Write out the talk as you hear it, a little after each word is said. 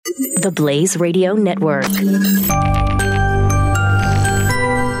The Blaze Radio Network.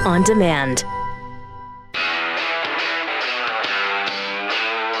 On demand.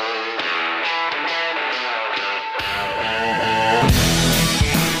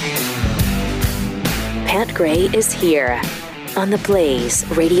 Pat Gray is here on the Blaze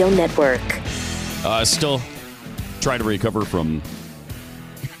Radio Network. Still trying to recover from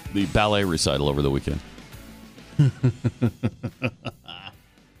the ballet recital over the weekend.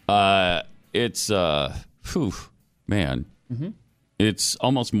 It's, man, it's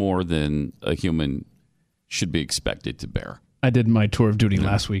almost more than a human should be expected to bear. I did my tour of duty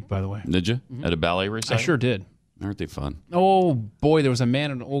last week, by the way. Did you? At a ballet recital? I sure did. Aren't they fun? Oh, boy, there was a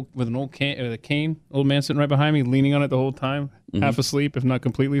man with an old cane, old man sitting right behind me, leaning on it the whole time, half asleep, if not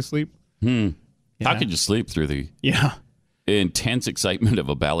completely asleep. Yeah. How could you sleep through the intense excitement of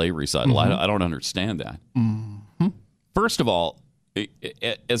a ballet recital? I don't understand that. First of all,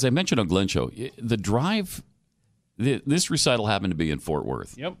 as I mentioned on Glenn Show, the drive, this recital happened to be in Fort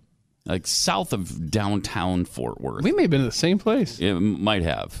Worth. Yep. Like south of downtown Fort Worth. We may have been in the same place. It might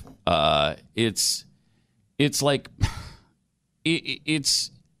have. It's like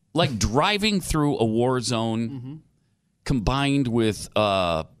it's like driving through a war zone combined with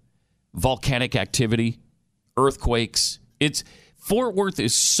volcanic activity, earthquakes. Fort Worth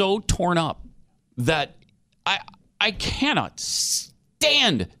is so torn up that I cannot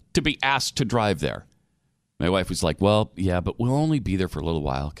stand to be asked to drive there. My wife was like, well, yeah, but we'll only be there for a little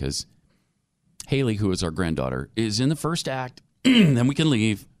while because Haley, who is our granddaughter, is in the first act. Then we can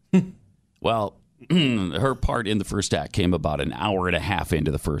leave. Well, her part in the first act came about an hour and a half into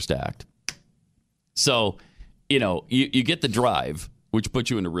the first act. So, you get the drive, which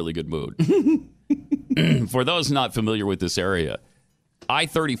puts you in a really good mood. For those not familiar with this area,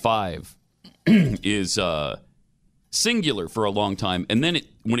 I-35 is singular for a long time. And then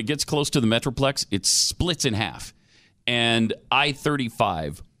when it gets close to the Metroplex, it splits in half. And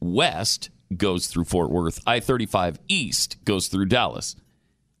I-35 West goes through Fort Worth. I-35 East goes through Dallas.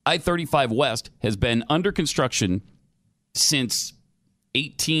 I-35 West has been under construction since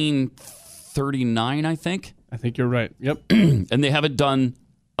 1839, I think. I think you're right. Yep. And they haven't done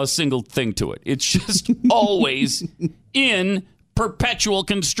a single thing to it. It's just always in perpetual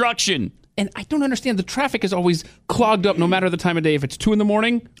construction. And I don't understand. The traffic is always clogged up no matter the time of day. If it's 2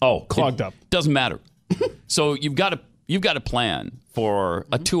 a.m, clogged up. Doesn't matter. So you've got to plan for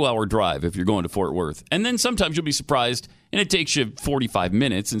a 2-hour drive if you're going to Fort Worth. And then sometimes you'll be surprised and it takes you 45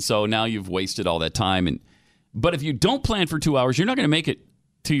 minutes. And so now you've wasted all that time. But if you don't plan for 2 hours, you're not going to make it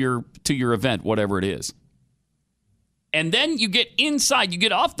to your event, whatever it is. And then you get inside, you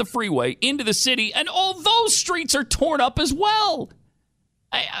get off the freeway into the city, and all those streets are torn up as well.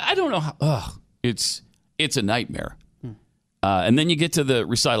 I don't know how. It's a nightmare. And then you get to the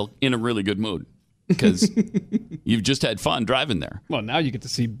recital in a really good mood because you've just had fun driving there. Well, now you get to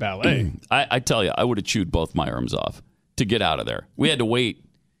see ballet. I tell you, I would have chewed both my arms off to get out of there. We had to wait.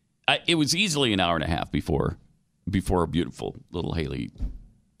 It was easily an hour and a half before a beautiful little Haley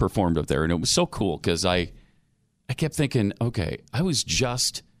performed up there. And it was so cool because I kept thinking, okay, I was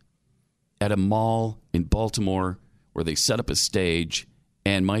just at a mall in Baltimore where they set up a stage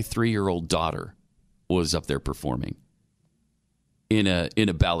and my 3-year-old daughter was up there performing in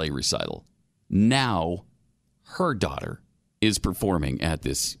a ballet recital. Now her daughter is performing at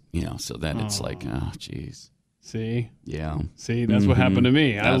this, so then it's like, oh, geez. See? Yeah. See, that's what happened to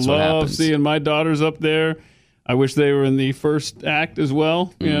me. I love seeing my daughters up there. I wish they were in the first act as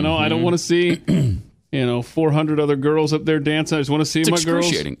well. I don't want to see 400 other girls up there dancing. I just want to see my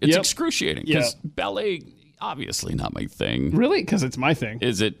girls. It's excruciating because ballet, obviously not my thing. Really? Because it's my thing.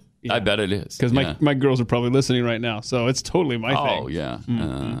 Is it? Yeah. I bet it is. Because my girls are probably listening right now, so it's totally my thing. Oh, yeah.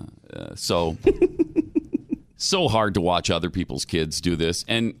 So hard to watch other people's kids do this.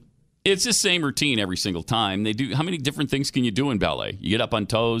 And it's the same routine every single time. They do. How many different things can you do in ballet? You get up on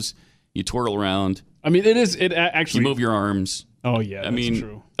toes, you twirl around. I mean, it actually. You move your arms. Oh, yeah, that's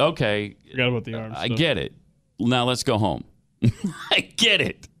true. Okay. Forgot about the arms. I get it. Now let's go home. I get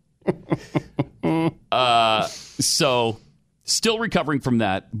it. So, still recovering from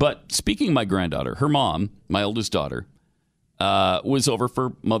that. But speaking of my granddaughter, her mom, my oldest daughter, was over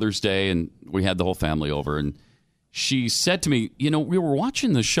for Mother's Day, and we had the whole family over. And she said to me, we were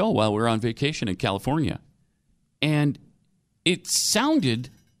watching the show while we were on vacation in California, and it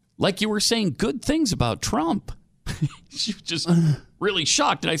sounded like you were saying good things about Trump. She was just really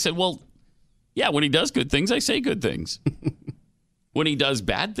shocked. And I said, well, yeah, when he does good things, I say good things. When he does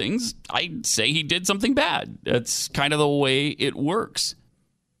bad things, I say he did something bad. That's kind of the way it works.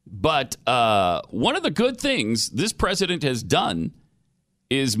 But one of the good things this president has done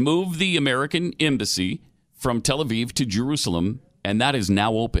is move the American embassy from Tel Aviv to Jerusalem, and that is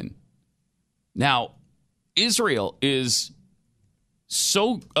now open. Now, Israel is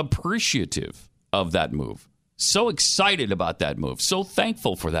so appreciative of that move, so excited about that move, so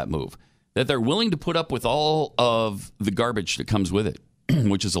thankful for that move, that they're willing to put up with all of the garbage that comes with it,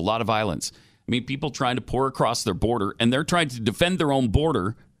 which is a lot of violence. I mean, people trying to pour across their border, and they're trying to defend their own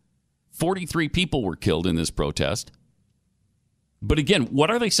border. 43 people were killed in this protest. But again,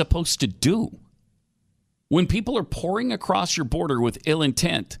 what are they supposed to do? When people are pouring across your border with ill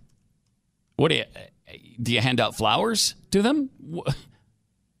intent, what do you hand out flowers to them?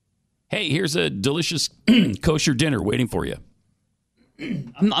 Hey, here's a delicious kosher dinner waiting for you.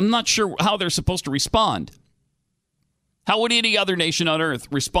 I'm not sure how they're supposed to respond. How would any other nation on earth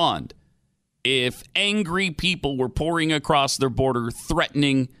respond if angry people were pouring across their border,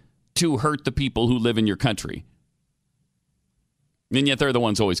 threatening to hurt the people who live in your country? And yet they're the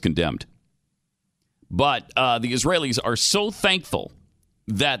ones always condemned. But the Israelis are so thankful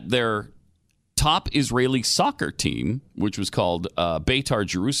that their top Israeli soccer team, which was called Beitar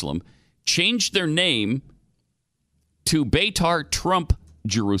Jerusalem, changed their name to Beitar Trump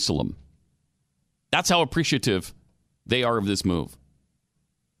Jerusalem. That's how appreciative they are of this move.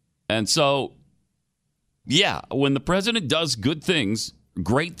 And so, yeah, when the president does good things,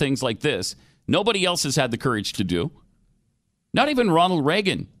 great things like this, nobody else has had the courage to do. Not even Ronald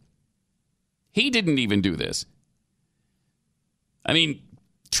Reagan. He didn't even do this. I mean,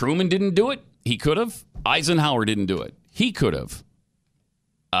 Truman didn't do it. He could have. Eisenhower didn't do it. He could have.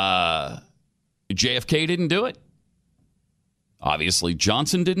 JFK didn't do it. Obviously,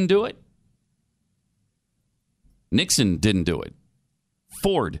 Johnson didn't do it. Nixon didn't do it.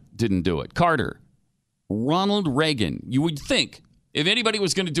 Ford didn't do it. Carter. Ronald Reagan. You would think if anybody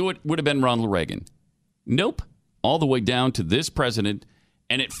was going to do it, would have been Ronald Reagan. Nope. All the way down to this president,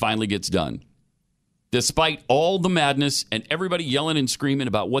 and it finally gets done. Despite all the madness and everybody yelling and screaming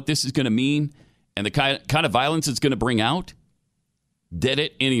about what this is going to mean and the kind of violence it's going to bring out, did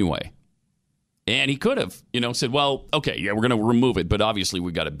it anyway. And he could have, said, well, okay, yeah, we're going to remove it, but obviously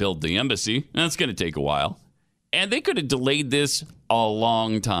we've got to build the embassy. That's going to take a while. And they could have delayed this a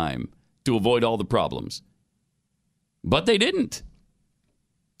long time to avoid all the problems. But they didn't.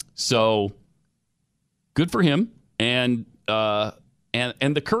 So good for him and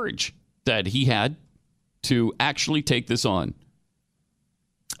the courage that he had to actually take this on.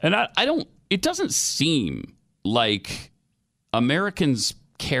 And it doesn't seem like Americans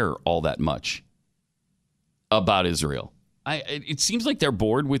care all that much about Israel. It seems like they're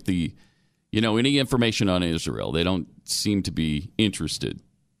bored with any information on Israel. They don't seem to be interested,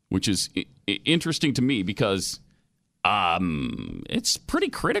 which is interesting to me because it's pretty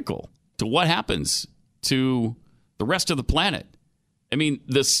critical to what happens to the rest of the planet. I mean,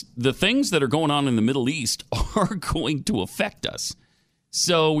 the things that are going on in the Middle East are going to affect us.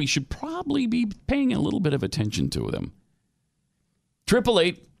 So we should probably be paying a little bit of attention to them.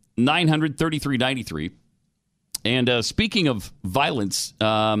 888-900-3393. And speaking of violence,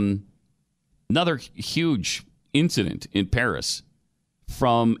 another huge incident in Paris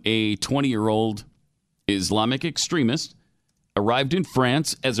from a 20-year-old Islamic extremist arrived in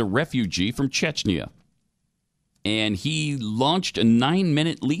France as a refugee from Chechnya. And he launched a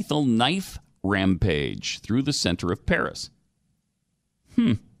 9-minute lethal knife rampage through the center of Paris.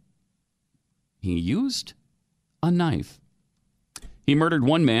 He used a knife. He murdered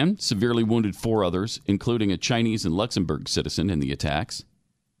one man, severely wounded 4 others, including a Chinese and Luxembourg citizen in the attacks.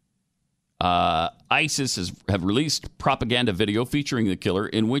 ISIS have released propaganda video featuring the killer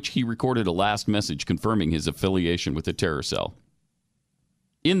in which he recorded a last message confirming his affiliation with the terror cell.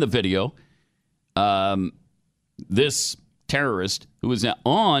 In the video, this terrorist, who is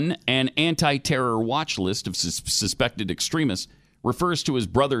on an anti-terror watch list of suspected extremists, refers to his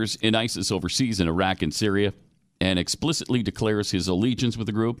brothers in ISIS overseas in Iraq and Syria and explicitly declares his allegiance with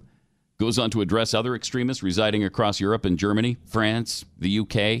the group. Goes on to address other extremists residing across Europe and Germany, France, the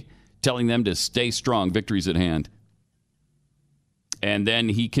UK, telling them to stay strong, victory's at hand. And then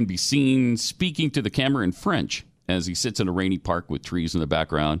he can be seen speaking to the camera in French as he sits in a rainy park with trees in the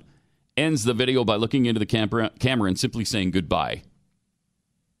background. Ends the video by looking into the camera and simply saying goodbye.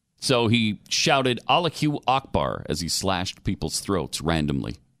 So he shouted Allahu Akbar as he slashed people's throats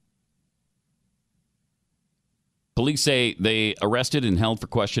randomly. Police say they arrested and held for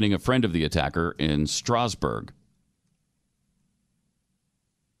questioning a friend of the attacker in Strasbourg.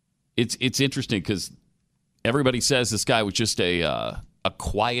 It's interesting because everybody says this guy was just a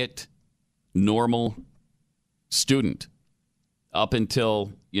quiet, normal student up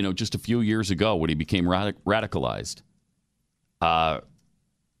until, just a few years ago when he became radicalized.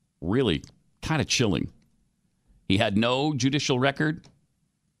 really kind of chilling. He had no judicial record.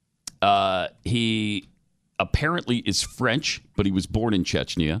 He apparently is French, but he was born in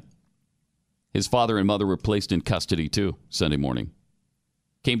Chechnya. His father and mother were placed in custody, too, Sunday morning.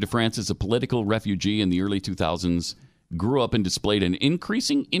 Came to France as a political refugee in the early 2000s, grew up and displayed an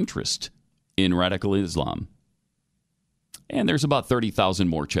increasing interest in radical Islam. And there's about 30,000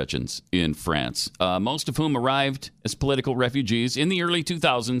 more Chechens in France, most of whom arrived as political refugees in the early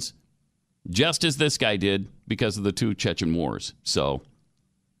 2000s, just as this guy did because of the two Chechen wars. So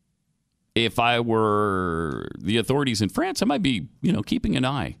if I were the authorities in France, I might be, keeping an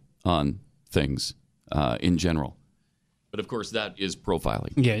eye on things in general. But, of course, that is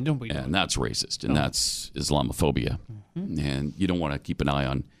profiling. Yeah, don't be. And that's racist, and that's Islamophobia. Mm-hmm. And you don't want to keep an eye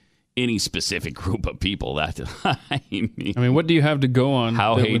on any specific group of people. I mean, what do you have to go on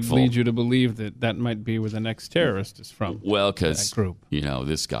how that hateful would lead you to believe that might be where the next terrorist is from? Well, because, that group.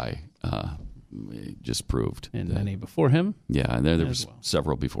 This guy just proved. And many before him? Yeah, and there was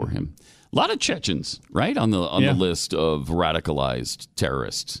several before him. A lot of Chechens, right, on the list of radicalized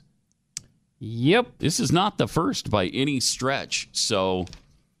terrorists. Yep. This is not the first by any stretch. So,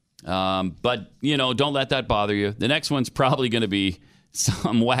 but, don't let that bother you. The next one's probably going to be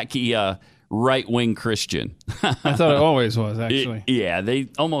some wacky right-wing Christian. I thought it always was, actually. Yeah, they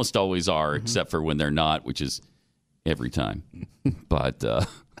almost always are, except for when they're not, which is every time. But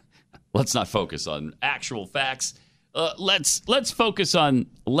let's not focus on actual facts. Let's focus on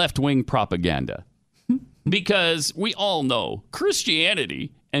left-wing propaganda. Because we all know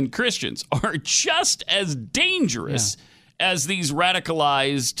Christianity and Christians are just as dangerous as these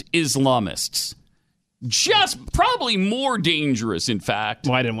radicalized Islamists. Just probably more dangerous, in fact.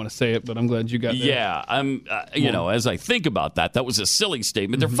 Well, I didn't want to say it, but I'm glad you got there. Yeah, I'm. As I think about that was a silly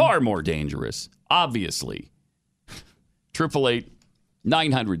statement. They're far more dangerous, obviously.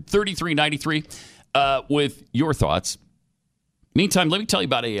 888-900-3393 with your thoughts. Meantime, let me tell you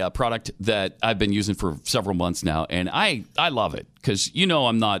about a product that I've been using for several months now, and I love it because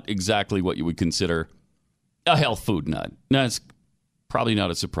I'm not exactly what you would consider a health food nut. No, it's probably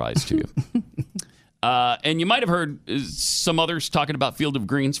not a surprise to you. And you might have heard some others talking about Field of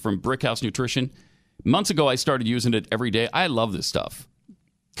Greens from Brickhouse Nutrition. Months ago, I started using it every day. I love this stuff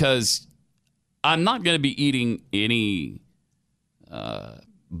because I'm not going to be eating any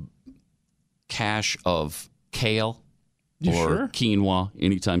cache of kale or quinoa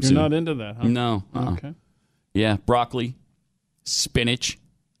anytime soon. You're not into that, huh? No. Okay. Yeah, broccoli, spinach.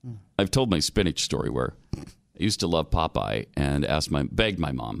 I've told my spinach story where I used to love Popeye and begged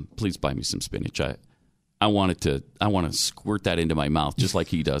my mom, please buy me some spinach. I want to squirt that into my mouth just like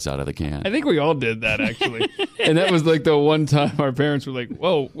he does out of the can. I think we all did that, actually. And that was like the one time our parents were like,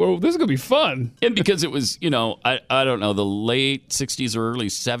 whoa, this is going to be fun. And because it was, I don't know, the late 60s or early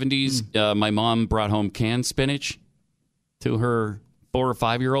 70s, my mom brought home canned spinach to her 4 or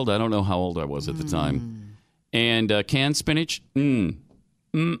 5-year-old. I don't know how old I was at the time. And canned spinach, I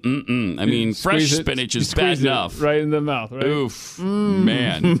mean, fresh spinach is bad enough. Right in the mouth, right? Oof,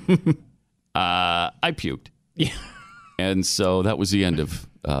 man. I puked. Yeah. And so that was the end of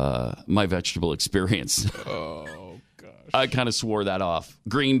my vegetable experience. Oh, gosh. I kind of swore that off.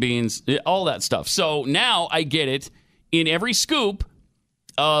 Green beans, all that stuff. So now I get it in every scoop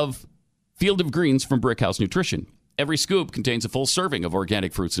of Field of Greens from Brickhouse Nutrition. Every scoop contains a full serving of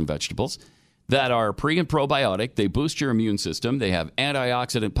organic fruits and vegetables that are pre- and probiotic. They boost your immune system. They have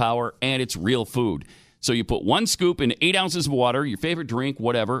antioxidant power, and it's real food. So you put 1 scoop in 8 ounces of water, your favorite drink,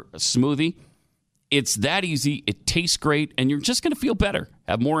 whatever, a smoothie. It's that easy. It tastes great, and you're just going to feel better,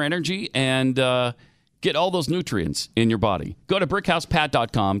 have more energy, and get all those nutrients in your body. Go to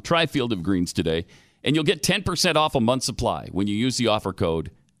brickhousepat.com, try Field of Greens today, and you'll get 10% off a month's supply when you use the offer code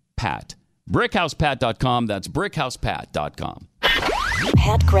PAT. BrickHousePat.com. That's BrickHousePat.com.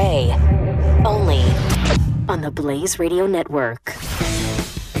 Pat Gray, only on the Blaze Radio Network.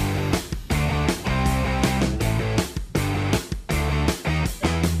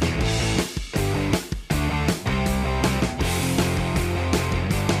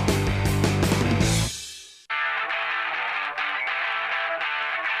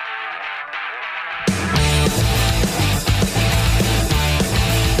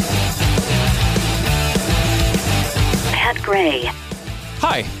 Gray.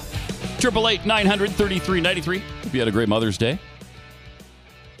 Hi. 888-900-3393. Hope you had a great Mother's Day.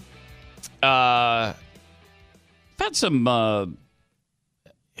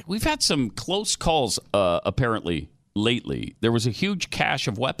 We've had some close calls, apparently, lately. There was a huge cache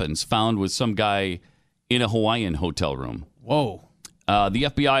of weapons found with some guy in a Hawaiian hotel room. Whoa. The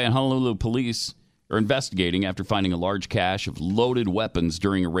FBI and Honolulu police are investigating after finding a large cache of loaded weapons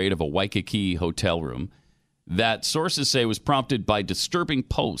during a raid of a Waikiki hotel room that sources say was prompted by disturbing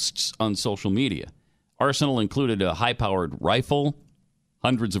posts on social media. Arsenal included a high-powered rifle,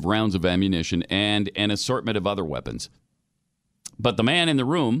 hundreds of rounds of ammunition, and an assortment of other weapons. But the man in the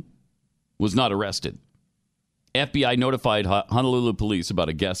room was not arrested. FBI notified Honolulu police about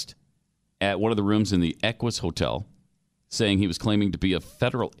a guest at one of the rooms in the Equus Hotel, saying he was claiming to be a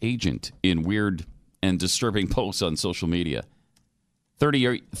federal agent in weird and disturbing posts on social media.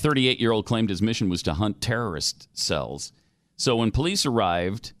 38-year-old claimed his mission was to hunt terrorist cells. So when police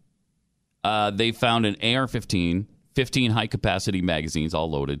arrived, they found an AR-15, 15 high-capacity magazines, all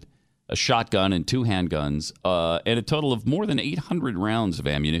loaded, a shotgun and 2 handguns, and a total of more than 800 rounds of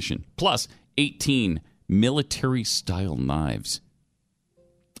ammunition, plus 18 military-style knives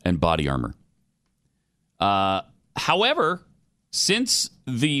and body armor. However, since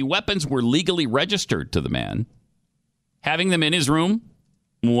the weapons were legally registered to the man, having them in his room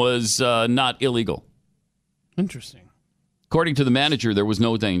was not illegal. Interesting. According to the manager, there was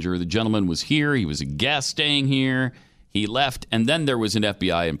no danger. The gentleman was here. He was a guest staying here. He left, and then there was an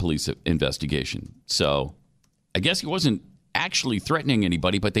FBI and police investigation. So I guess he wasn't actually threatening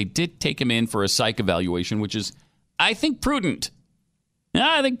anybody, but they did take him in for a psych evaluation, which is, I think, prudent.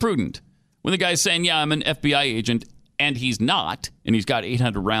 I think prudent. When the guy's saying, yeah, I'm an FBI agent, and he's not, and he's got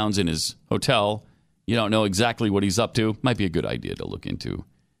 800 rounds in his hotel, you don't know exactly what he's up to, might be a good idea to look into.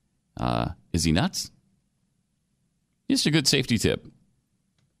 Is he nuts? Just a good safety tip.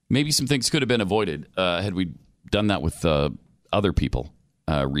 Maybe some things could have been avoided had we done that with other people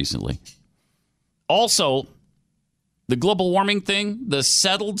recently. Also, the global warming thing, the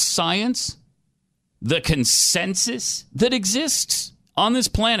settled science, the consensus that exists on this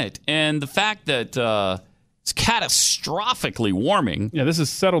planet, and the fact that it's catastrophically warming. Yeah, this is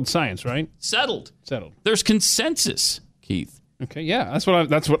settled science, right? Settled. There's consensus, Keith. Okay, yeah, that's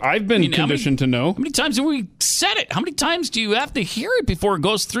what I've been conditioned to know. How many times have we said it? How many times do you have to hear it before it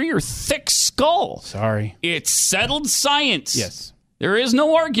goes through your thick skull? Sorry. It's settled science. Yes. There is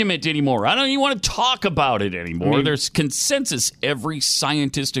no argument anymore. I don't even want to talk about it anymore. There's consensus. Every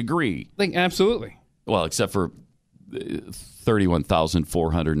scientist agree. Absolutely. Well, except for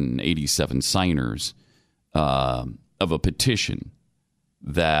 31,487 signers of a petition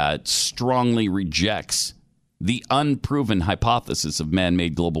that strongly rejects the unproven hypothesis of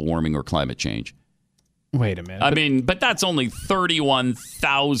man-made global warming or climate change. Wait a minute. But that's only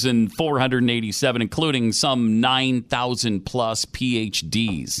 31,487, including some 9,000 plus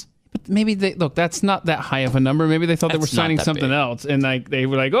PhDs. But maybe that's not that high of a number. Maybe they thought they were signing something else, and they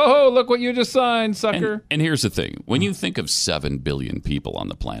were like, "Oh, look what you just signed, sucker." And here's the thing: when you think of 7 billion people on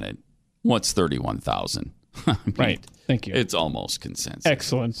the planet, what's 31,000? Right. Thank you. It's almost consensus.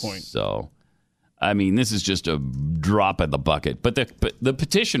 Excellent point. So, this is just a drop in the bucket. But the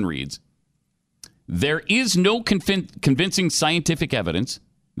petition reads, there is no convincing scientific evidence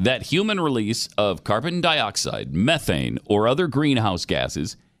that human release of carbon dioxide, methane, or other greenhouse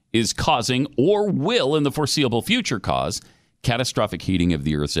gases is causing or will in the foreseeable future cause catastrophic heating of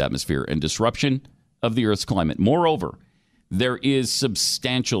the Earth's atmosphere and disruption of the Earth's climate. Moreover, there is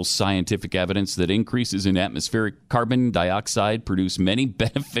substantial scientific evidence that increases in atmospheric carbon dioxide produce many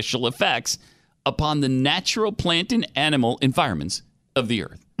beneficial effects upon the natural plant and animal environments of the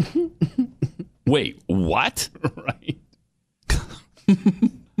Earth. Wait, what? Right.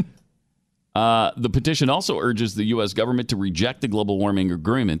 The petition also urges the U.S. government to reject the global warming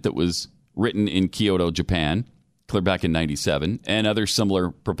agreement that was written in Kyoto, Japan, clear back in 1997, and other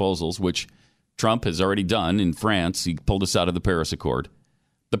similar proposals, which Trump has already done in France. He pulled us out of the Paris Accord.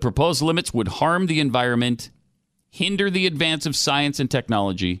 The proposed limits would harm the environment, hinder the advance of science and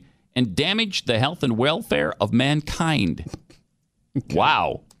technology, and damage the health and welfare of mankind. Okay.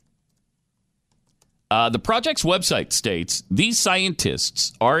 Wow. The project's website states, these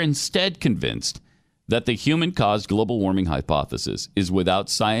scientists are instead convinced that the human-caused global warming hypothesis is without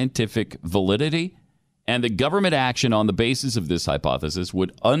scientific validity, and that government action on the basis of this hypothesis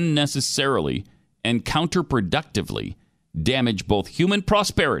would unnecessarily and counterproductively damage both human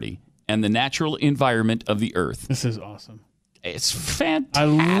prosperity and the natural environment of the Earth. This is awesome. It's fantastic. I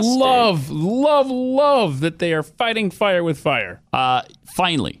love that they are fighting fire with fire.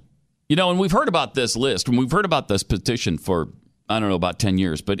 Finally. And we've heard about this list, and we've heard about this petition for, I don't know, about 10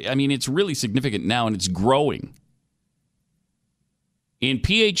 years. But, it's really significant now, and it's growing. In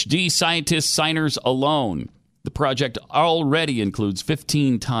PhD scientist signers alone, the project already includes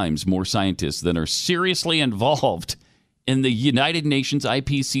 15 times more scientists than are seriously involved in the United Nations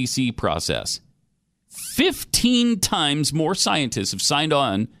IPCC process. 15 times more scientists have signed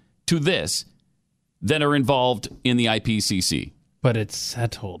on to this that are involved in the IPCC. But it's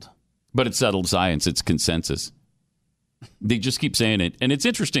settled. But it's settled science. It's consensus. They just keep saying it. And it's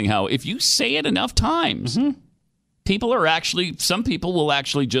interesting how if you say it enough times, some people will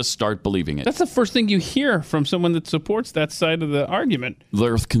actually just start believing it. That's the first thing you hear from someone that supports that side of the argument.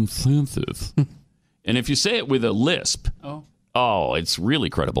 There's consensus. And if you say it with a lisp, it's really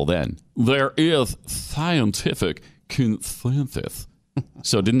credible then. There is scientific consensus.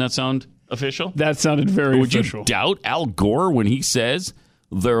 So didn't that sound official? That sounded very official. Would you doubt Al Gore when he says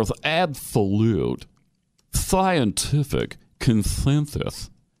there's absolute scientific consensus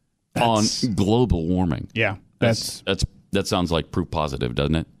on global warming? Yeah. That sounds like proof positive,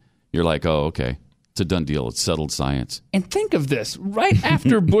 doesn't it? You're like, oh, okay. It's a done deal. It's settled science. And think of this. Right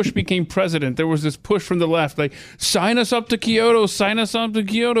after Bush became president, there was this push from the left, like, sign us up to Kyoto, sign us up to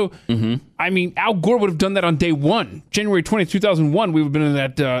Kyoto. Mm-hmm. I mean, Al Gore would have done that on day one. January 20th, 2001, we would have been in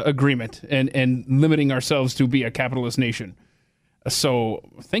that agreement and limiting ourselves to be a capitalist nation. So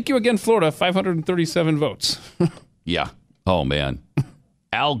thank you again, Florida, 537 votes. Yeah. Oh, man.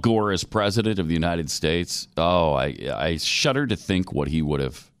 Al Gore as president of the United States. Oh, I shudder to think what he would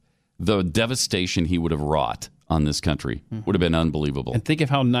have, the devastation he would have wrought on this country would have been unbelievable. And think of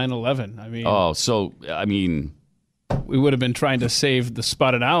how 9/11, we would have been trying to save the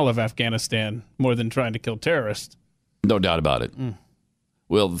spotted owl of Afghanistan more than trying to kill terrorists. No doubt about it.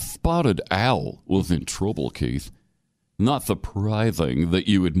 Well, the spotted owl was in trouble, Keith. Not surprising that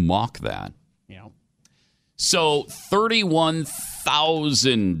you would mock that. Yeah. So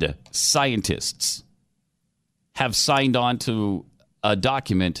 31,000 scientists have signed on to a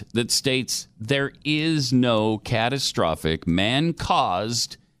document that states there is no catastrophic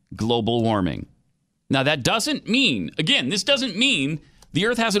man-caused global warming. Now, that doesn't mean, again, this doesn't mean the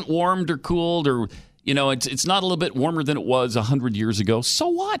Earth hasn't warmed or cooled or, it's not a little bit warmer than it was 100 years ago. So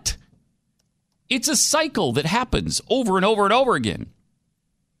what? It's a cycle that happens over and over and over again.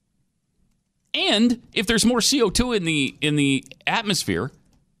 And if there's more CO2 in the atmosphere,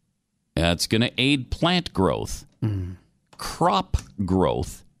 that's going to aid plant growth, crop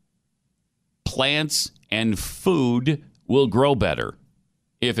growth. Plants and food will grow better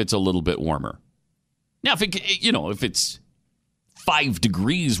if it's a little bit warmer. Now, if it's 5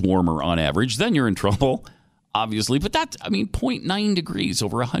 degrees warmer on average, then you're in trouble, obviously. But 0.9 degrees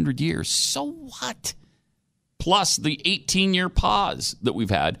over 100 years. So what? Plus the 18-year pause that we've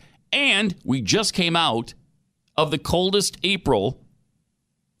had. And we just came out of the coldest April.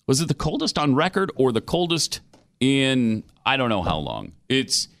 Was it the coldest on record or the coldest in I don't know how long?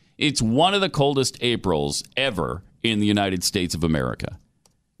 It's one of the coldest Aprils ever in the United States of America. I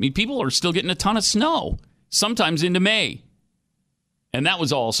mean, people are still getting a ton of snow, sometimes into May. And that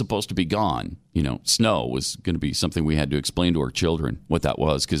was all supposed to be gone. Snow was going to be something we had to explain to our children what that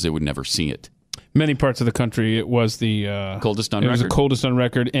was because they would never see it. Many parts of the country, it was the coldest on record. It was the coldest on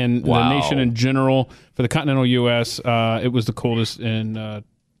record, and the nation in general, for the continental U.S., it was the coldest in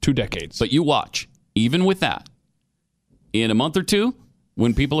 2 decades. But you watch, even with that, in a month or two,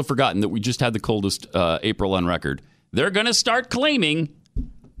 when people have forgotten that we just had the coldest April on record, they're going to start claiming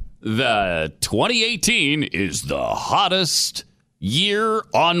that 2018 is the hottest year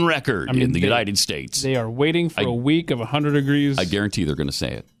on record in the United States. They are waiting for a week of 100 degrees. I guarantee they're going to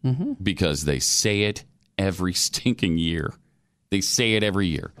say it because they say it every stinking year. They say it every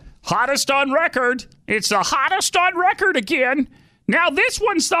year. Hottest on record. It's the hottest on record again. Now this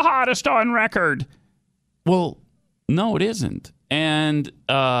one's the hottest on record. Well, no, it isn't. And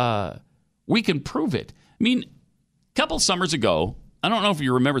we can prove it. I mean, a couple summers ago, I don't know if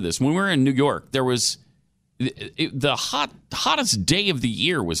you remember this, when we were in New York, there was the hottest day of the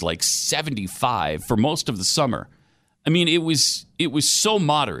year was like 75 for most of the summer. I mean, it was so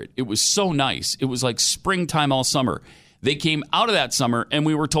moderate. It was so nice. It was like springtime all summer. They came out of that summer, and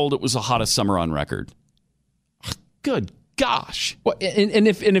we were told it was the hottest summer on record. Good gosh. Well, and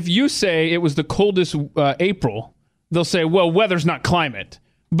if you say it was the coldest April, they'll say, well, weather's not climate.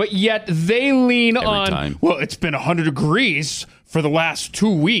 But yet they lean on, time. Well, it's been 100 degrees for the last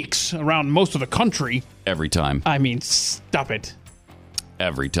 2 weeks around most of the country. Every time. I mean, stop it.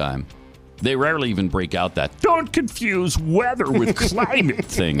 Every time. They rarely even break out that don't confuse weather with climate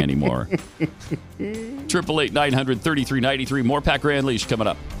thing anymore. 888-900-3393. More Pat Gray Unleashed coming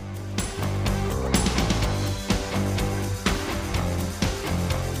up.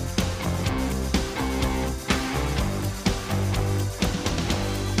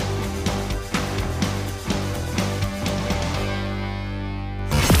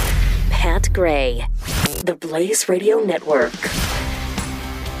 Pat Gray, the Blaze Radio Network.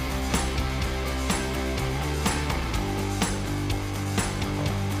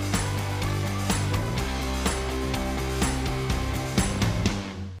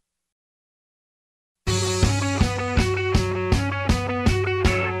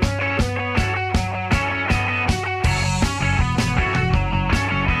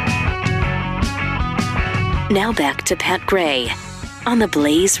 Now back to Pat Gray on the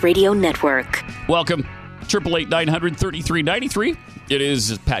Blaze Radio Network. Welcome. 888-900-3393. It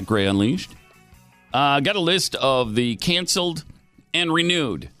is Pat Gray Unleashed. Got a list of the canceled and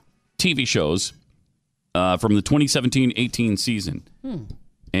renewed TV shows from the 2017-18 season.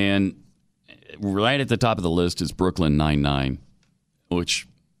 And right at the top of the list is Brooklyn Nine-Nine, which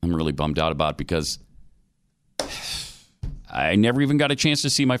I'm really bummed out about because I never even got a chance to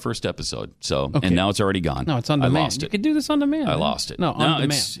see my first episode. And now it's already gone. No, it's on demand. I lost it. You could do this on demand. I lost it. No, on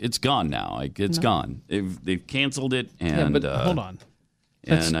demand. It's gone now. It's gone. They've canceled it, and but hold on.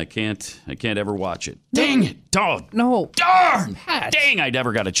 And I can't ever watch it. Dang it! Dog! No, darn! Pat. Dang! I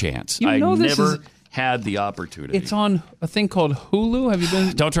never got a chance. You know this never is- had the opportunity. It's on a thing called Hulu. Have you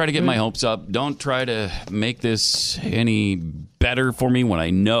been? Don't try to get my hopes up. Don't try to make this any better for me when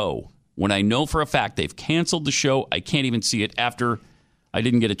I know for a fact they've canceled the show. I can't even see it after I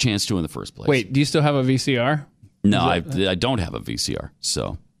didn't get a chance to in the first place. Wait, do you still have a VCR? No, I don't have a VCR,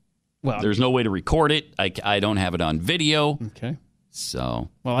 so there's no way to record it. I don't have it on video. Okay. So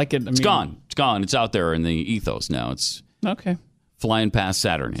it's gone. It's gone. It's out there in the ethos now. It's okay. Flying past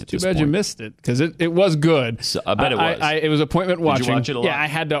Saturn at Too this bad point. you missed it because it was good. So, I bet it was. It was appointment watching. Did you watch it a lot? Yeah, I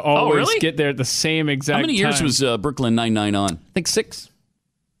had to always really? get there at the same exact time. How many years was Brooklyn Nine-Nine on? I think 6.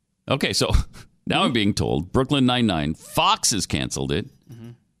 Okay, so now I'm being told Brooklyn Nine-Nine, Fox has canceled it,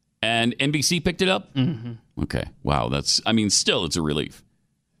 and NBC picked it up? Mm-hmm. Okay, wow, still it's a relief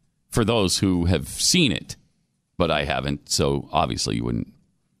for those who have seen it, but I haven't, so obviously you wouldn't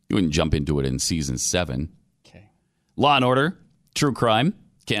jump into it in season 7. Okay. Law and Order, True Crime,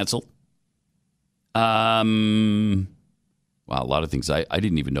 canceled. Wow, a lot of things I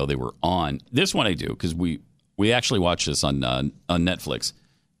didn't even know they were on. This one I do, because we actually watched this on Netflix.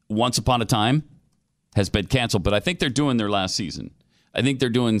 Once Upon a Time has been canceled, but I think they're doing their last season. I think they're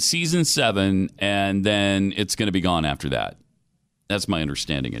doing season 7, and then it's going to be gone after that. That's my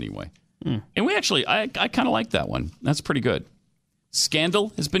understanding anyway. And we actually, I kind of like that one. That's pretty good.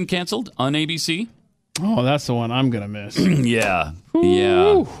 Scandal has been canceled on ABC. Oh, that's the one I'm going to miss. Yeah. Ooh.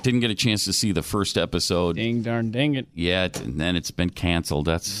 Yeah. Didn't get a chance to see the first episode. Dang darn dang it. Yet, and then it's been canceled.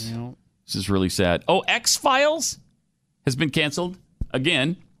 This is really sad. Oh, X-Files has been canceled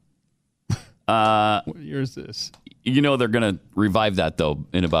again. What year is this? You know they're going to revive that, though,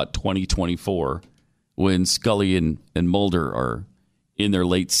 in about 2024 when Scully and Mulder are in their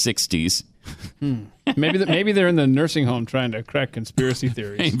late 60s. Maybe they're in the nursing home trying to crack conspiracy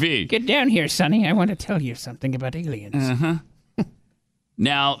theories. Maybe. Get down here, Sonny. I want to tell you something about aliens.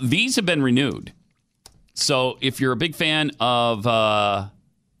 Now, these have been renewed. So if you're a big fan of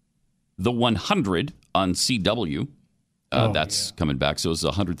The 100 on CW, that's coming back. So it's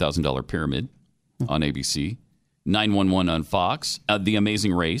a $100,000 Pyramid on ABC. 911 on Fox. The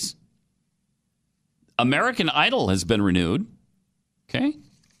Amazing Race. American Idol has been renewed. Okay.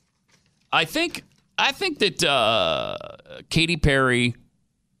 I think that Katy Perry,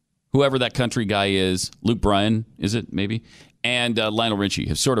 whoever that country guy is, Luke Bryan, is it maybe, and Lionel Richie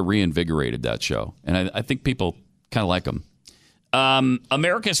have sort of reinvigorated that show, and I think people kind of like them.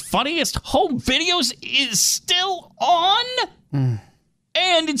 America's Funniest Home Videos is still on, and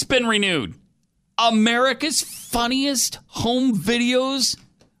it's been renewed. America's Funniest Home Videos,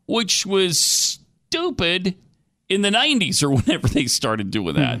 which was stupid in the 90s or whenever they started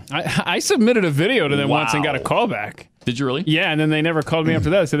doing that. I submitted a video to them once and got a call back. Did you really? Yeah, and then they never called me after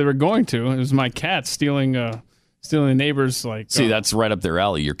that. They said they were going to. It was my cat stealing the neighbor's that's right up their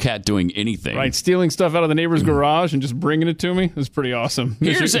alley. Your cat doing anything. Right, stealing stuff out of the neighbor's garage and just bringing it to me. It was pretty awesome.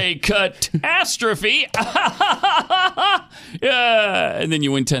 Here's a catastrophe. Yeah, and then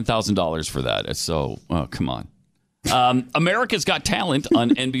you win $10,000 for that. So, come on. America's Got Talent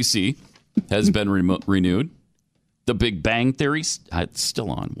on NBC has been renewed. The Big Bang Theory, it's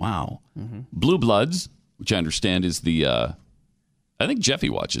still on. Wow. Blue Bloods, which I understand is the... I think Jeffy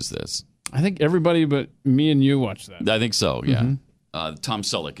watches this. I think everybody but me and you watch that. I think so, yeah. Tom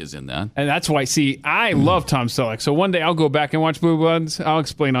Selleck is in that. And that's why, I love Tom Selleck. So one day I'll go back and watch Blue Bloods. I'll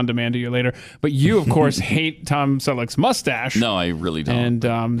explain on demand to you later. But you, of course, hate Tom Selleck's mustache. No, I really don't.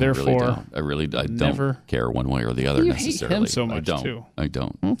 And therefore... I don't care one way or the other necessarily. You hate him so much, too. I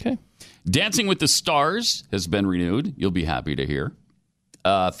don't. Okay. Dancing with the Stars has been renewed. You'll be happy to hear.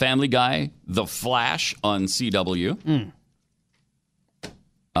 Family Guy, The Flash on CW.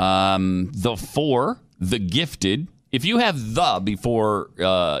 The Four, The Gifted. If you have "the" before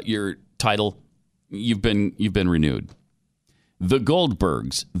your title, you've been renewed. The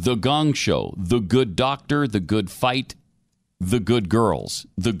Goldbergs, The Gong Show, The Good Doctor, The Good Fight, The Good Girls,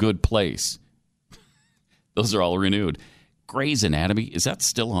 The Good Place. Those are all renewed. Grey's Anatomy, is that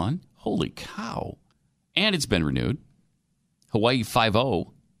still on? Holy cow. and it's been renewed. Hawaii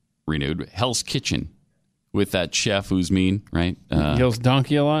Five-0 renewed. Hell's Kitchen with that chef who's mean, right? Kills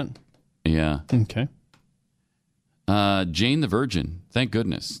donkey a lot? Yeah. Okay. Jane the Virgin. Thank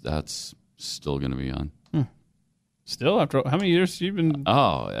goodness that's still going to be on. Still? After how many years have you been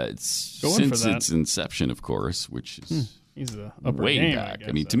it's since its inception, of course, which is He's the upper way game, back. I guess.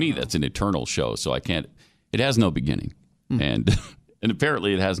 I mean, to me, that's an eternal show, so I can't. It has no beginning, and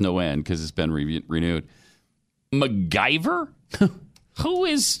apparently it has no end because it's been renewed. MacGyver?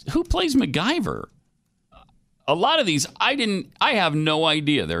 Who plays MacGyver? A lot of these I have no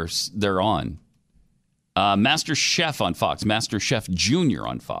idea they're on. Master Chef on Fox, Master Chef Junior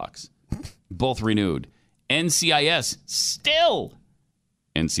on Fox, both renewed. NCIS still.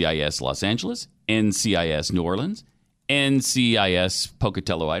 NCIS Los Angeles, NCIS New Orleans, NCIS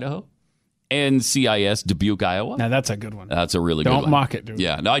Pocatello, Idaho, NCIS Dubuque, Iowa. Now that's a good one. That's a really good one. Don't mock it, dude.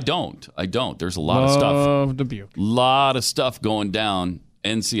 Yeah, no, I don't. There's a lot of stuff. Love Dubuque. Lot of stuff going down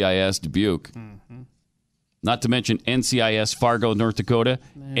NCIS Dubuque. Not to mention NCIS Fargo, North Dakota,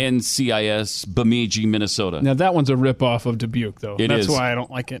 NCIS Bemidji, Minnesota. Now that one's a ripoff of Dubuque, though. That's why I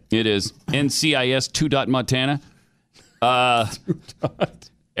don't like it. It is. NCIS 2. Montana.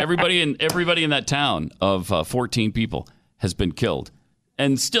 Everybody in that town of 14 people has been killed.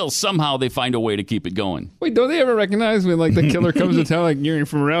 And still, somehow, they find a way to keep it going. Wait, don't they ever recognize when the killer comes to town, you ain't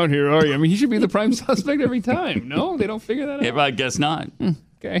from around here, are you? I mean, he should be the prime suspect every time. No? They don't figure that out? I guess not.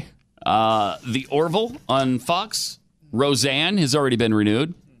 Okay. The Orville on Fox. Roseanne has already been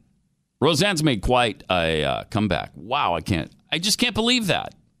renewed. Roseanne's made quite a comeback. Wow, I just can't believe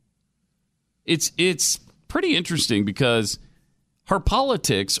that. It's pretty interesting because her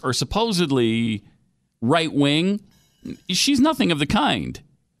politics are supposedly right-wing. She's nothing of the kind.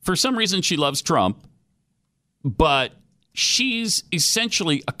 For some reason, she loves Trump, but she's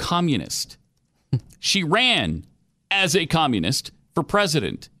essentially a communist. She ran as a communist for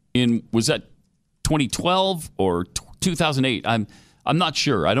president was that 2012 or 2008? I'm not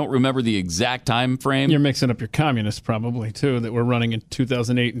sure. I don't remember the exact time frame. You're mixing up your communists probably, too, that were running in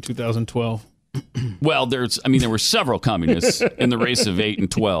 2008 and 2012. Well, there were several communists in the race of 8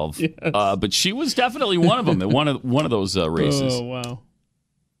 and 12, yes. But she was definitely one of them. One of those races. Oh wow!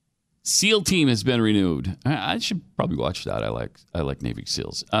 SEAL Team has been renewed. I should probably watch that. I like Navy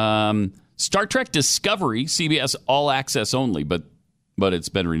SEALs. Star Trek Discovery, CBS All Access only, but it's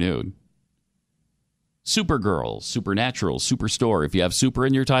been renewed. Supergirl, Supernatural, Superstore. If you have super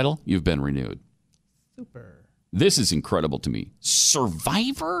in your title, you've been renewed. Super. This is incredible to me.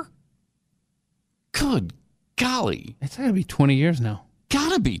 Survivor. Good golly. It's got to be 20 years now.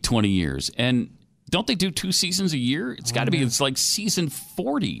 Gotta be 20 years. And don't they do 2 seasons a year? It's got to be. It's like season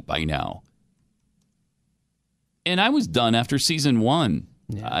 40 by now. And I was done after season 1.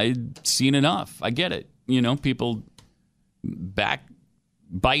 Yeah. I'd seen enough. I get it. People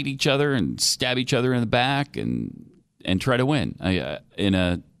bite each other and stab each other in the back and try to win in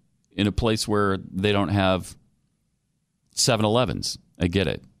a place where they don't have 7-Elevens. I get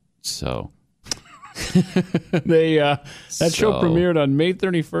it. So... that show premiered on May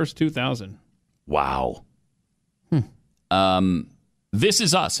 31st, 2000. Wow. This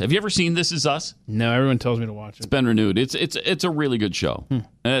Is Us. Have you ever seen This Is Us? No, everyone tells me to watch it. It's been renewed. It's a really good show.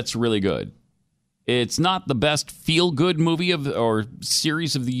 It's really good. It's not the best feel-good movie or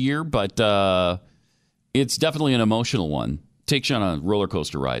series of the year, but it's definitely an emotional one. Takes you on a roller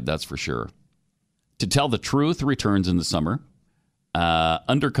coaster ride, that's for sure. To Tell the Truth returns in the summer.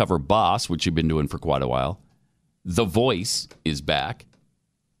 Undercover Boss, which you've been doing for quite a while. The Voice is back.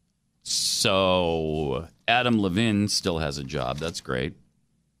 So Adam Levine still has a job. That's great.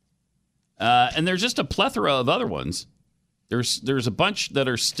 And there's just a plethora of other ones. There's a bunch that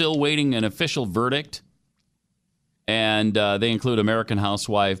are still waiting an official verdict. And they include American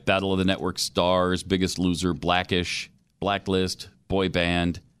Housewife, Battle of the Network Stars, Biggest Loser, Blackish, Blacklist, Boy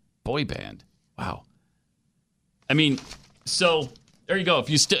Band. Boy Band. Wow. I mean, so... There you go.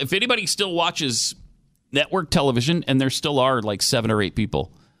 If anybody still watches network television, and there still are like 7 or 8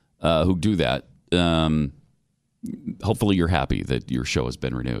 people who do that, hopefully you're happy that your show has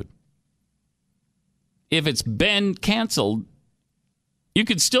been renewed. If it's been canceled, you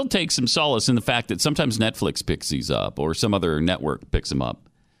could still take some solace in the fact that sometimes Netflix picks these up, or some other network picks them up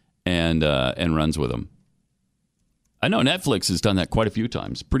and runs with them. I know Netflix has done that quite a few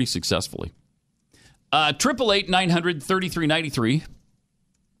times, pretty successfully. 888-900-3393.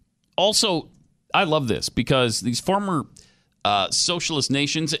 Also, I love this because these former socialist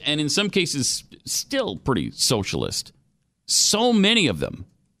nations, and in some cases still pretty socialist, so many of them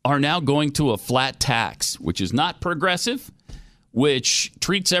are now going to a flat tax, which is not progressive, which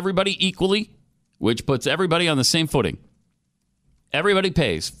treats everybody equally, which puts everybody on the same footing. Everybody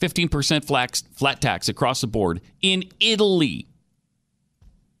pays 15% flat tax across the board in Italy.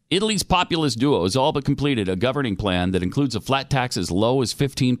 Italy's populist duo has all but completed a governing plan that includes a flat tax as low as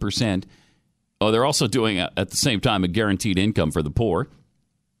 15%. Oh, they're also doing, at the same time, a guaranteed income for the poor.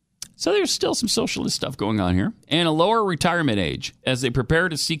 So there's still some socialist stuff going on here. And a lower retirement age as they prepare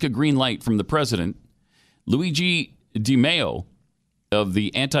to seek a green light from the president. Luigi Di Maio of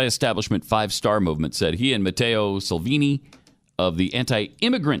the anti-establishment Five Star Movement said he and Matteo Salvini of the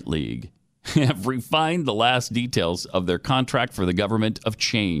Anti-Immigrant League have refined the last details of their contract for the government of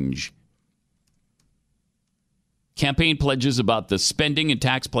change. Campaign pledges about the spending and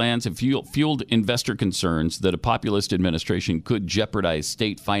tax plans have fueled investor concerns that a populist administration could jeopardize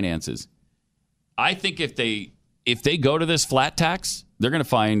state finances. I think if they go to this flat tax, they're going to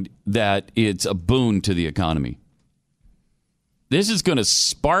find that it's a boon to the economy. This is going to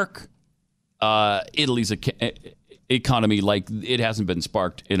spark Italy's economy like it hasn't been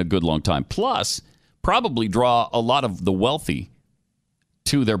sparked in a good long time. Plus, probably draw a lot of the wealthy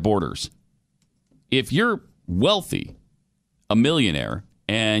to their borders. If you're wealthy, a millionaire,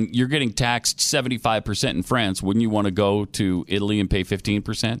 and you're getting taxed 75% in France, wouldn't you want to go to Italy and pay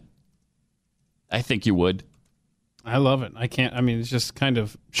 15%? I think you would. I love it. It's just kind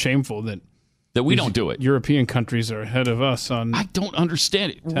of shameful that we don't do it. European countries are ahead of us on I don't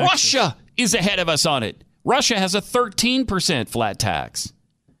understand it. taxes. Russia is ahead of us on it. Russia has a 13% flat tax.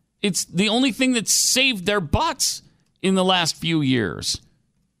 It's the only thing that's saved their butts in the last few years.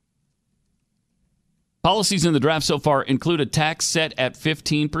 Policies in the draft so far include a tax set at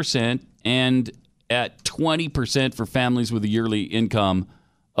 15% and at 20% for families with a yearly income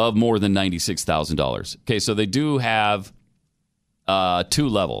of more than $96,000. Okay, so they do have two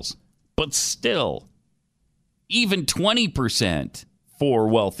levels. But still, even 20% for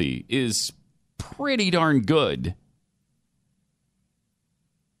wealthy is pretty darn good.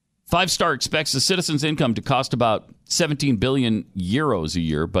 Five Star expects the citizens' income to cost about 17 billion euros a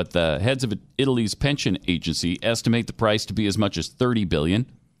year, but the heads of Italy's pension agency estimate the price to be as much as 30 billion.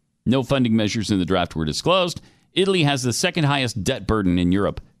 No funding measures in the draft were disclosed. Italy has the second highest debt burden in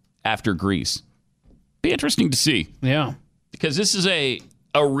Europe after Greece. Be interesting to see. Yeah. Because this is a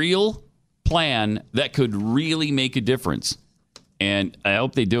real plan that could really make a difference. And I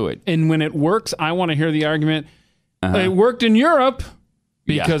hope they do it. And when it works, I want to hear the argument, it worked in Europe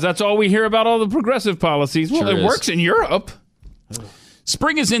because that's all we hear about all the progressive policies. Well, it works in Europe.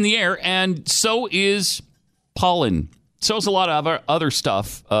 Spring is in the air, and so is pollen. So is a lot of other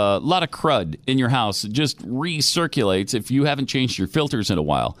stuff. A lot of crud in your house. It just recirculates if you haven't changed your filters in a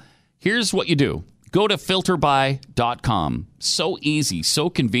while. Here's what you do. Go to filterbuy.com. So easy, so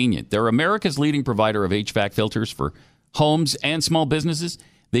convenient. They're America's leading provider of HVAC filters for homes and small businesses.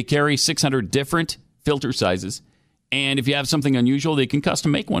 They carry 600 different filter sizes. And if you have something unusual, they can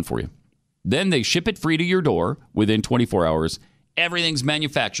custom make one for you. Then they ship it free to your door within 24 hours. Everything's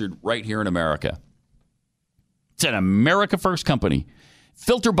manufactured right here in America. It's an America First company.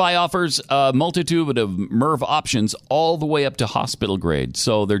 FilterBuy offers a multitude of MERV options all the way up to hospital grade.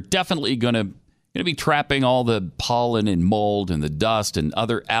 So they're definitely going to be trapping all the pollen and mold and the dust and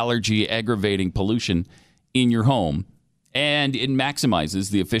other allergy-aggravating pollution in your home. And it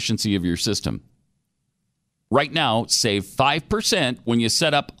maximizes the efficiency of your system. Right now, save 5% when you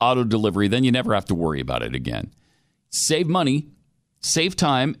set up auto delivery. Then you never have to worry about it again. Save money, save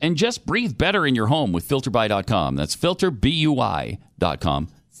time, and just breathe better in your home with FilterBuy.com. That's FilterBuy.com.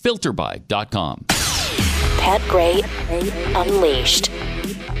 FilterBuy.com. Pat Gray Unleashed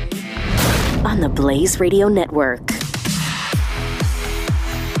on the Blaze Radio Network.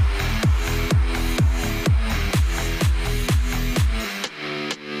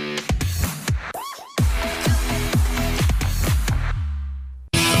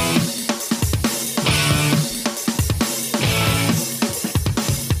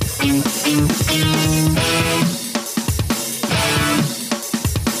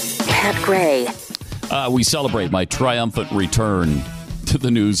 Pat Gray. We celebrate my triumphant return to the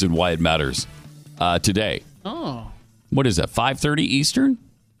news and why it matters today. Oh. What is that, 5:30 Eastern?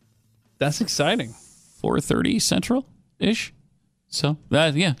 That's exciting. 4:30 Central-ish? So,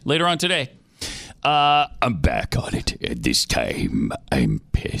 yeah, later on today. I'm back on it. And this time, I'm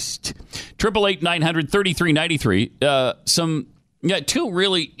pissed. 888-900-3393. Two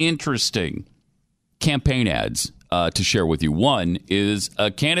really interesting campaign ads to share with you. One is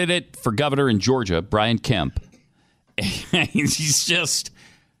a candidate for governor in Georgia, Brian Kemp. He's just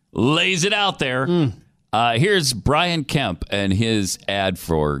lays it out there. Here's Brian Kemp and his ad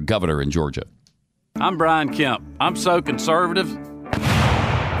for governor in Georgia. I'm Brian Kemp. I'm so conservative.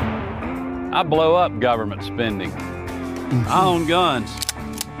 I blow up government spending. I own guns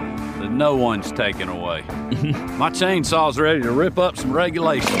that no one's taking away. My chainsaw's ready to rip up some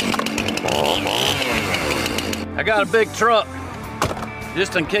regulations. I got a big truck,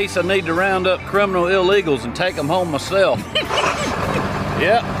 just in case I need to round up criminal illegals and take them home myself.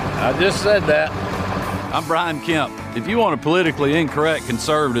 Yep, I just said that. I'm Brian Kemp. If you want a politically incorrect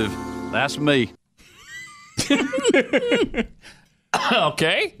conservative, that's me.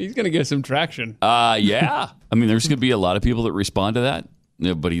 Okay. He's going to get some traction. Yeah. I mean, there's going to be a lot of people that respond to that,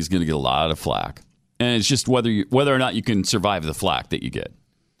 but he's going to get a lot of flack. And it's just whether or not you can survive the flack that you get.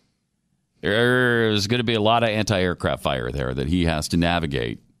 There's going to be a lot of anti-aircraft fire there that he has to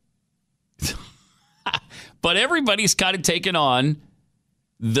navigate. But everybody's kind of taken on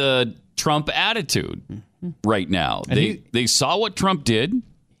the Trump attitude right now. They saw what Trump did.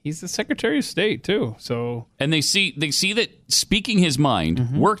 He's the Secretary of State too, and they see that speaking his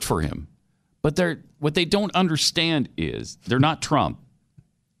mind worked for him. But what they don't understand is they're not Trump,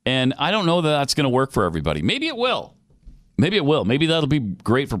 and I don't know that that's going to work for everybody. Maybe it will. Maybe it will. Maybe that'll be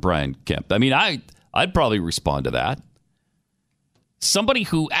great for Brian Kemp. I mean, I'd probably respond to that. Somebody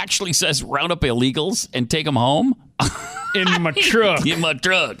who actually says round up illegals and take them home in my truck. In my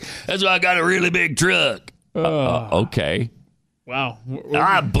truck. That's why I got a really big truck. Okay. Wow.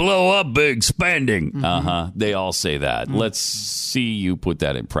 I blow up big spending. They all say that. Let's see you put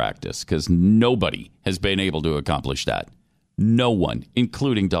that in practice, because nobody has been able to accomplish that. No one,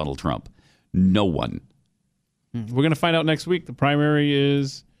 including Donald Trump. No one. We're going to find out next week. The primary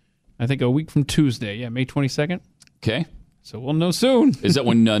is, I think, a week from Tuesday. Yeah, May 22nd. Okay. So we'll know soon. Is that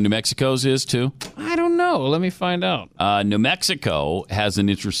when New Mexico's is, too? I don't know. Let me find out. New Mexico has an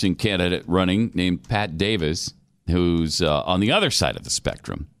interesting candidate running named Pat Davis, who's on the other side of the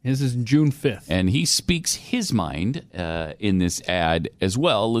spectrum. His is June 5th. And he speaks his mind in this ad as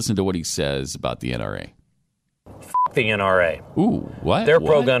well. Listen to what he says about the NRA. F*** the NRA. Ooh, what? Their what?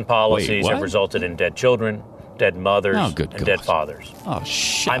 pro-gun policies Wait, what? have resulted in dead children, dead mothers, and dead fathers. Oh,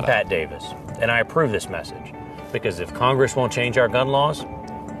 shut I'm up. Pat Davis, and I approve this message. Because if Congress won't change our gun laws,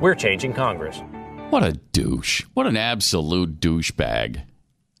 we're changing Congress. What a douche. What an absolute douchebag.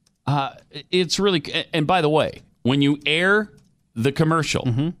 It's really... And by the way, when you air the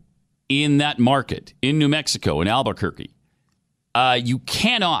commercial in that market, in New Mexico, in Albuquerque, you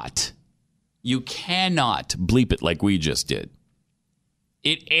cannot bleep it like we just did.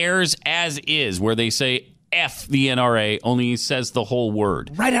 It airs as is, where they say F the NRA, only he says the whole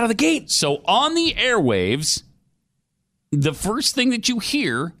word. Right out of the gate. So on the airwaves, the first thing that you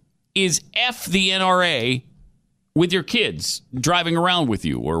hear is F the NRA with your kids driving around with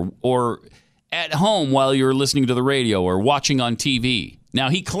you, or at home while you're listening to the radio or watching on TV. Now,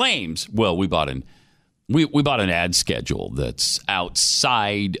 he claims, well, we bought an ad schedule that's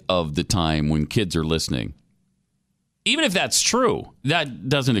outside of the time when kids are listening. Even if that's true, that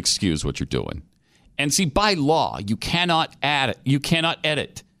doesn't excuse what you're doing. And see, by law, you cannot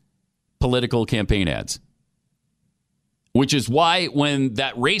edit political campaign ads. Which is why when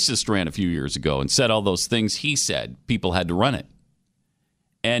that racist ran a few years ago and said all those things he said, people had to run it.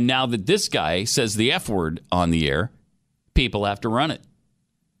 And now that this guy says the F word on the air, people have to run it.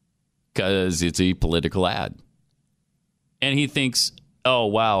 Because it's a political ad. And he thinks, oh,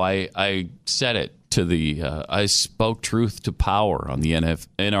 wow, I said it to the, I spoke truth to power on the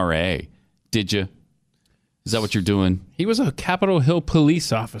NRA. Did you? Is that what you're doing? He was a Capitol Hill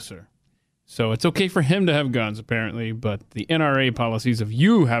police officer. So it's okay for him to have guns, apparently, but the NRA policies of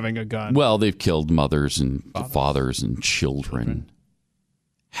you having a gun. Well, they've killed mothers and fathers and children.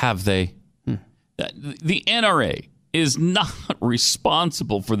 Have they? The NRA is not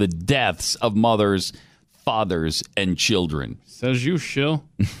responsible for the deaths of mothers, fathers, and children. Says you, shill.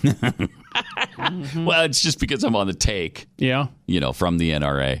 Well, it's just because I'm on the take. Yeah. From the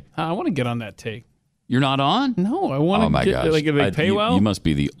NRA. I want to get on that take. You're not on? No, I want to get, like, if they pay well. You must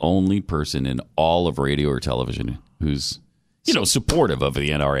be the only person in all of radio or television who's, supportive of the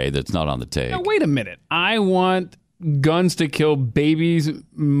NRA that's not on the take. Now, wait a minute. I want guns to kill babies,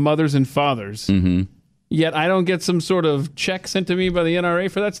 mothers, and fathers. Mm-hmm. Yet I don't get some sort of check sent to me by the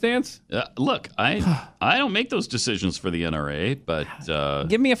NRA for that stance? Look, I don't make those decisions for the NRA, but...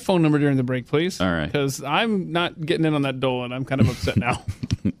 Give me a phone number during the break, please. All right. Because I'm not getting in on that dole, and I'm kind of upset now.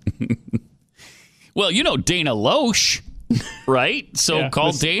 Well, Dana Loesch, right?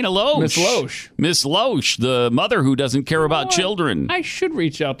 So-called Dana Loesch. Miss Loesch. Miss Loesch, the mother who doesn't care about children. I should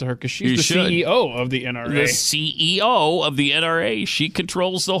reach out to her because she's the CEO of the NRA. The CEO of the NRA. She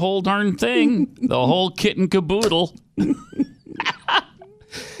controls the whole darn thing. The whole kit and caboodle.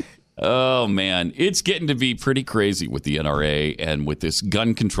 Oh, man. It's getting to be pretty crazy with the NRA and with this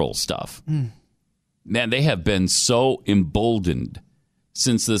gun control stuff. Man, they have been so emboldened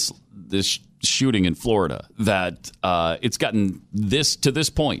since this shooting in Florida that it's gotten to this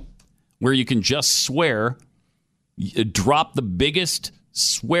point where you can just swear, drop the biggest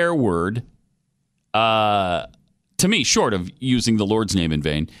swear word, to me, short of using the Lord's name in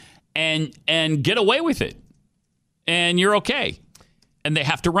vain, and get away with it. And you're okay. And they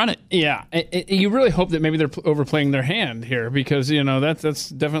have to run it. Yeah. You really hope that maybe they're overplaying their hand here because, that's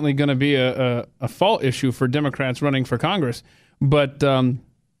definitely going to be a fault issue for Democrats running for Congress. But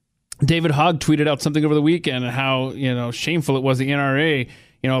David Hogg tweeted out something over the weekend how, shameful it was the NRA,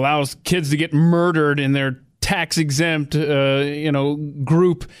 allows kids to get murdered in their tax-exempt,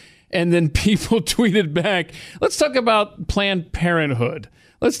 group. And then people tweeted back, let's talk about Planned Parenthood.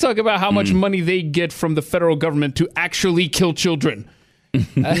 Let's talk about how much money they get from the federal government to actually kill children.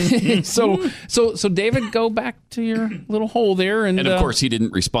 So David, go back to your little hole there. And of course, he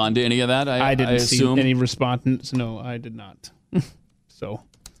didn't respond to any of that, I didn't see any response. No, I did not. So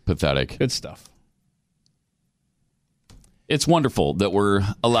pathetic. Good stuff. It's wonderful that we're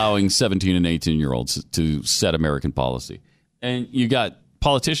allowing 17 and 18-year-olds to set American policy. And you got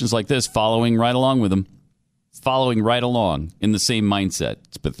politicians like this following right along with them, following right along in the same mindset.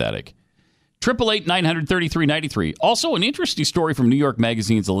 It's pathetic. 888-933-93. Also, an interesting story from New York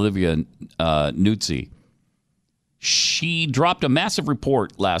Magazine's Olivia Nuzzi. She dropped a massive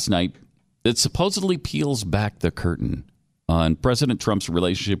report last night that supposedly peels back the curtain on President Trump's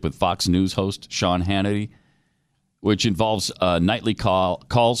relationship with Fox News host Sean Hannity, which involves nightly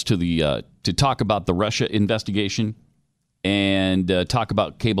calls to talk about the Russia investigation and talk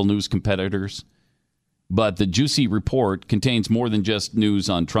about cable news competitors. But the juicy report contains more than just news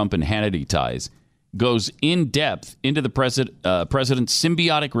on Trump and Hannity ties. Goes in depth into the president's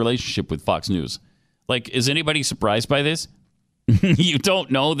symbiotic relationship with Fox News. Like, is anybody surprised by this? You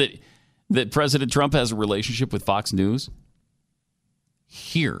don't know that President Trump has a relationship with Fox News?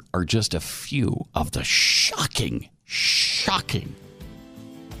 Here are just a few of the shocking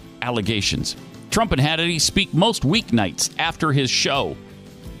allegations. Trump and Hannity speak most weeknights after his show.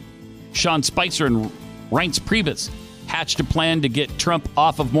 Sean Spicer and Reince Priebus hatched a plan to get Trump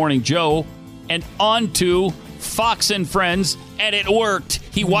off of Morning Joe and onto Fox and Friends, and it worked.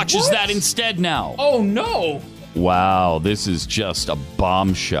 He watches that instead now. Oh, no. Wow, this is just a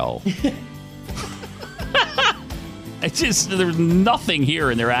bombshell. There's nothing here,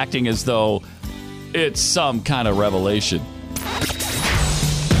 and they're acting as though it's some kind of revelation.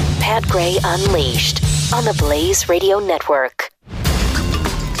 Pat Gray Unleashed on the Blaze Radio Network.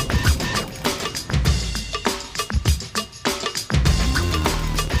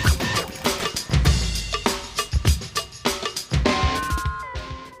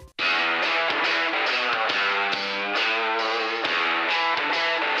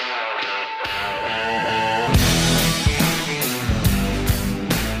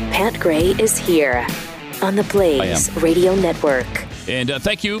 Pat Gray is here on the Blaze Radio Network. And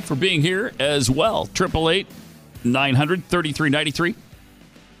thank you for being here as well. 888-900-3393.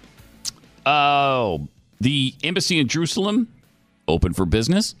 Oh, the embassy in Jerusalem open for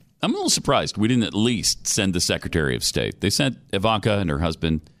business. I'm a little surprised we didn't at least send the Secretary of State. They sent Ivanka and her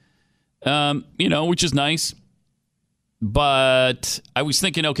husband, which is nice. But I was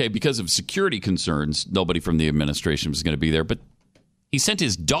thinking, okay, because of security concerns, nobody from the administration was going to be there. But he sent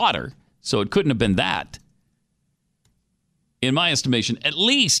his daughter, so it couldn't have been that. In my estimation, at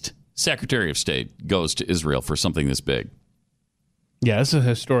least Secretary of State goes to Israel for something this big. Yeah, it's a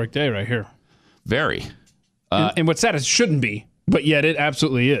historic day right here. Very. And what's sad is it shouldn't be, but yet it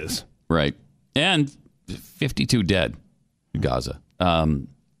absolutely is. Right. And 52 dead in Gaza. And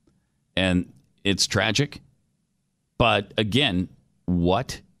it's tragic. But again,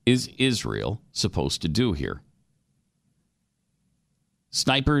 what is Israel supposed to do here?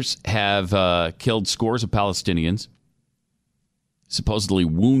 Snipers have killed scores of Palestinians, supposedly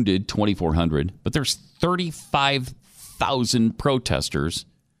wounded 2,400, but there's 35,000 protesters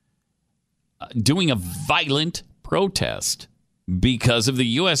doing a violent protest because of the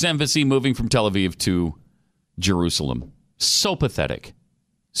U.S. Embassy moving from Tel Aviv to Jerusalem. So pathetic.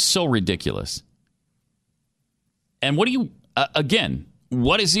 So ridiculous. And what do you, again,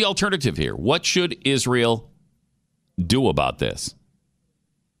 what is the alternative here? What should Israel do about this?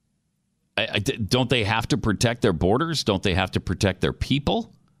 Don't they have to protect their borders? Don't they have to protect their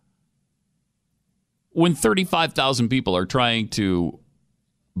people? When 35,000 people are trying to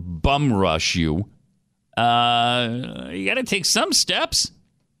bum rush you, you got to take some steps.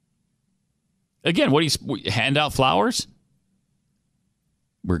 Again, what do you hand out flowers?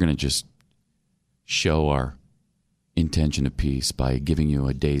 we're going to just show our intention of peace by giving you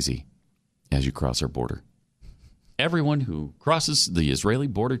a daisy as you cross our border. Everyone who crosses the Israeli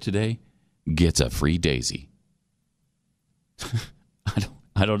border today gets a free daisy.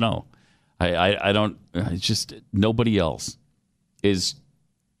 I don't know. I don't. It's just nobody else is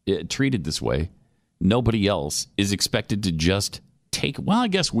treated this way. Nobody else is expected to just take. Well, I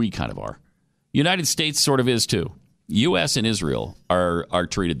guess we kind of are. United States sort of is too. U.S. and Israel are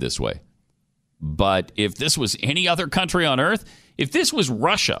treated this way. But if this was any other country on earth, if this was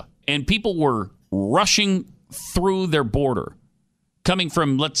Russia and people were rushing through their border, coming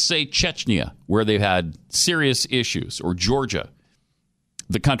from, let's say, Chechnya, where they've had serious issues, or Georgia,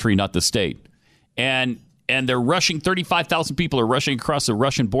 the country, not the state, and they're rushing, 35,000 people are rushing across the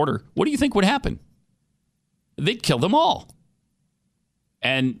Russian border, what do you think would happen? They'd kill them all.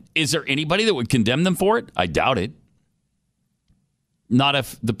 And is there anybody that would condemn them for it? I doubt it. Not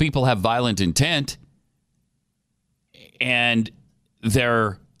if the people have violent intent and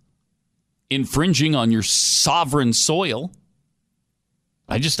they're infringing on your sovereign soil.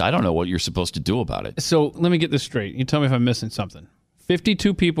 I don't know what you're supposed to do about it. So let me get this straight. You tell me if I'm missing something.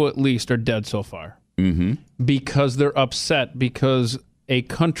 52 people at least are dead so far. Mm-hmm. Because they're upset because a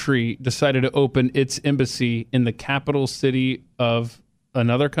country decided to open its embassy in the capital city of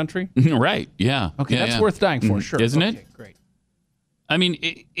another country? Right, yeah. Okay, yeah, that's worth dying for, sure. Isn't it? Great. I mean,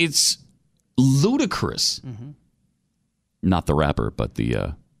 it's ludicrous. Mm-hmm. Not the rapper, but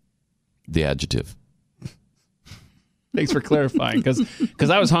the adjective. Thanks for clarifying, because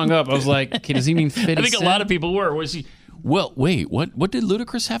I was hung up. I was like, okay, does he mean 50 I think a lot of people were. Was he? Well, wait, what did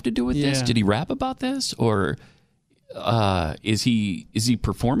Ludacris have to do with this? Did he rap about this, or is he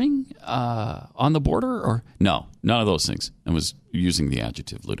performing on the border, or no? None of those things. I was using the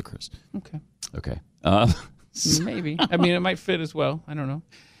adjective ludicrous. Okay. Maybe. I mean, it might fit as well. I don't know.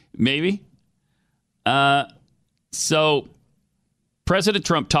 Maybe. So President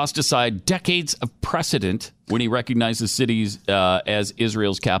Trump tossed aside decades of precedent when he recognized the cities as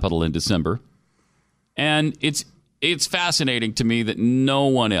Israel's capital in December. And it's fascinating to me that no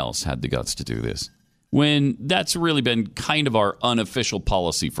one else had the guts to do this, when that's really been kind of our unofficial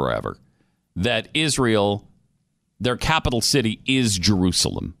policy forever, that Israel, their capital city, is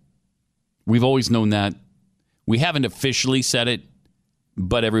Jerusalem. We've always known that. We haven't officially said it,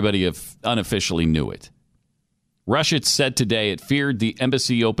 but everybody unofficially knew it. Russia said today it feared the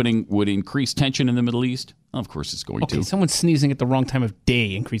embassy opening would increase tension in the Middle East. Of course it's going to. Okay, someone sneezing at the wrong time of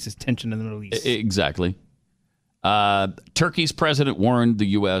day increases tension in the Middle East. Exactly. Turkey's president warned the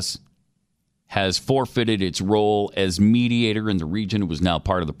U.S. has forfeited its role as mediator in the region. It was now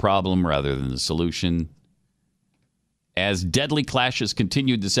part of the problem rather than the solution. As deadly clashes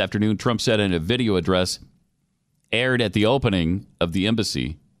continued this afternoon, Trump said in a video address aired at the opening of the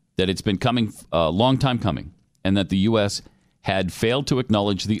embassy that it's been coming a long time coming, and that the U.S. had failed to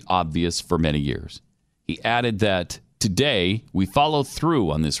acknowledge the obvious for many years. He added that today we follow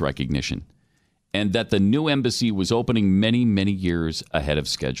through on this recognition, and that the new embassy was opening many, many years ahead of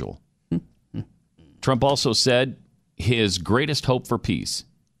schedule. Trump also said his greatest hope for peace,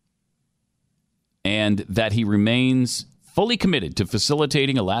 and that he remains fully committed to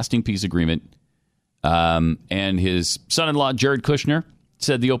facilitating a lasting peace agreement. And his son-in-law, Jared Kushner,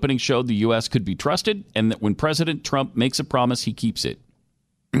 said the opening showed the U.S. could be trusted, and that when President Trump makes a promise, he keeps it.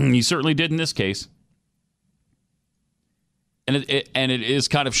 He certainly did in this case. And it is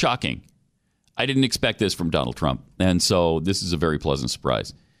kind of shocking. I didn't expect this from Donald Trump, and so this is a very pleasant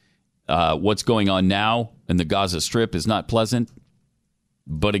surprise. What's going on now in the Gaza Strip is not pleasant,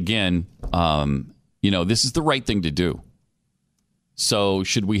 but again, this is the right thing to do. So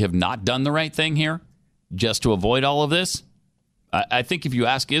should we have not done the right thing here just to avoid all of this? I think if you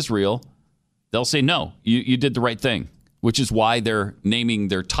ask Israel, they'll say, no, you did the right thing, which is why they're naming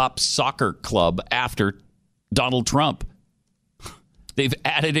their top soccer club after Donald Trump. They've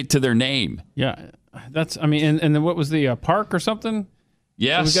added it to their name. Yeah, and then what was the park or something?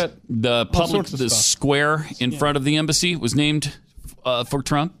 Yes, so the square in front of the embassy was named for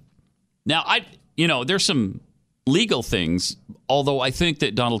Trump. Now, there's some legal things, although I think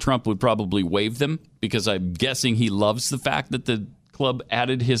that Donald Trump would probably waive them, because I'm guessing he loves the fact that the club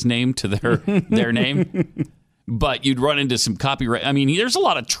added his name to their name. But you'd run into some copyright. I mean, there's a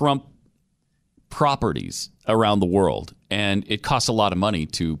lot of Trump properties around the world, and it costs a lot of money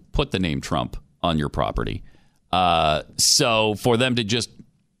to put the name Trump on your property. So for them to just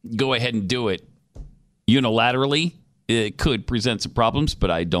go ahead and do it unilaterally, it could present some problems,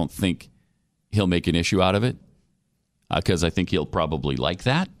 but I don't think he'll make an issue out of it, because I think he'll probably like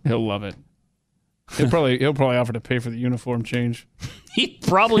that. He'll love it. He'll probably offer to pay for the uniform change. He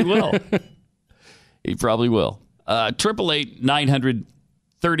probably will. He probably will.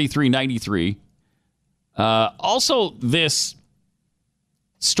 888-900-3393. Also, this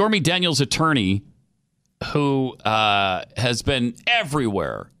Stormy Daniels attorney, who has been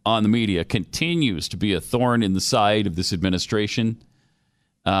everywhere on the media, continues to be a thorn in the side of this administration.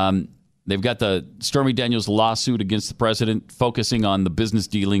 They've got the Stormy Daniels lawsuit against the president, focusing on the business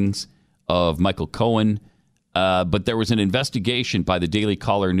dealings of Michael Cohen. But there was an investigation by the Daily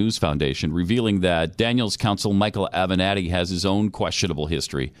Caller News Foundation revealing that Daniels' counsel, Michael Avenatti, has his own questionable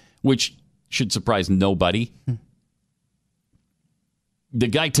history, which should surprise nobody. The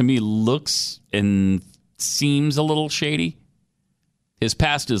guy, to me, looks and seems a little shady. His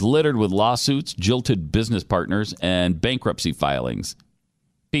past is littered with lawsuits, jilted business partners, and bankruptcy filings.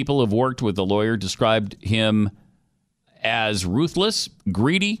 People who have worked with the lawyer described him as ruthless,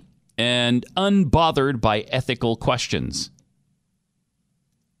 greedy, and unbothered by ethical questions.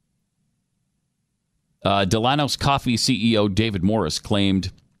 Delano's Coffee CEO David Morris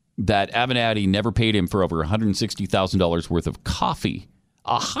claimed that Avenatti never paid him for over $160,000 worth of coffee.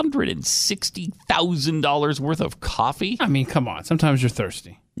 $160,000 worth of coffee? I mean, come on. Sometimes you're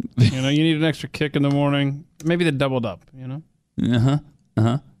thirsty. You need an extra kick in the morning. Maybe they doubled up,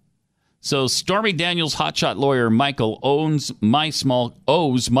 So Stormy Daniels' hotshot lawyer Michael owes my small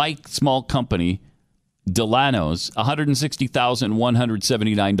company, Delano's,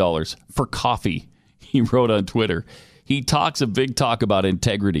 $160,179 for coffee. He wrote on Twitter. He talks a big talk about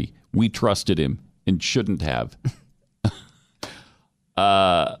integrity. We trusted him and shouldn't have.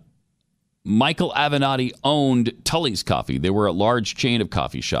 Michael Avenatti owned Tully's Coffee. They were a large chain of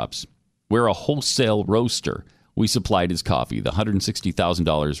coffee shops. We're a wholesale roaster. We supplied his coffee. The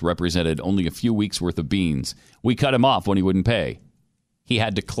 $160,000 represented only a few weeks' worth of beans. We cut him off when he wouldn't pay. He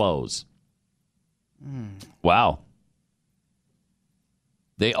had to close. Wow.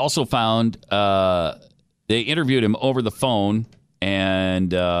 They also found, they interviewed him over the phone,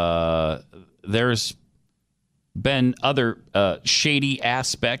 and there's been other shady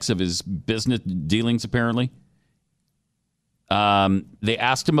aspects of his business dealings, apparently. They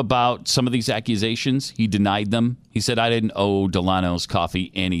asked him about some of these accusations. He denied them. He said, I didn't owe Delano's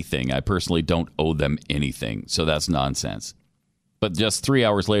Coffee anything. I personally don't owe them anything. So that's nonsense. But just 3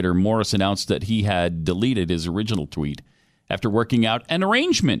 hours later, Morris announced that he had deleted his original tweet after working out an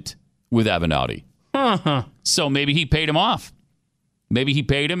arrangement with Avenatti. So maybe he paid him off. Maybe he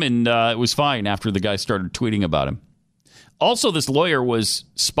paid him and it was fine after the guy started tweeting about him. Also, this lawyer was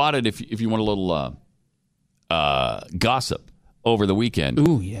spotted, if you want a little gossip, over the weekend.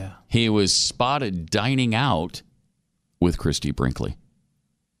 Ooh, yeah. He was spotted dining out with Christy Brinkley.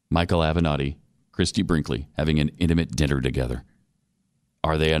 Michael Avenatti, Christy Brinkley, having an intimate dinner together.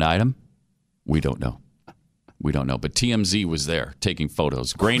 Are they an item? We don't know. But TMZ was there taking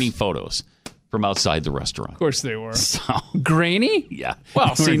photos, grainy photos from outside the restaurant. Of course they were. So, grainy? Yeah.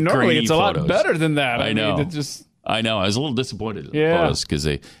 Well, see, normally it's a lot photos. better than that. I know. I know. I was a little disappointed in the photos because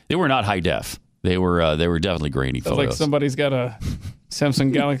they were not high def. They were definitely grainy photos. Like somebody's got a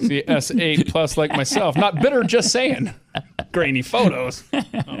Samsung Galaxy S8 Plus like myself. Not bitter, just saying. Grainy photos.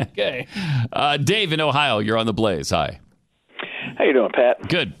 Okay. Dave in Ohio, you're on the Blaze. Hi. How you doing, Pat?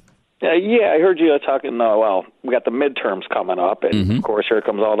 Good. Yeah, I heard you talking, we got the midterms coming up, and of course here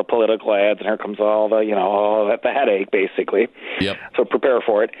comes all the political ads, and here comes all the, all the headache, basically. Yep. So prepare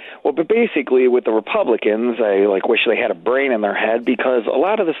for it. Well, but basically with the Republicans, I wish they had a brain in their head, because a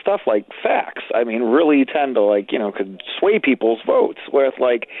lot of the stuff like facts, really tend to could sway people's votes with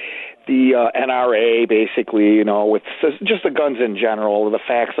the NRA, basically, with just the guns in general, the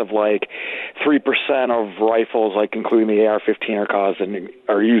facts of 3% of rifles, including the AR-15,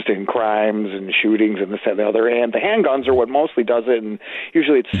 are used in crimes and shootings and this and the other. And the handguns are what mostly does it, and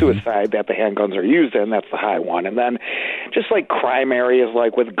usually it's suicide that the handguns are used in. That's the high one. And then just crime areas,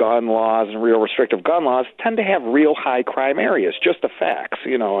 with gun laws and real restrictive gun laws, tend to have real high crime areas. Just the facts,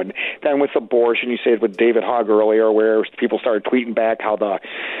 And then with abortion, you said with David Hogg earlier, where people started tweeting back how the,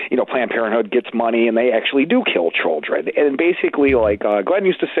 Planned Parenthood gets money, and they actually do kill children. And basically, Glenn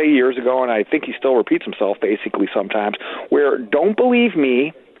used to say years ago, and I think he still repeats himself basically sometimes, where don't believe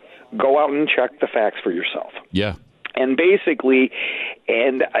me, go out and check the facts for yourself. Yeah. And basically,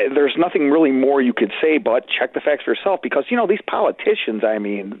 there's nothing really more you could say but check the facts for yourself, because, these politicians,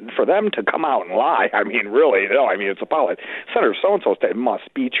 for them to come out and lie, really, it's a Senator so-and-so said it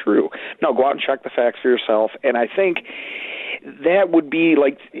must be true. No, go out and check the facts for yourself. And I think that would be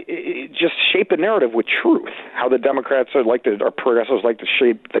like just shape a narrative with truth. How the Democrats or progressives like to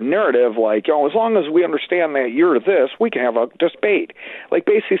shape the narrative, like, as long as we understand that you're this, we can have a debate. Like,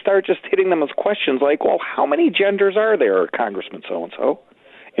 basically start just hitting them with questions like, well, how many genders are there, Congressman so-and-so?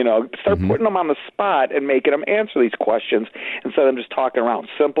 Start putting them on the spot and making them answer these questions instead of just talking around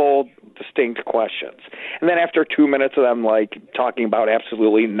simple, distinct questions. And then after 2 minutes of them talking about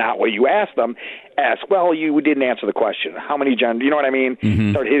absolutely not what you asked them, ask, well, you didn't answer the question. How many genders? You know what I mean?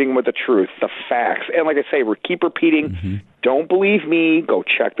 Start hitting them with the truth, the facts. And like I say, keep repeating, don't believe me, go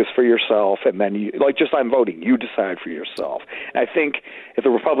check this for yourself. And then just on voting, you decide for yourself. And I think if the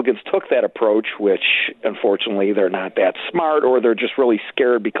Republicans took that approach, which unfortunately they're not that smart, or they're just really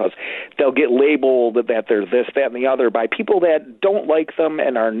scared because they'll get labeled that they're this, that, and the other by people that don't like them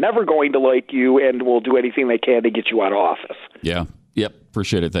and are never going to like you and will do anything they can to get you out of office. Yeah. Yep.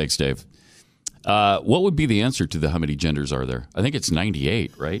 Appreciate it. Thanks, Dave. What would be the answer to the how many genders are there? I think it's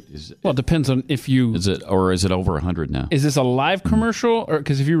 98, right? Well, it depends on if you... Is it over 100 now? Is this a live commercial? Or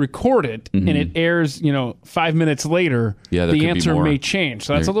because if you record it and it airs, 5 minutes later, the answer may change.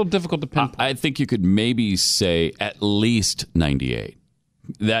 So that's a little difficult to pinpoint. I think you could maybe say at least 98.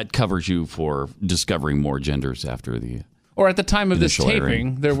 That covers you for discovering more genders after the... Or at the time of this taping,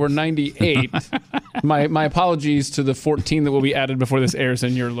 airing. There were 98. My apologies to the 14 that will be added before this airs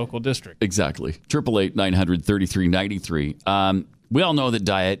in your local district. Exactly. 888-900-3393. We all know that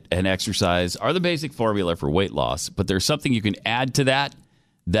diet and exercise are the basic formula for weight loss, but there's something you can add to that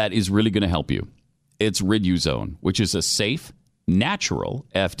is really going to help you. It's Riduzone, which is a safe, natural,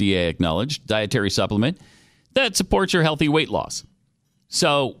 FDA-acknowledged dietary supplement that supports your healthy weight loss.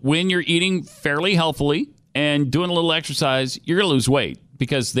 So when you're eating fairly healthily and doing a little exercise, you're going to lose weight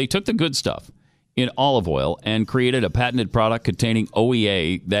because they took the good stuff in olive oil and created a patented product containing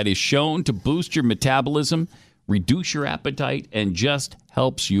OEA that is shown to boost your metabolism, reduce your appetite, and just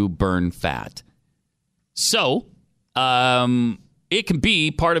helps you burn fat. So it can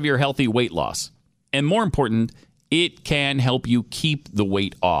be part of your healthy weight loss. And more important, it can help you keep the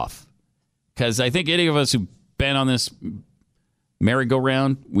weight off. Because I think any of us who've been on this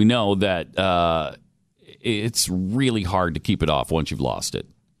merry-go-round, we know that it's really hard to keep it off once you've lost it.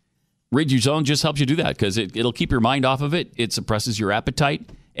 Riduzone just helps you do that because it'll keep your mind off of it. It suppresses your appetite,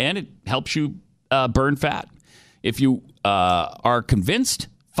 and it helps you burn fat. If you are convinced,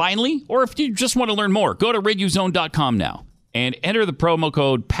 finally, or if you just want to learn more, go to Riduzone.com now and enter the promo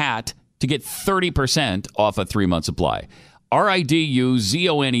code PAT to get 30% off a 3-month supply.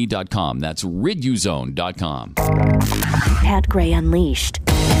 RIDUZONE.com. That's Riduzone.com. Pat Gray Unleashed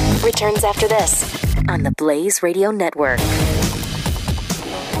returns after this on the Blaze Radio Network.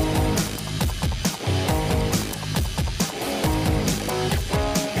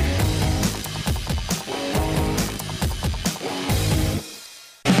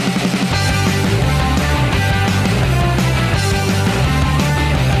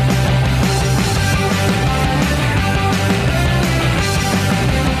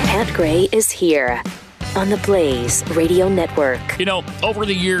 Pat Gray is here on the Blaze Radio Network. Over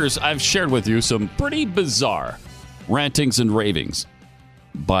the years, I've shared with you some pretty bizarre rantings and ravings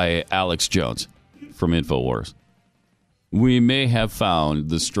by Alex Jones from InfoWars. We may have found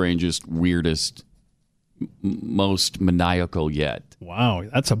the strangest, weirdest, most maniacal yet. Wow,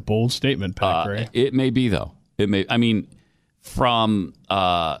 that's a bold statement, Pat Gray. It may be, though. From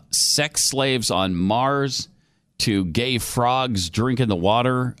sex slaves on Mars to gay frogs drinking the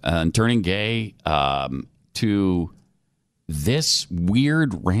water and turning gay, to this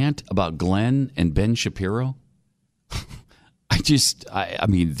weird rant about Glenn and Ben Shapiro. This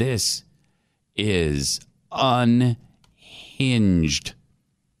is unhinged.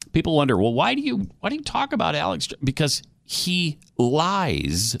 People wonder, well, why do you talk about Alex? Because he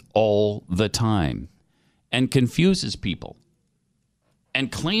lies all the time and confuses people and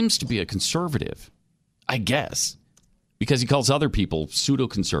claims to be a conservative. I guess, because he calls other people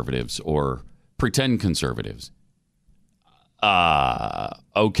pseudo-conservatives or pretend conservatives.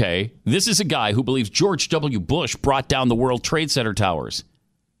 Okay. This is a guy who believes George W. Bush brought down the World Trade Center towers.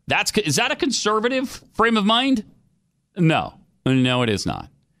 Is that a conservative frame of mind? No, it is not.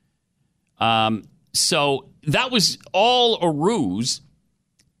 So that was all a ruse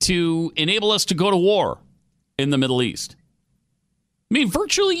to enable us to go to war in the Middle East.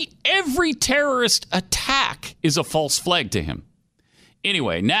 Virtually every terrorist attack is a false flag to him.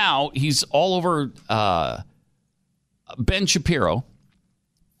 Anyway, now he's all over Ben Shapiro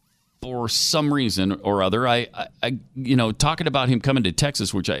for some reason or other. I talking about him coming to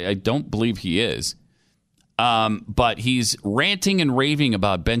Texas, which I don't believe he is. But he's ranting and raving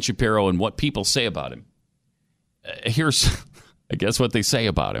about Ben Shapiro and what people say about him. Here's I guess what they say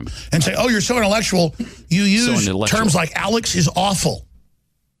about him. And say, oh, you're so intellectual. You use terms like Alex is awful.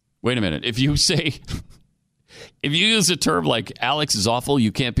 Wait a minute. If you use a term like Alex is awful,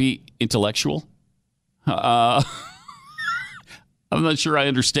 you can't be intellectual? I'm not sure I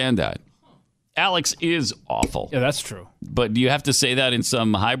understand that. Alex is awful. Yeah, that's true. But do you have to say that in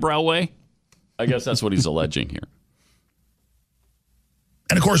some highbrow way? I guess that's what he's alleging here.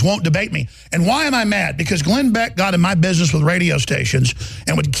 And, of course, won't debate me. And why am I mad? Because Glenn Beck got in my business with radio stations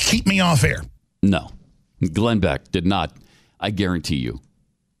and would keep me off air. No. Glenn Beck did not. I guarantee you.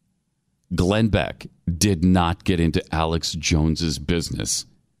 Glenn Beck did not get into Alex Jones's business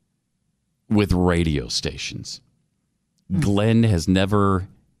with radio stations. Glenn has never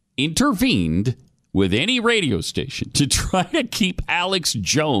intervened with any radio station to try to keep Alex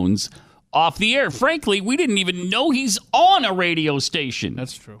Jones off the air. Frankly, we didn't even know he's on a radio station.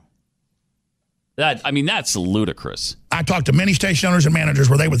 That's true. That's ludicrous. I talked to many station owners and managers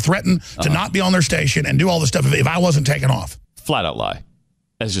where they would threaten to not be on their station and do all this stuff if I wasn't taken off. Flat out lie.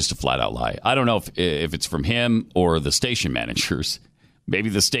 That's just a flat out lie. I don't know if it's from him or the station managers. Maybe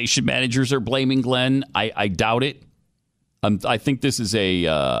the station managers are blaming Glenn. I doubt it. I think this is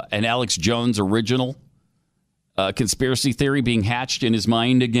an Alex Jones original conspiracy theory being hatched in his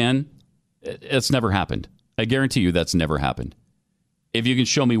mind again. It's never happened. I guarantee you that's never happened. If you can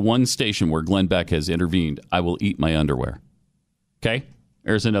show me one station where Glenn Beck has intervened, I will eat my underwear. Okay?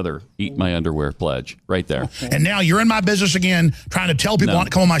 There's another eat my underwear pledge right there. And now you're in my business again trying to tell people not to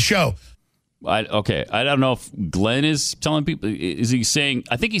come on my show. I don't know if Glenn is telling people. Is he saying?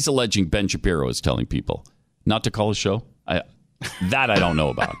 I think he's alleging Ben Shapiro is telling people not to call his show. That I don't know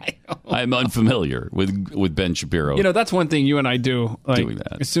about. I'm unfamiliar with Ben Shapiro. You know, that's one thing you and I do. Like, doing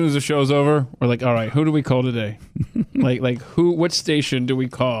that. As soon as the show's over, we're like, all right, who do we call today? What station do we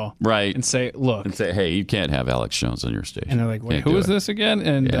call? Right. And say, look. And say, hey, you can't have Alex Jones on your station. And they're like, wait, who is this again?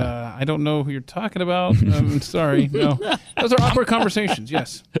 And I don't know who you're talking about. I'm sorry. No. Those are awkward conversations,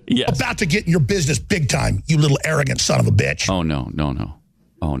 yes. Yes. About to get in your business big time, you little arrogant son of a bitch. Oh, no.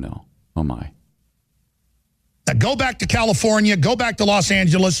 Oh, no. Oh, my. Now go back to California, go back to Los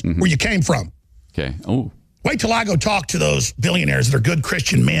Angeles, where you came from. Okay. Oh. Wait till I go talk to those billionaires that are good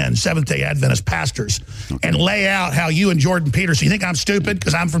Christian men, Seventh-day Adventist pastors, and lay out how you and Jordan Peterson, you think I'm stupid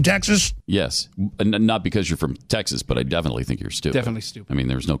because I'm from Texas? Yes. Not because you're from Texas, but I definitely think you're stupid. Definitely stupid. I mean,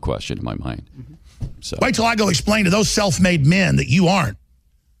 there's no question in my mind. So. Wait till I go explain to those self-made men that you aren't.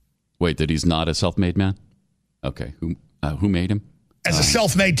 Wait, that he's not a self-made man? Okay. Who made him? As a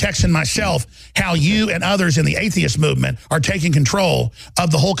self-made Texan myself, how you and others in the atheist movement are taking control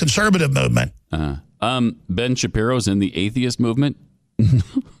of the whole conservative movement. Ben Shapiro's in the atheist movement?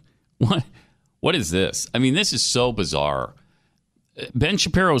 What is this? I mean, this is so bizarre. Ben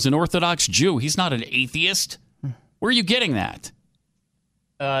Shapiro's an Orthodox Jew. He's not an atheist. Where are you getting that?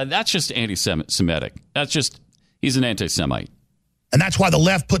 That's just anti-Semitic. He's an anti-Semite. And that's why the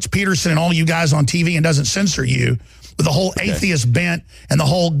left puts Peterson and all you guys on TV and doesn't censor you with the whole atheist bent and the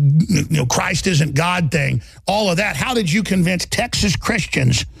whole Christ isn't God thing. All of that. How did you convince Texas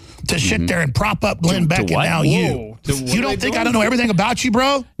Christians to sit there and prop up Glenn Beck and now you? You don't think I don't know everything about you,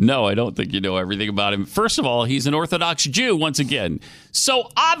 bro? No, I don't think you know everything about him. First of all, he's an Orthodox Jew, once again. So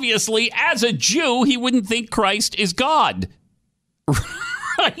obviously, as a Jew, he wouldn't think Christ is God.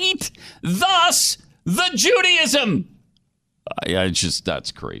 Right? Thus, the Judaism.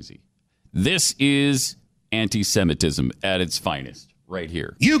 That's crazy. This is anti-Semitism at its finest right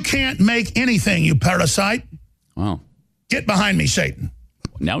here. You can't make anything, you parasite. Wow. Get behind me, Satan.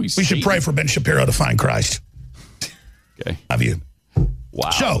 Now we should pray for Ben Shapiro to find Christ. Okay. Love you. Wow.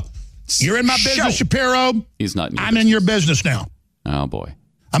 So, you're in my business, Shapiro. He's not in your I'm in your business now. Oh, boy.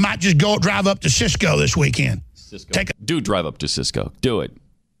 I might just drive up to Cisco this weekend. Do drive up to Cisco. Do it.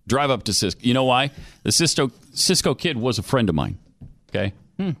 Drive up to Cisco. You know why? The Cisco kid was a friend of mine. Okay?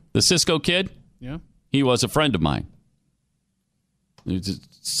 The Cisco kid? Yeah. He was a friend of mine. He was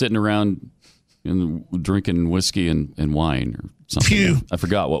just sitting around drinking whiskey and wine or something. Phew. I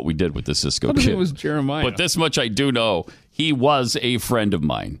forgot what we did with the Cisco kid. It was Jeremiah. But this much I do know. He was a friend of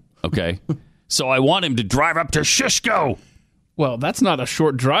mine. Okay? So I want him to drive up to Cisco. Well, that's not a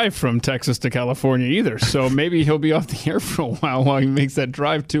short drive from Texas to California either. So maybe he'll be off the air for a while he makes that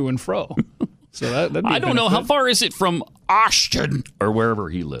drive to and fro. So that'd be I don't know. How far is it from Austin or wherever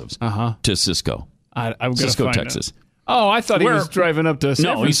he lives to Cisco? Cisco, Texas. Oh, I thought he was driving up to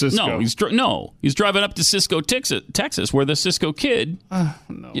San Francisco. He's driving up to Cisco, Texas, where the Cisco kid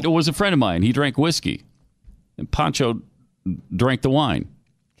was a friend of mine. He drank whiskey, and Pancho drank the wine.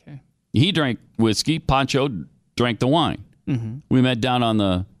 Okay. He drank whiskey. Pancho drank the wine. Mm-hmm. We met down on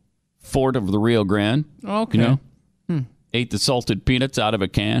the fort of the Rio Grande. Okay. ate the salted peanuts out of a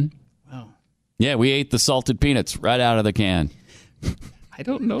can. Wow. Yeah, we ate the salted peanuts right out of the can. I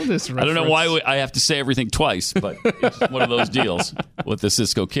don't know this reference. I don't know why I have to say everything twice, but it's just one of those deals with the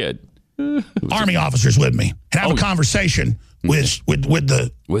Cisco Kid. Army officers with me and have a conversation with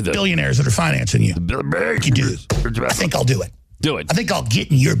the billionaires that are financing you. You do. I think I'll do it. Do it. I think I'll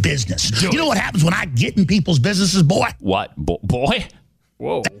get in your business. You know what happens when I get in people's businesses, boy? What? Boy?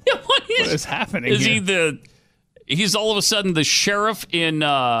 Whoa. What is happening Is here? He's all of a sudden the sheriff in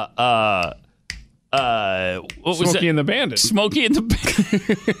what was Smokey it? and the Bandit. Smokey and the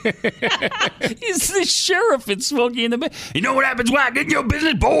Bandit. He's the sheriff in Smokey and the Bandit. You know what happens when I get in your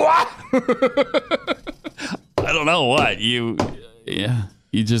business, boy? I don't know what. You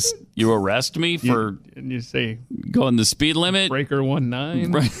arrest me for and you say going the speed limit. Breaker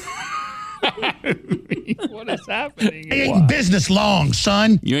 19. Right. What is happening? I ain't in business long,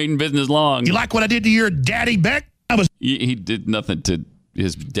 son. You ain't in business long. You like what I did to your daddy, Beck? He did nothing to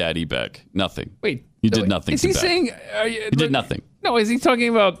his daddy Beck. Nothing. Wait. You did nothing Is to he Beck. saying... He did nothing. No, is he talking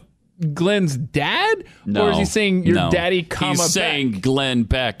about Glenn's dad? No. Or is he saying your No. daddy, He's Beck? saying Glenn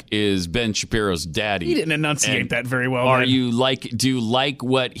Beck is Ben Shapiro's daddy. He didn't enunciate that very well. Do then. you like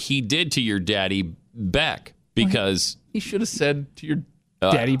what he did to your daddy Beck? Because He should have said to your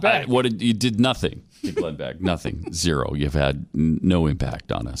daddy Beck. You did nothing to Glenn Beck. Nothing. Zero. You've had no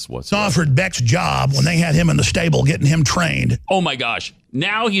impact on us whatsoever. Offered Beck's job when they had him in the stable getting him trained. Oh my gosh.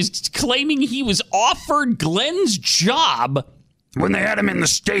 Now he's claiming he was offered Glenn's job when they had him in the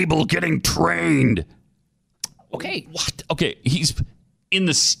stable getting trained. Okay. What? Okay, he's in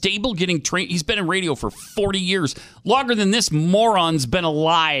the stable getting trained. He's been in radio for 40 years. Longer than this moron's been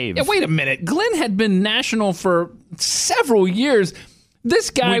alive. Yeah, wait a minute. Glenn had been national for several years.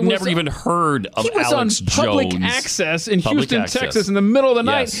 This guy We've never even heard of He was Alex on public Jones. access in Public Houston, access. Texas in the middle of the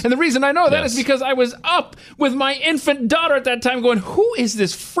night. Yes. And the reason I know that is Yes. because I was up with my infant daughter at that time going, who is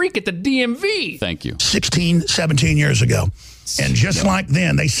this freak at the DMV? Thank you. 16, 17 years ago. And just like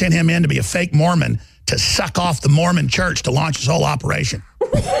then, they sent him in to be a fake Mormon to suck off the Mormon church to launch his whole operation.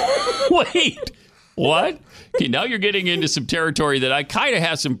 Wait, what? Okay, now you're getting into some territory that I kind of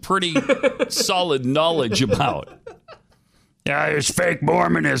have some pretty solid knowledge about. Yeah, it's fake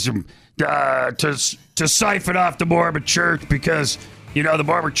Mormonism to siphon off the Mormon church because, you know, the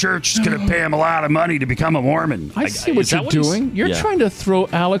Mormon church is going to pay him a lot of money to become a Mormon. I see what you're doing. You're trying to throw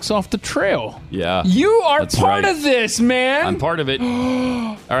Alex off the trail. Yeah. You are That's part right. of this, man. I'm part of it.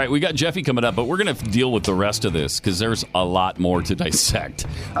 All right, we got Jeffy coming up, but we're going to deal with the rest of this because there's a lot more to dissect.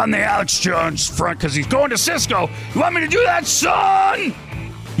 On the Alex Jones front because he's going to Cisco. You want me to do that, son?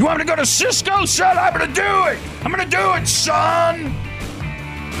 You want me to go to Cisco, son? I'm going to do it. I'm going to do it, son.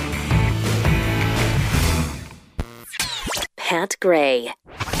 Pat Gray.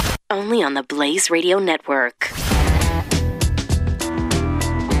 Only on the Blaze Radio Network.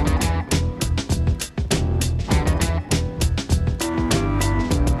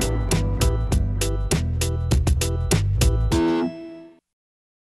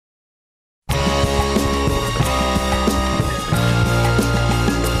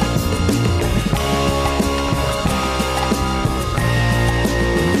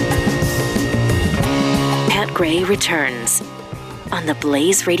 Pat Gray returns on the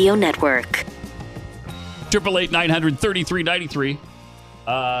Blaze Radio Network. 888-900-3393.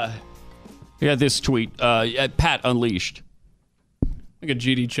 We got this tweet. Pat Unleashed. Look at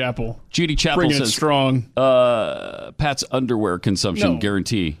GD Chapel. GD Chapel Bringing says, it strong. Pat's underwear consumption No.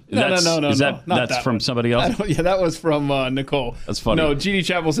 guarantee. No. Is not that's that from one. somebody else? Yeah, that was from Nicole. That's funny. No, GD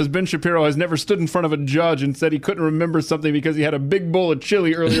Chapel says Ben Shapiro has never stood in front of a judge and said he couldn't remember something because he had a big bowl of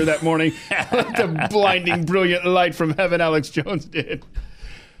chili earlier that morning. Like the blinding, brilliant light from heaven Alex Jones did.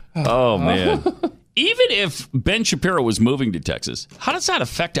 Oh, man. Even if Ben Shapiro was moving to Texas, how does that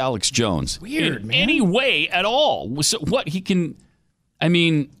affect Alex Jones? Weird, in man. any way at all? So what he can? I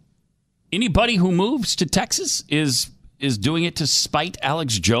mean, anybody who moves to Texas is doing it to spite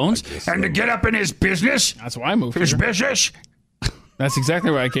Alex Jones And to get up in his business, That's why I moved his here. business. That's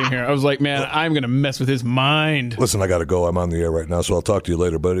exactly why I came here. I was like, man, I'm going to mess with his mind. Listen, I got to go. I'm on the air right now, so I'll talk to you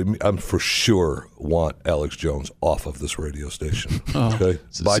later. But I'm for sure want Alex Jones off of this radio station. Okay,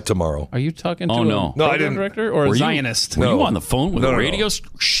 by tomorrow. Are you talking to Oh, no. a No, I program didn't. director or a Were you- Zionist? Were you No. on the phone with No, a no, radio no.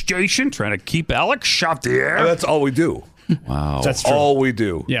 station trying to keep Alex off the air? That's all we do. Wow. That's true. All we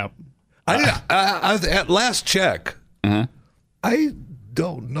do. Yeah. I at last check, Uh-huh. I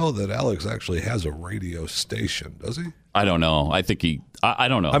don't know that Alex actually has a radio station. Does he? I don't know. I think he. I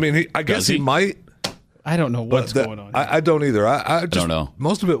don't know. I mean, I guess Does he might. I don't know what's But going on. I don't either. I just don't know.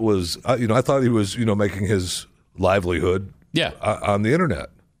 Most of it was, I thought he was, making his livelihood Yeah. on the internet.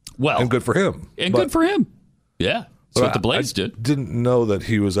 Well, And good for him. and But- good for him. Yeah. That's what the Blaze did. Didn't know that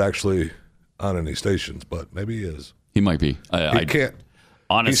he was actually on any stations, but maybe he is. He might be. I can't.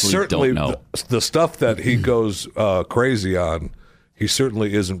 Honestly, don't know. The stuff that he goes crazy on, he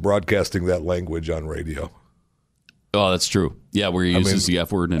certainly isn't broadcasting that language on radio. Oh, that's true. Yeah, where he uses the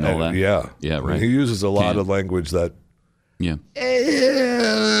F word and all that. Yeah. Yeah, right. I mean, he uses a lot of language that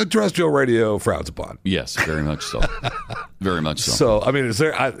terrestrial radio frowns upon. Yes, very much so. Very much so. So, I mean,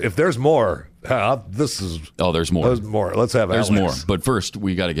 if there's more, this is... Oh, there's more. There's more. Let's have There's Alex. more. But first,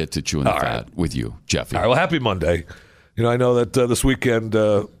 we got to get to Chewing the Fat with you, Jeffy. All right, well, happy Monday. You know, I know that this weekend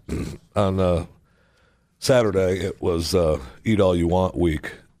on Saturday, it was Eat All You Want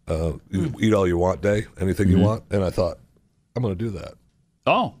week. Eat All You Want day, anything you want. And I thought, I'm going to do that.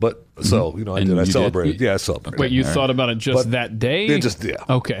 Oh. But, so, you know, I did. I celebrated. Yeah, I celebrated. Wait, you thought about it just that day?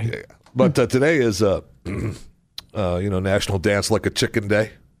 Okay. Yeah. But today is, National Dance Like a Chicken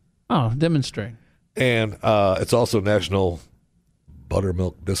Day. Oh, demonstrate. And it's also National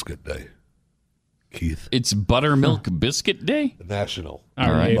Buttermilk Biscuit Day. Keith. It's Buttermilk Biscuit Day? National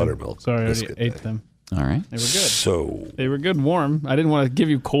Buttermilk Sorry, Biscuit Day. I ate them. All right. They were good. So they were good warm. I didn't want to give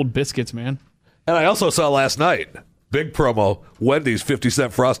you cold biscuits, man. And I also saw last night, big promo, Wendy's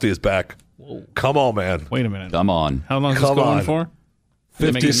 50-cent Frosty is back. Whoa. Come on, man. Wait a minute. Come on. How long is this going for?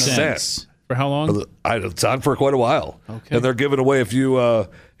 50 cents. For how long? It's on for quite a while. Okay. And they're giving away, if you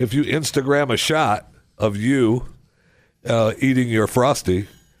Instagram a shot of you eating your Frosty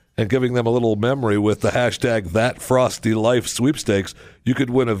and giving them a little memory with the hashtag #ThatFrostyLife sweepstakes, you could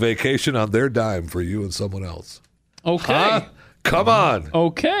win a vacation on their dime for you and someone else. Okay. Huh? Come on.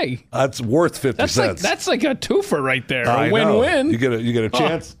 Okay. That's worth 50 cents. That's like a twofer right there. I A win-win. You get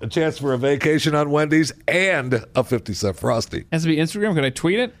a chance for a vacation on Wendy's and a 50-cent Frosty. Has to be Instagram. Could I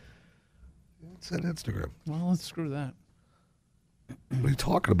tweet it? It's on Instagram. Well, let's screw that. What are you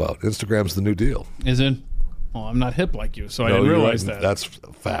talking about? Instagram's the new deal. Is it? Well, I'm not hip like you, so I didn't realize that. That's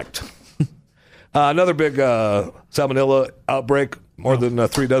a fact. Another big salmonella outbreak. More than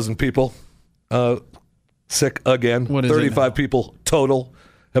 3 dozen people sick again. What is 35 people total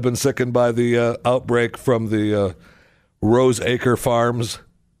have been sickened by the outbreak from the Rose Acre Farms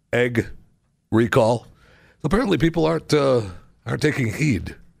egg recall. Apparently, people aren't taking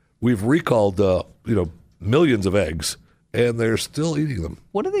heed. We've recalled millions of eggs, and they're still eating them.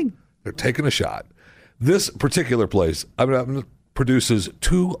 What are they? They're taking a shot. This particular place produces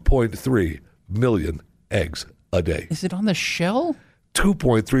 2.3 million eggs a day. Is it on the shell?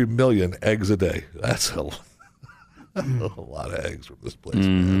 2.3 million eggs a day. That's a lot of eggs from this place.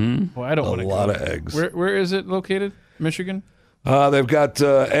 Man. Well, I don't want to go. A lot of eggs. Where is it located? Michigan? They've got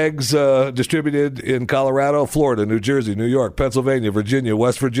eggs distributed in Colorado, Florida, New Jersey, New York, Pennsylvania, Virginia,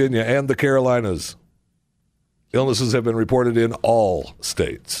 West Virginia, and the Carolinas. Illnesses have been reported in all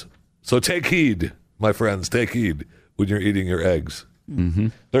states. So take heed, my friends. Take heed when you're eating your eggs. Mm-hmm.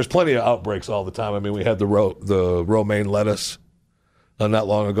 There's plenty of outbreaks all the time. I mean, we had the romaine lettuce not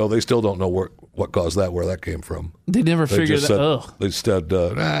long ago. They still don't know what caused that, where that came from. They never figured that. Ugh. They said,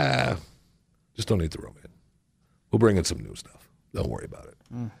 just don't eat the romaine. We'll bring in some new stuff. Don't worry about it.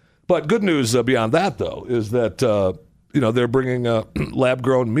 But good news beyond that, though, is that they're bringing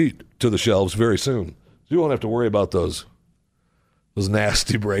lab-grown meat to the shelves very soon. So you won't have to worry about those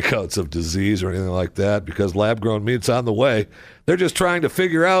nasty breakouts of disease or anything like that, because lab-grown meat's on the way. They're just trying to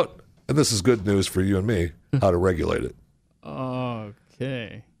figure out, and this is good news for you and me, how to regulate it.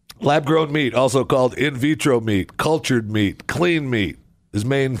 Okay. Lab-grown meat, also called in vitro meat, cultured meat, clean meat, is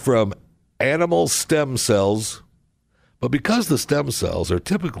made from animal stem cells. But because the stem cells are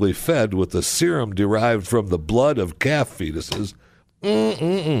typically fed with the serum derived from the blood of calf fetuses,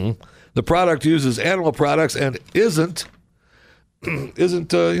 the product uses animal products and isn't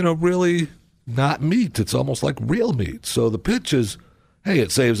really not meat. It's almost like real meat. So the pitch is, hey,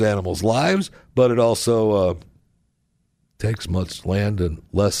 it saves animals' lives, but it also takes much land and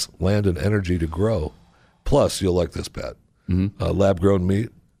less land and energy to grow. Plus, you'll like this, Pat. Lab-grown meat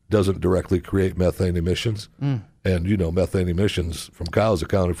doesn't directly create methane emissions. And, methane emissions from cows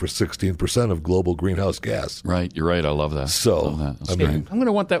accounted for 16% of global greenhouse gas. Right. You're right. I love that. So, That's I'm going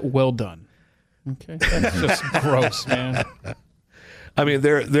to want that well done. Okay. That's just gross, man. I mean,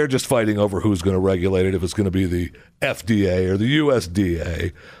 they're just fighting over who's going to regulate it, if it's going to be the FDA or the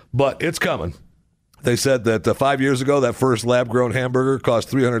USDA. But it's coming. They said that 5 years ago, that first lab-grown hamburger cost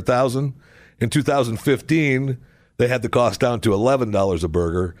 $300,000. In 2015, they had the cost down to $11 a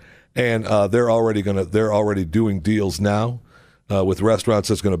burger. And they're already doing deals now with restaurants.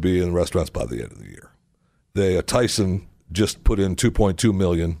 That's going to be in restaurants by the end of the year. Tyson just put in $2.2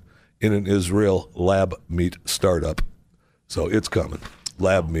 million in an Israel lab meat startup, so it's coming.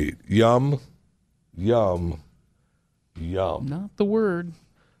 Lab meat, yum, yum, Yum. Not the word.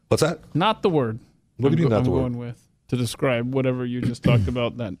 What's that? Not the word. What do you mean not I'm the word? going with to describe whatever you just talked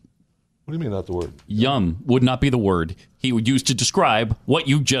about. That. What do you mean not the word? Yum would not be the word he would use to describe what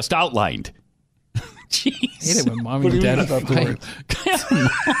you just outlined. Jeez. I hate it when mom and dad not the word?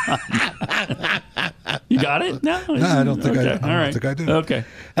 You got it? No, I don't think okay. I don't think I do. Okay.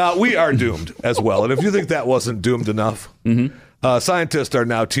 We are doomed as well. And if you think that wasn't doomed enough, scientists are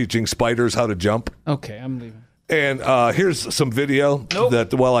now teaching spiders how to jump. Okay, I'm leaving. And here's some video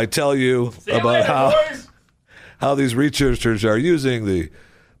that while I tell you about how these researchers are using the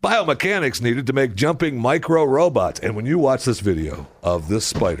biomechanics needed to make jumping micro robots. And when you watch this video of this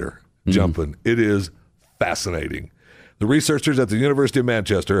spider jumping, it is fascinating. The researchers at the University of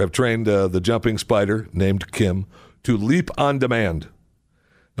Manchester have trained the jumping spider, named Kim, to leap on demand.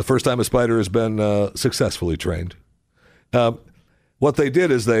 The first time a spider has been successfully trained. What they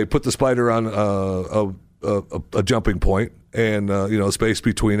did is they put the spider on a jumping point and space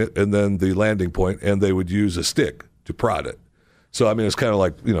between it and then the landing point, and they would use a stick to prod it. So, I mean, it's kind of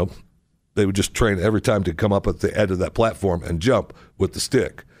like, they would just train every time to come up at the edge of that platform and jump with the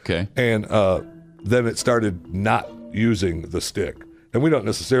stick. Okay. And then it started not using the stick. And we don't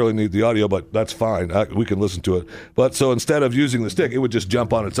necessarily need the audio, but that's fine. We can listen to it. But so instead of using the stick, it would just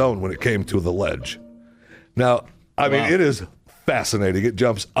jump on its own when it came to the ledge. Now, I mean, it is fascinating. It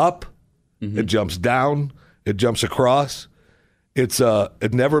jumps up, it jumps down, it jumps across.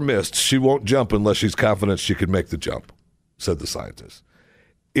 It never missed. She won't jump unless she's confident she can make the jump, said the scientists.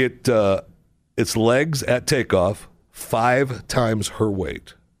 Its legs at takeoff 5 times her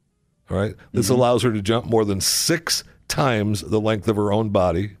weight. All right. This allows her to jump more than 6 times the length of her own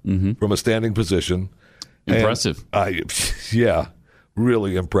body from a standing position. Impressive. And, yeah,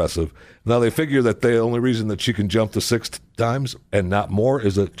 really impressive. Now, they figure that the only reason that she can jump to 6 times and not more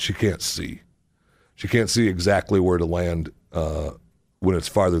is that she can't see. She can't see exactly where to land when it's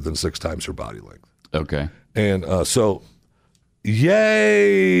farther than 6 times her body length. Okay. And so,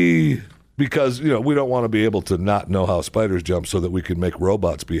 yay! Because, we don't want to be able to not know how spiders jump so that we can make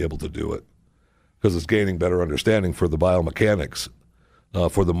robots be able to do it. Because it's gaining better understanding for the biomechanics,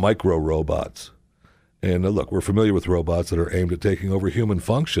 for the micro robots. And look, we're familiar with robots that are aimed at taking over human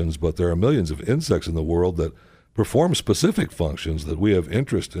functions, but there are millions of insects in the world that perform specific functions that we have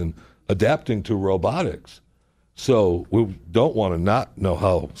interest in adapting to robotics. So we don't want to not know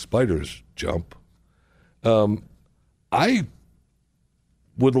how spiders jump. I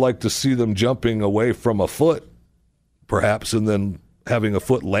would like to see them jumping away from a foot, perhaps, and then having a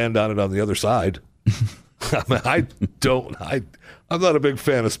foot land on it on the other side. I mean, I'm not a big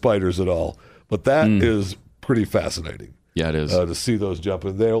fan of spiders at all, but that is pretty fascinating. Yeah, it is. To see those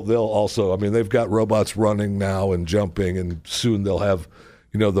jumping. They'll also, I mean, they've got robots running now and jumping, and soon they'll have,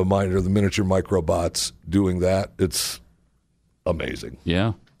 the miniature microbots doing that. It's amazing.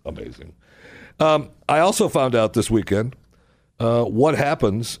 Yeah. Amazing. I also found out this weekend what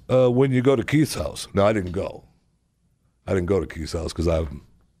happens when you go to Keith's house. Now, I didn't go. I didn't go to Keith's house because I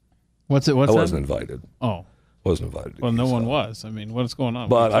wasn't invited. Oh. Wasn't invited to Well, no Keith's one house. was. I mean, what's going on?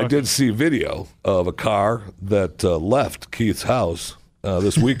 But I did see video of a car that left Keith's house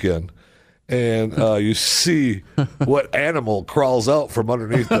this weekend. And you see what animal crawls out from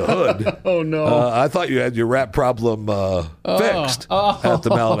underneath the hood. Oh, no. I thought you had your rat problem fixed at the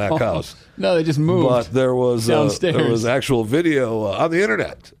Malinak house. No, they just moved. But there was downstairs. actual video on the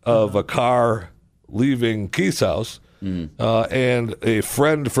internet of a car leaving Keith's house, and a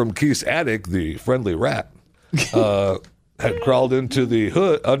friend from Keith's attic, the friendly rat, had crawled into the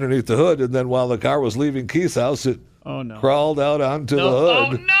hood, underneath the hood, and then while the car was leaving Keith's house, it crawled out onto the hood.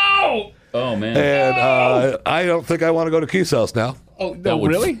 Oh, no! Oh, man. And I don't think I want to go to Keith's house now. Oh, no,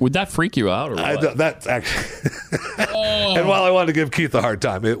 really? Would that freak you out? Or what? That's actually. And while I wanted to give Keith a hard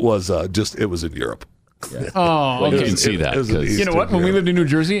time, it was it was in Europe. Yeah. Oh, well, you can see that. You know what? When we lived in New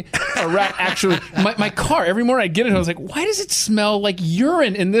Jersey, a rat actually, my car, every morning I'd get it, I was like, why does it smell like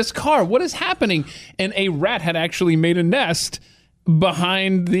urine in this car? What is happening? And a rat had actually made a nest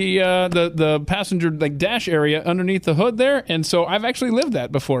behind the passenger dash area underneath the hood there, and so I've actually lived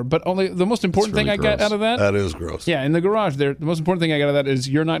that before. But only the most important thing I got out of that is gross. Yeah, in the garage there, the most important thing I got out of that is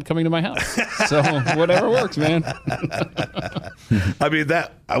you're not coming to my house. So whatever works, man. I mean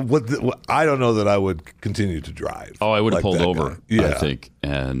I don't know that I would continue to drive. Oh, I would have like pulled over. Yeah. I think,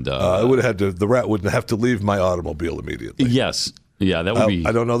 and I would have had to. The rat would have to leave my automobile immediately. Yes, yeah, that would be.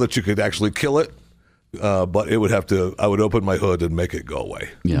 I don't know that you could actually kill it. But it would have to. I would open my hood and make it go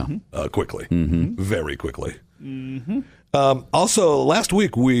away. Yeah, quickly, very quickly. Also, last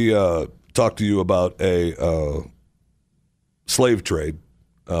week we talked to you about a slave trade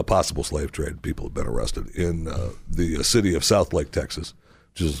possible slave trade. People have been arrested in the city of Southlake, Texas,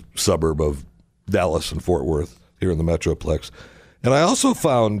 which is a suburb of Dallas and Fort Worth here in the Metroplex. And I also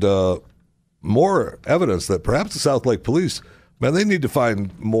found more evidence that perhaps the Southlake police, man, they need to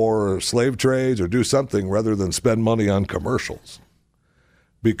find more slave trades or do something rather than spend money on commercials.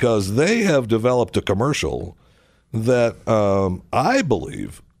 Because they have developed a commercial that I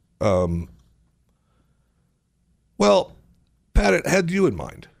believe, well, Pat, it had you in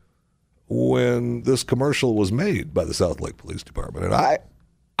mind when this commercial was made by the Southlake Police Department. And I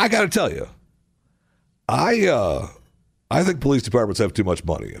got to tell you, I think police departments have too much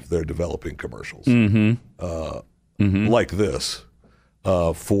money if they're developing commercials like this.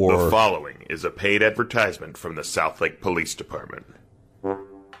 The following is a paid advertisement from the Southlake Police Department.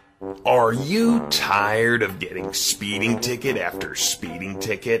 Are you tired of getting speeding ticket after speeding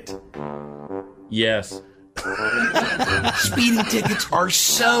ticket? Yes. Speeding tickets are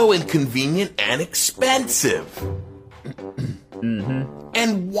so inconvenient and expensive.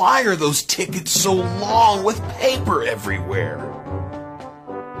 And why are those tickets so long with paper everywhere?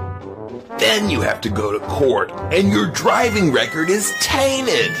 Then you have to go to court, and your driving record is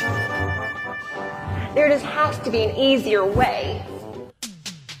tainted. There just has to be an easier way.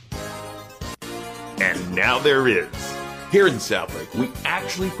 And now there is. Here in Southlake, we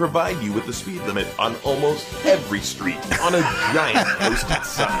actually provide you with the speed limit on almost every street on a giant posted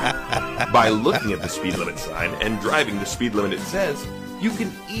sign. By looking at the speed limit sign and driving the speed limit it says, you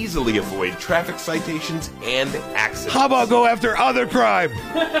can easily avoid traffic citations and accidents. How about go after other crime?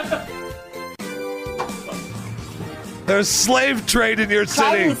 There's slave trade in your city.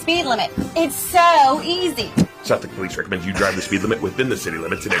 Driving the speed limit. It's so easy. Southlake Police recommends you drive the speed limit within the city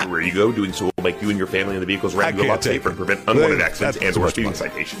limits, and everywhere you go, doing so will make you and your family and the vehicles around you a lot safer and prevent unwanted accidents and or speeding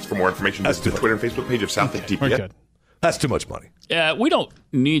citations. For more information, visit the Twitter and Facebook page of Southlake TPS. That's too much money. Yeah, we don't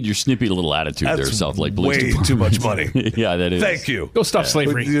need your snippy little attitude there, Southlake Police way Department. too much money. Yeah, that is. Thank you. Go stop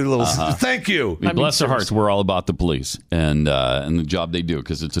slavery. Thank you. Bless their hearts, we're all about the police and the job they do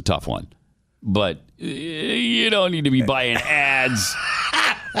because it's a tough one. But you don't need to be buying ads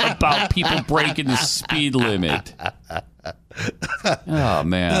about people breaking the speed limit. Oh,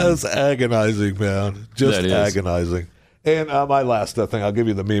 man. That's agonizing, man. Just agonizing. And my last thing, I'll give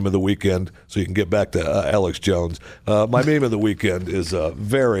you the meme of the weekend so you can get back to Alex Jones. My meme of the weekend is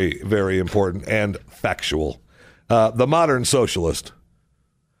very, very important and factual. The modern socialist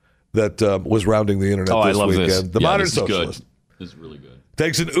that was rounding the internet this weekend. This. The modern socialist. This is really good.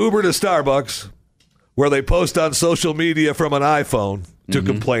 Takes an Uber to Starbucks where they post on social media from an iPhone to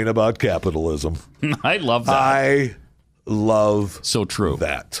complain about capitalism. I love that. I love so true.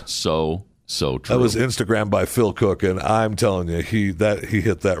 That. So true. That was Instagram by Phil Cook, and I'm telling you, he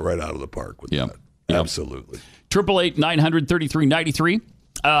hit that right out of the park with that. Absolutely. 888-900-3393.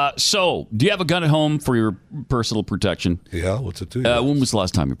 So, do you have a gun at home for your personal protection? Yeah, what's it to you? When was the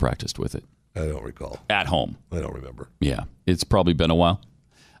last time you practiced with it? I don't recall. At home. I don't remember. Yeah, it's probably been a while.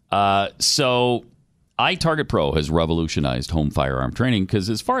 So, iTarget Pro has revolutionized home firearm training because,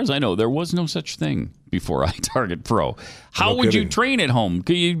 as far as I know, there was no such thing before iTarget Pro. How would you train at home?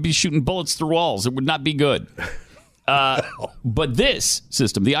 Could you be shooting bullets through walls? It would not be good. But this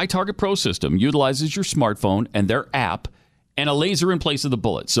system, the iTarget Pro system, utilizes your smartphone and their app and a laser in place of the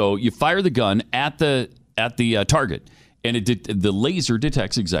bullet. So you fire the gun at the target, and the laser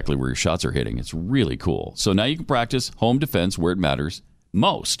detects exactly where your shots are hitting. It's really cool. So now you can practice home defense where it matters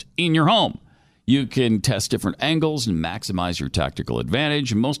most, in your home. You can test different angles and maximize your tactical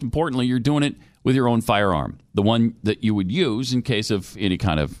advantage. And most importantly, you're doing it with your own firearm, the one that you would use in case of any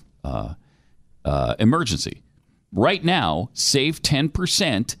kind of emergency. Right now, save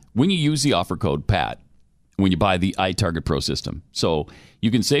 10% when you use the offer code PAT when you buy the iTarget Pro system. So you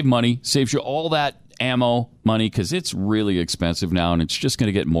can save money, saves you all that ammo money because it's really expensive now and it's just going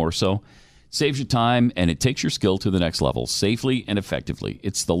to get more so. Saves you time and it takes your skill to the next level safely and effectively.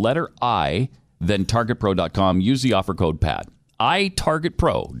 It's the letter I, then targetpro.com. Use the offer code PAT.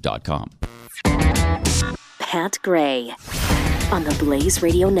 itargetpro.com. Pat Gray on the Blaze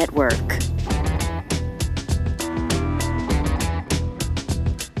Radio Network.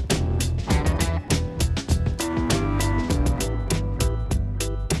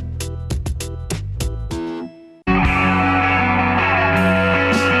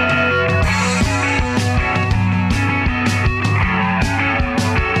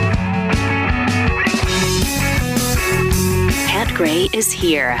 Gray is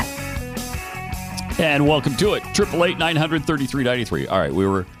here. And welcome to it. 888-900-3393. All right, we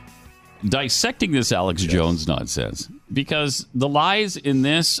were dissecting this Alex Jones nonsense because the lies in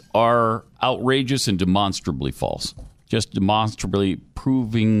this are outrageous and demonstrably false. just demonstrably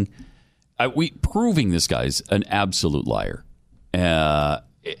proving this guy's an absolute liar, and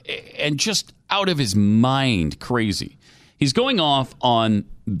just out of his mind crazy. He's going off on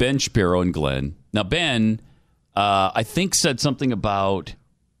Ben Shapiro and Glenn. Now, Ben, I think, said something about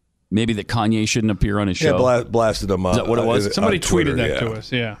maybe that Kanye shouldn't appear on his show. Yeah, blasted him on. Is that what it was? Somebody Twitter, tweeted that to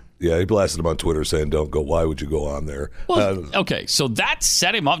us, yeah. Yeah, he blasted him on Twitter saying, "Don't go. Why would you go on there?" Well, okay, so that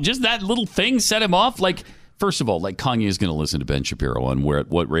set him off. Just that little thing set him off. Like, first of all, like Kanye is going to listen to Ben Shapiro on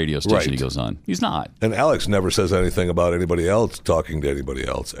what radio station he goes on. He's not. And Alex never says anything about anybody else talking to anybody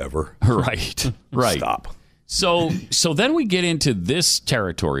else ever. Right. Stop. So then we get into this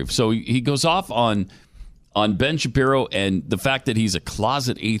territory. So he goes off on Ben Shapiro and the fact that he's a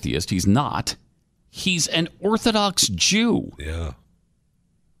closet atheist. He's not. He's an Orthodox Jew. Yeah.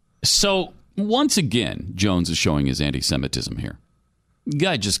 So once again, Jones is showing his anti-Semitism here. The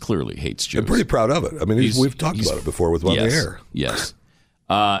guy just clearly hates Jews. I'm pretty proud of it. I mean, we've talked about it before with On the Air. Yes.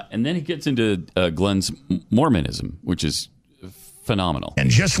 And then he gets into Glenn's Mormonism, which is phenomenal. And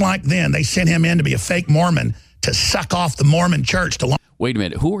just like then, they sent him in to be a fake Mormon to suck off the Mormon church. Wait a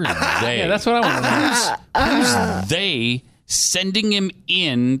minute. Who are they? Yeah, that's what I want to know. Who's they sending him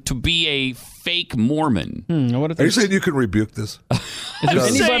in to be a fake Mormon? Are you saying you can rebuke this?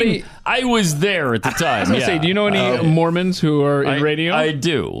 Anybody? I was there at the time. I was going to say, do you know any Mormons who are in radio? I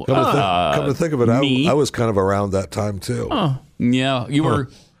do. Come to think of it, I was kind of around that time too. Yeah, you were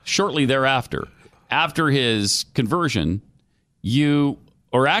shortly thereafter. After his conversion, it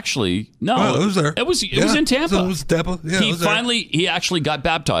was there. It was in Tampa. It was Tampa. Yeah, he actually got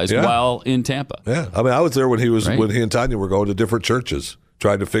baptized while in Tampa. Yeah, I mean, I was there when he and Tanya were going to different churches,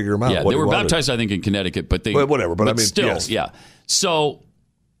 trying to figure him out. Yeah, they were baptized, I think, in Connecticut, but whatever. But I mean, still, yes. Yeah. So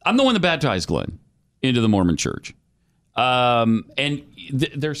I'm the one that baptized Glenn into the Mormon Church, and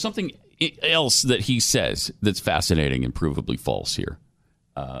there's something else that he says that's fascinating and provably false here.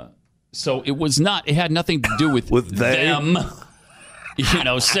 So it had nothing to do with them.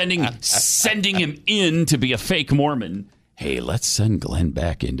 Sending him in to be a fake Mormon. Hey, let's send Glenn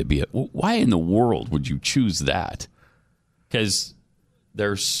back in to be why in the world would you choose that? Because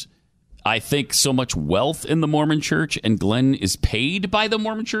there's, I think, so much wealth in the Mormon Church, and Glenn is paid by the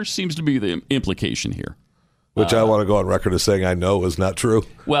Mormon Church, seems to be the implication here. Which I want to go on record as saying I know is not true.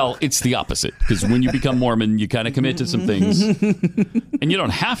 Well, it's the opposite, because when you become Mormon, you kind of commit to some things, and you don't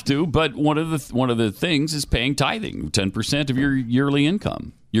have to. But one of the things is paying tithing, 10% of your yearly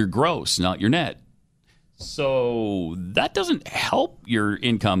income, your gross, not your net. So that doesn't help your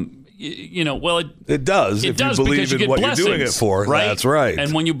income. It does. It if does you believe in what blessings, you're doing it for. Right? That's right.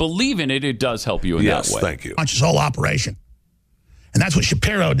 And when you believe in it, it does help you in that way. Yes, thank you. His whole operation. And that's what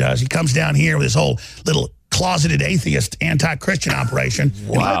Shapiro does. He comes down here with his whole little closeted atheist anti-Christian operation.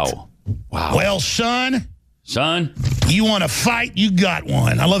 Wow. Well, son, you want to fight? You got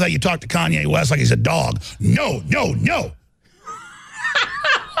one. I love how you talk to Kanye West like he's a dog. No.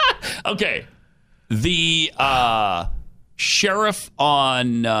 Okay. The sheriff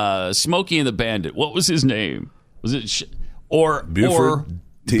on Smokey and the Bandit, what was his name? Was it Buford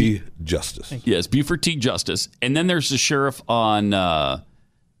T. Justice? Yes, Buford T. Justice. And then there's the sheriff on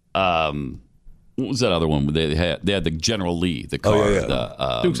what was that other one? They had the General Lee, the car.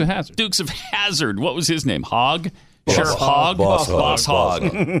 The, Dukes of Hazzard. Dukes of Hazzard. What was his name? Hogg? Sheriff Hogg? Boss Hogg.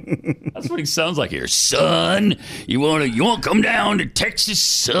 That's what he sounds like here. Son, you want to come down to Texas,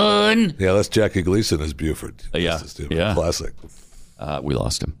 son? Yeah, that's Jackie Gleason as Buford. Yeah. Classic. We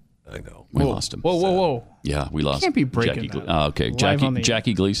lost him. I know. We lost him. Whoa. Yeah, we lost. Can't be breaking that. Okay, Live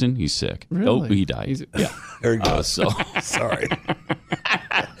Jackie Gleason, he's sick. Really? Oh, he died. Yeah. There he goes. Sorry.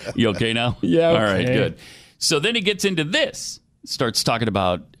 You okay now? Yeah. Okay. All right, good. So then he gets into this. Starts talking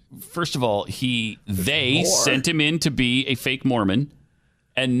about, first of all, they sent him in to be a fake Mormon,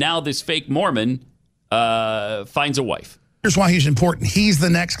 and now this fake Mormon finds a wife. Here's why he's important. He's the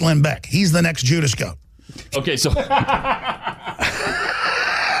next Glenn Beck. He's the next Judas Goat. Okay, so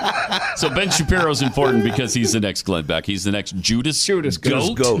Ben Shapiro's important because he's the next Glenn Beck. He's the next Judas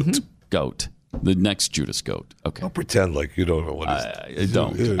Goat. Goat. The next Judas Goat. Okay. Don't pretend like you don't know what he's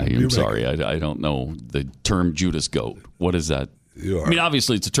I'm sorry. I don't know the term Judas Goat. What is that? I mean,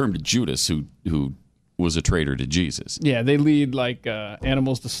 obviously, it's a term to Judas, who was a traitor to Jesus. Yeah, they lead like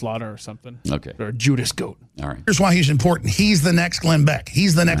animals to slaughter or something. Okay. Or a Judas Goat. All right. Here's why he's important. He's the next Glenn Beck.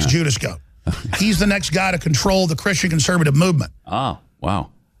 He's the next Judas Goat. He's the next guy to control the Christian conservative movement. Oh,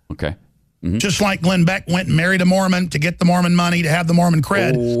 wow. Okay. Mm-hmm. Just like Glenn Beck went and married a Mormon to get the Mormon money, to have the Mormon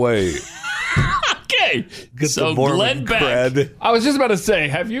cred. Oh, wait. Okay. Get the Mormon Glenn Beck. cred. I was just about to say,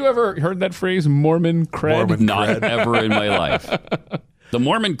 have you ever heard that phrase, Mormon cred? Not ever in my life. The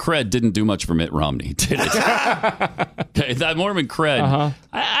Mormon cred didn't do much for Mitt Romney, did it? Okay, that Mormon cred,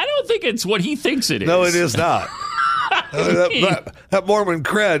 I don't think it's what he thinks it is. No, it is not. that Mormon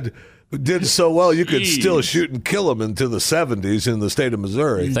cred did so well, you could still shoot and kill him into the 70s in the state of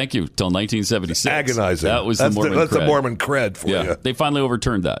Missouri. Thank you. Till 1976. Agonizing. That was the Mormon cred. That's the Mormon cred for you. They finally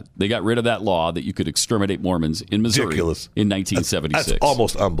overturned that. They got rid of that law that you could exterminate Mormons in Missouri Ridiculous. In 1976. That's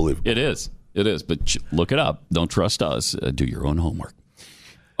almost unbelievable. It is. It is. But look it up. Don't trust us. Do your own homework.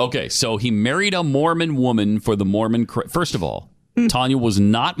 Okay, so he married a Mormon woman for the Mormon cred. First of all, Tanya was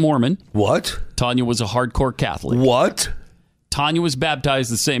not Mormon. What? Tanya was a hardcore Catholic. What? Tanya was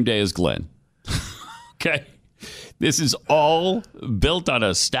baptized the same day as Glenn. Okay. This is all built on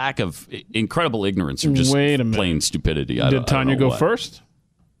a stack of incredible ignorance or just plain stupidity. Did Tanya go first?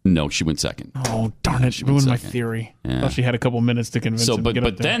 No, she went second. Oh, darn it. She ruined my theory. Yeah. I thought she had a couple minutes to convince him to get up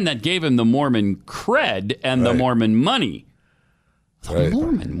But there. then that gave him the Mormon cred and the Mormon money. The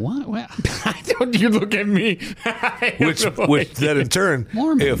Mormon what? Don't you look at me. Which then in turn,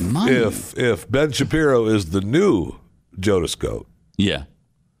 if Ben Shapiro is the new Judas Goat,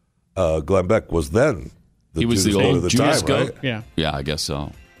 Glenn Beck was then he was the old Judas Goat. Right? Yeah, I guess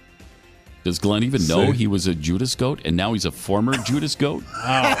so. Does Glenn even know he was a Judas Goat and now he's a former Judas Goat?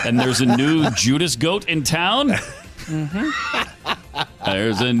 And there's a new Judas Goat in town?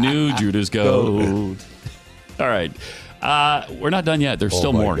 There's a new Judas Goat. All right. We're not done yet. There's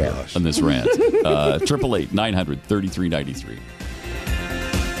still more here on this rant. 888-900-3393.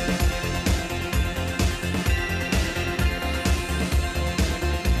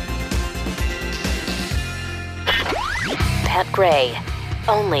 Pat Gray,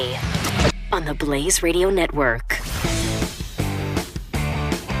 only on the Blaze Radio Network.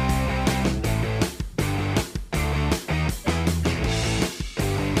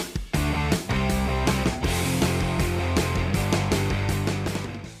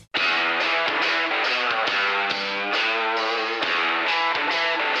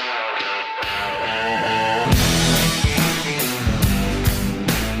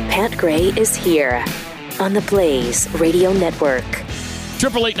 Pat Gray is here on the Blaze Radio Network.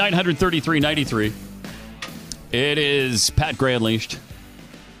 888-900-3393. It is Pat Gray Unleashed.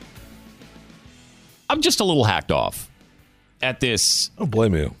 I'm just a little hacked off at this. I don't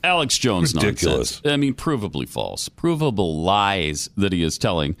blame you. Alex Jones Ridiculous. nonsense. I mean, provably false. Provable lies that he is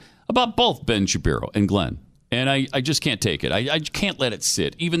telling about both Ben Shapiro and Glenn. And I just can't take it. I can't let it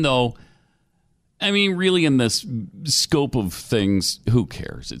sit. Even though, I mean, really in this scope of things, who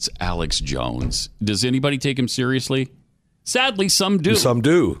cares? It's Alex Jones. Does anybody take him seriously? Sadly, some do. Some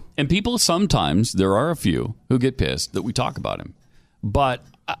do. And people sometimes, there are a few who get pissed that we talk about him. But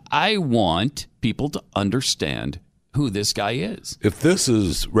I want people to understand who this guy is. If this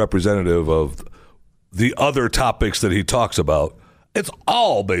is representative of the other topics that he talks about, it's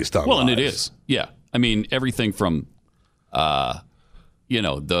all based on Well, lies. and it is. Yeah. I mean, everything from, the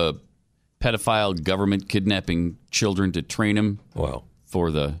pedophile government kidnapping children to train them. Well. For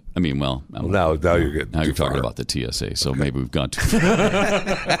the, now you're getting now you're talking about the TSA, so maybe we've gone too far.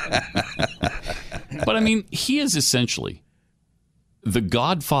 But I mean, he is essentially the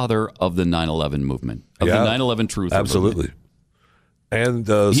godfather of the 9/11 movement, of the 9/11 truth. Absolutely. And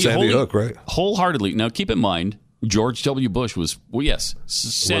Sandy Hook, right? Wholeheartedly. Now, keep in mind, George W. Bush was,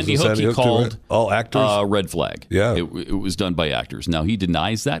 Sandy Hook, Sandy he Hook called all actors? red flag. Yeah. It was done by actors. Now, he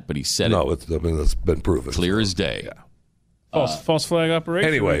denies that, but he said it's been proven. Clear as day. Yeah. False flag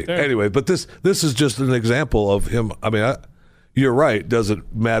operation. Anyway, but this is just an example of him. I mean, you're right. Does it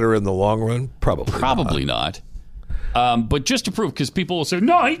matter in the long run? Probably not. But just to prove, because people will say,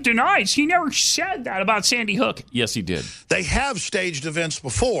 no, he denies. He never said that about Sandy Hook. Yes, he did. They have staged events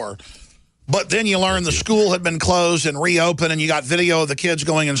before, but then you learn the school had been closed and reopened, and you got video of the kids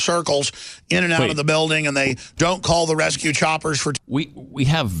going in circles in and out of the building, and they don't call the rescue choppers for... We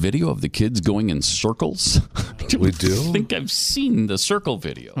have video of the kids going in circles? We do? I think I've seen the circle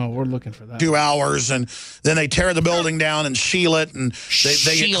video. Oh, we're looking for that. 2 hours, and then they tear the building down and seal it, and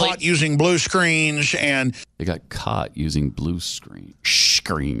they get caught using blue screens, and... They got caught using blue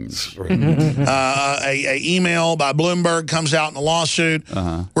screens. A email by Bloomberg comes out in a lawsuit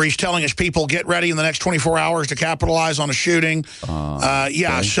where he's telling his people, get ready in the next 24 hours to capitalize on a shooting.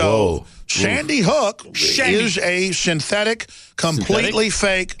 Sandy Hook is a synthetic, completely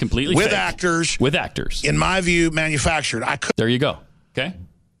fake, actors. With actors. In my view, manufactured. There you go. Okay?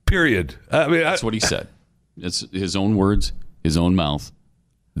 Period. I mean, that's what he said. It's his own words, his own mouth.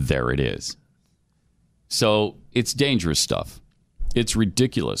 There it is. So it's dangerous stuff. It's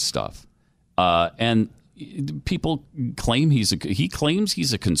ridiculous stuff. And people claim he claims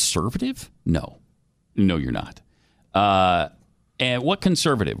he's a conservative? No, you're not. And what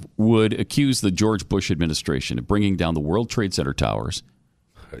conservative would accuse the George Bush administration of bringing down the World Trade Center towers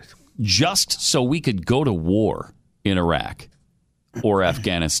just so we could go to war in Iraq or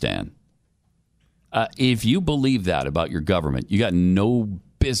Afghanistan? If you believe that about your government, you got no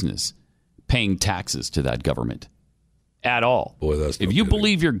business paying taxes to that government at all. Boy, that's if you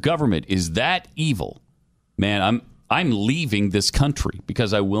believe your government is that evil, man, I'm leaving this country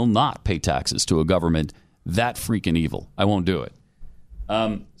because I will not pay taxes to a government that freaking evil. I won't do it.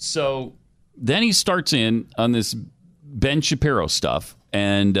 So then he starts in on this Ben Shapiro stuff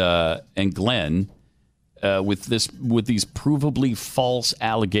and Glenn with these provably false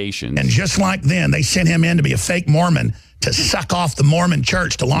allegations. And just like then, they sent him in to be a fake Mormon to suck off the Mormon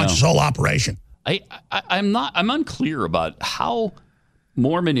church to launch this whole operation. I'm unclear about how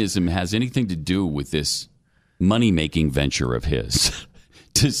Mormonism has anything to do with this money-making venture of his.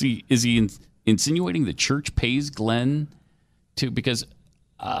 Is he insinuating the church pays Glenn to? Because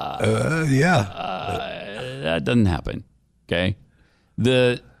that doesn't happen. Okay,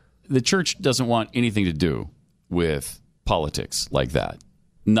 the church doesn't want anything to do with politics like that.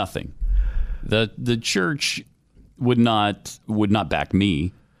 Nothing. The church would not back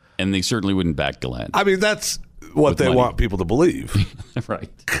me, and they certainly wouldn't back Glenn. I mean, that's what they want people to believe. Right.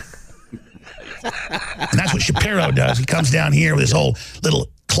 And that's what Shapiro does. He comes down here with his whole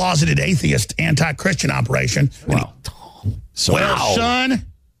little closeted atheist anti-Christian operation. Wow. Son,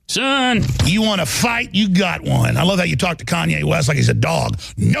 you want to fight? You got one. I love how you talk to Kanye West like he's a dog.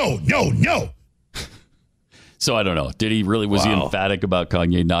 No. So I don't know. Did he really? Was he emphatic about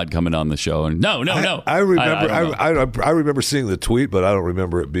Kanye not coming on the show? And no. I remember. I remember seeing the tweet, but I don't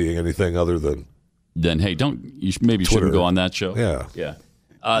remember it being anything other than. Then hey, maybe shouldn't go on that show. Yeah.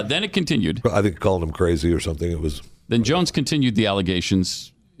 Then it continued. I think calling him crazy or something. It was. Then Jones continued the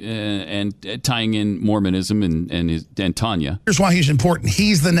allegations and tying in Mormonism and Tanya. Here's why he's important.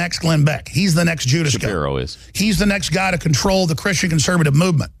 He's the next Glenn Beck. He's the next Judas guy. Shapiro is. He's the next guy to control the Christian conservative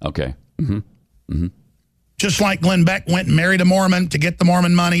movement. Okay. Mm-hmm. Mm-hmm. Just like Glenn Beck went and married a Mormon to get the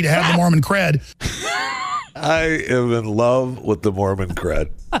Mormon money to have the Mormon cred. I am in love with the Mormon cred.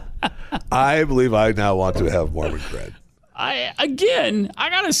 I believe I now want to have Mormon cred. I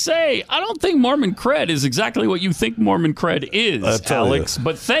gotta say, I don't think Mormon cred is exactly what you think Mormon cred is, Alex.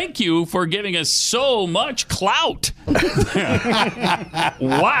 But thank you for giving us so much clout.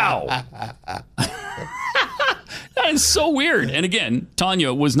 Wow. That is so weird. And again,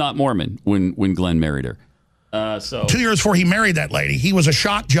 Tanya was not Mormon when Glenn married her. 2 years before he married that lady, he was a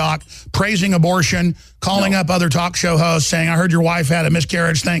shock jock, praising abortion, calling up other talk show hosts, saying, I heard your wife had a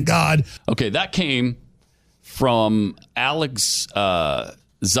miscarriage, thank God. Okay, that came from Alex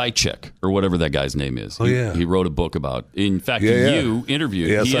Zychek, or whatever that guy's name is. He wrote a book about. In fact, you interviewed.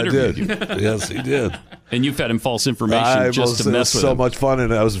 Yes, he interviewed I did. You. Yes, he did. And you fed him false information just to mess with him. It was so much fun,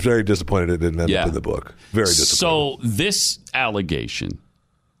 and I was very disappointed it didn't end up in the book. Very disappointed. So this allegation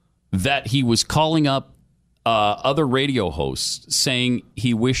that he was calling up other radio hosts saying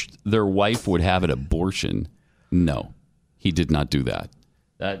he wished their wife would have an abortion. No, he did not do that.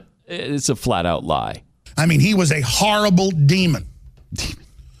 It's a flat out lie. I mean, he was a horrible demon.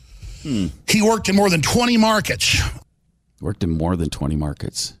 He worked in more than 20 markets. Worked in more than 20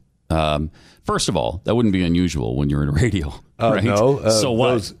 markets. First of all, that wouldn't be unusual when you're in radio, right? No. So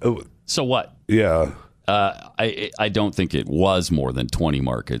what? So what? Yeah. I don't think it was more than 20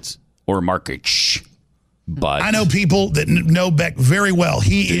 markets or markets. But I know people that know Beck very well.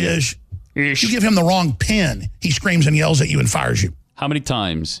 He is. You give him the wrong pen, he screams and yells at you and fires you. How many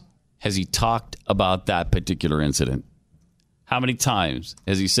times has he talked about that particular incident? How many times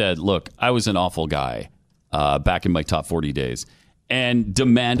has he said, look, I was an awful guy back in my top 40 days and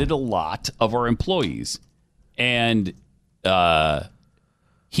demanded a lot of our employees. And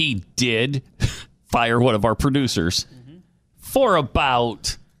he did fire one of our producers for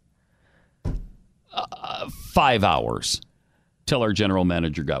about 5 hours till our general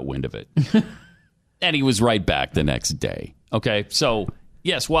manager got wind of it. And he was right back the next day. Okay, so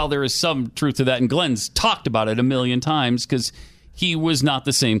yes, while there is some truth to that, and Glenn's talked about it a million times because he was not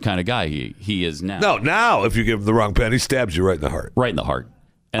the same kind of guy he is now. No, now if you give him the wrong pen, he stabs you right in the heart. Right in the heart.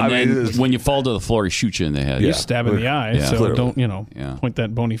 And when you fall to the floor, he shoots you in the head. You stab in the eye, so clearly. Don't, point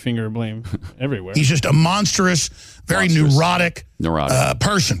that bony finger of blame everywhere. He's just a monstrous, very neurotic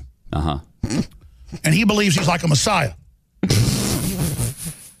person. Uh-huh. And he believes he's like a messiah.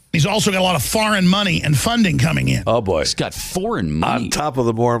 He's also got a lot of foreign money and funding coming in. Oh, boy. He's got foreign money. On top of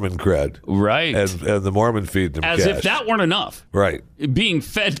the Mormon cred. Right. And the Mormon feeding him As cash. if that weren't enough. Right. Being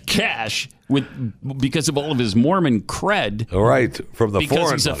fed cash because of all of his Mormon cred. Right. From the foreign money.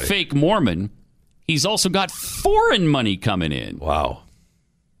 Because he's a fake Mormon. He's also got foreign money coming in. Wow.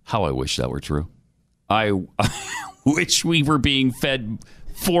 How I wish that were true. I wish we were being fed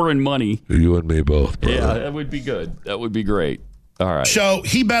foreign money. You and me both, brother. Yeah, that would be good. That would be great. All right. So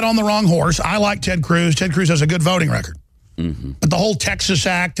he bet on the wrong horse. I like Ted Cruz. Ted Cruz has a good voting record. Mm-hmm. But the whole Texas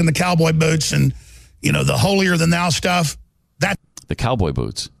Act and the cowboy boots and, the holier-than-thou stuff, the cowboy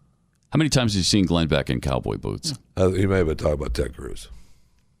boots. How many times have you seen Glenn Beck in cowboy boots? He may have been talking about Ted Cruz.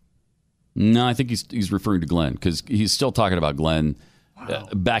 No, I think he's referring to Glenn because he's still talking about Glenn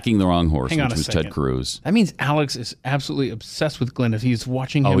backing the wrong horse, which was Ted Cruz. That means Alex is absolutely obsessed with Glenn if he's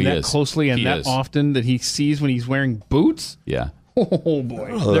watching him that closely and that often that he sees when he's wearing boots. Yeah. Oh,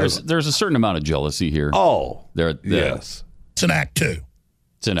 boy. There's a certain amount of jealousy here. Oh, yes. It's an act two.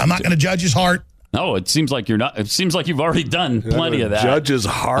 I'm not going to judge his heart. No, it seems like you're not. It seems like you've already done plenty of that. Judge his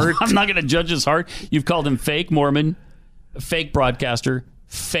heart? I'm not going to judge his heart. You've called him fake Mormon, fake broadcaster,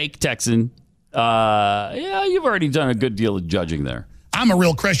 fake Texan. Yeah, you've already done a good deal of judging there. I'm a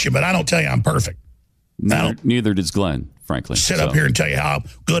real Christian, but I don't tell you I'm perfect. Neither does Glenn, frankly. Sit up here and tell you how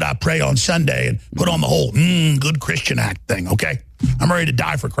good I pray on Sunday and put on the whole good Christian act thing, okay? I'm ready to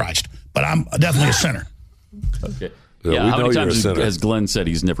die for Christ, but I'm definitely a sinner. Okay. Yeah, how many times has Glenn said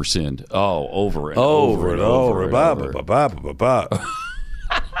he's never sinned? Oh, over and over.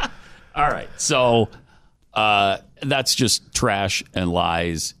 All right, so that's just trash and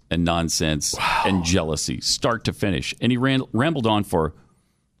lies and nonsense and jealousy, start to finish. And he rambled on for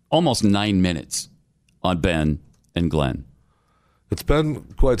almost 9 minutes on Ben and Glenn. It's been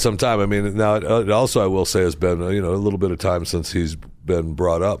quite some time. I mean, now it also, I will say, has been a little bit of time since he's been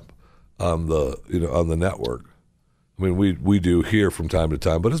brought up on the on the network. I mean, we do hear from time to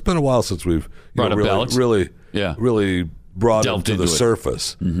time, but it's been a while since we've really brought him to the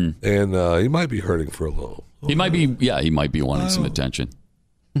surface. Mm-hmm. And he might be hurting for a little. He might be wanting some attention.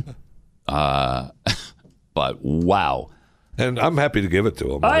 But wow. And I'm happy to give it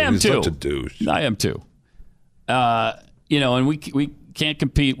to him. I am He's too. Such a douche. I am too. And we can't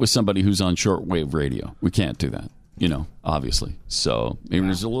compete with somebody who's on shortwave radio. We can't do that. Obviously. So maybe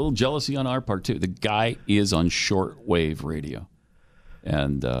there's a little jealousy on our part too. The guy is on shortwave radio,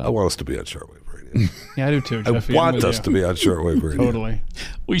 and I want us to be on shortwave radio. Yeah, I do too, Jeffy. I want us to be on shortwave radio. Totally.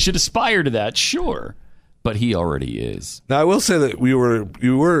 We should aspire to that, sure, but he already is. Now I will say that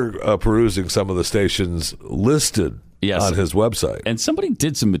you were perusing some of the stations listed on his website, and somebody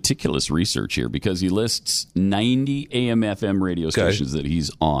did some meticulous research here because he lists 90 AM/FM radio stations that he's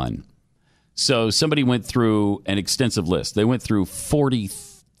on. So somebody went through an extensive list. They went through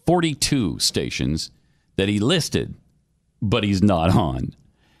 42 stations that he listed, but he's not on,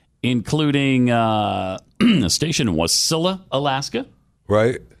 including a station in Wasilla, Alaska.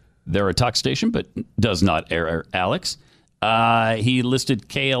 Right. They're a talk station, but does not air Alex. He listed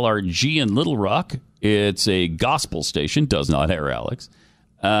KLRG in Little Rock. It's a gospel station, does not air Alex.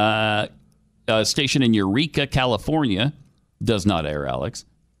 A station in Eureka, California, does not air Alex.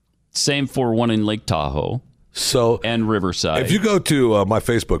 Same for one in Lake Tahoe and Riverside. If you go to my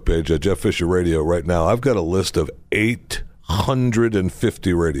Facebook page at Jeff Fisher Radio right now, I've got a list of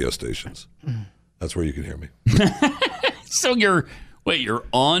 850 radio stations. That's where you can hear me. So you're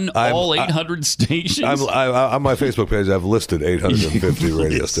on all 800 stations? On my Facebook page, I've listed 850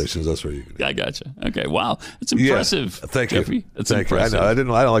 radio stations. That's where you can hear me. I gotcha. Okay, wow. That's impressive. Yeah, thank Jeffy. you. That's thank impressive. You. I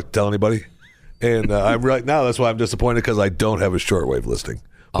don't like to tell anybody. And I'm right now, that's why I'm disappointed because I don't have a shortwave listing.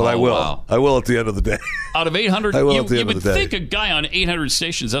 But I will. Wow. I will at the end of the day. Out of 800, I will you at the end would of the day. think a guy on 800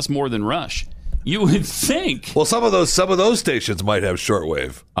 stations, that's more than Rush. You would think. Well, some of those stations might have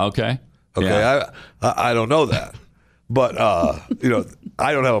shortwave. Okay. Yeah. I don't know that. But,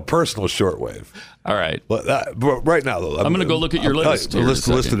 I don't have a personal shortwave. All right. But right now, though. I'm going to go look at your list.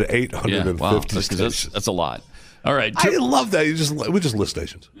 Listed at 850 stations. That's a lot. All right. I love that. We just list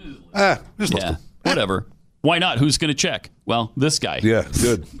stations. Just list them. Whatever. Why not? Who's going to check? Well, this guy. Yeah,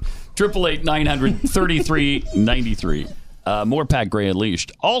 good. 888-900-3393. More Pat Gray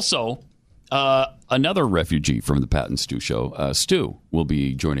Unleashed. Also, another refugee from the Pat and Stu show, Stu, will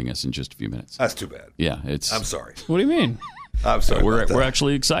be joining us in just a few minutes. That's too bad. Yeah, I'm sorry. What do you mean? I'm sorry. We're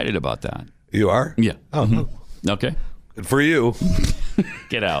actually excited about that. You are? Yeah. Oh, no. Okay. Good for you.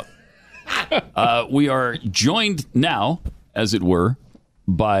 Get out. We are joined now, as it were,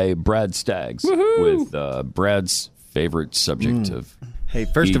 by Brad Staggs with Brad's favorite subject of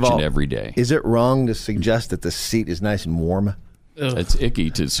first of all, and every day. Is it wrong to suggest that the seat is nice and warm? It's icky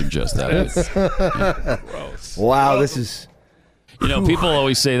to suggest that. Gross. Wow, this is... people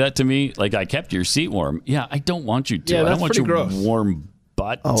always say that to me, like, I kept your seat warm. Yeah, I don't want you to. Yeah, I don't want you gross. warm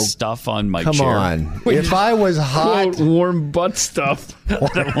butt stuff on my come chair. on. If I was hot. Quote, warm butt stuff.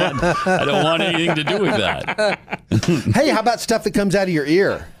 I don't want anything to do with that. Hey, how about stuff that comes out of your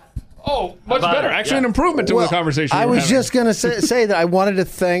ear? Oh, much better. Actually, an improvement to the conversation. I was just going to say that I wanted to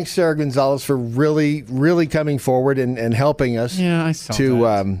thank Sarah Gonzalez for really, really coming forward and helping us. Yeah, I saw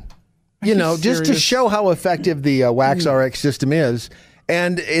to, that. Just to show how effective the WaxRx system is.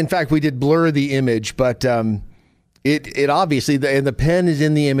 And in fact, we did blur the image, but it obviously the pen is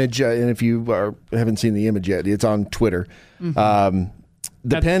in the image. And if you haven't seen the image yet, it's on Twitter. The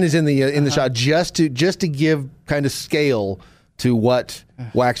pen is in the shot just to give kind of scale to what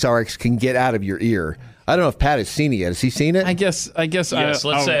WaxRx can get out of your ear. I don't know if Pat has seen it yet. Has he seen it? I guess. Yes,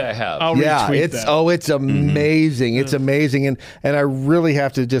 let's say I have. I'll retweet that. It's amazing. It's amazing. And I really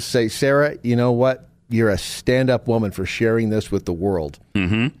have to just say, Sarah, you know what? You're a stand-up woman for sharing this with the world,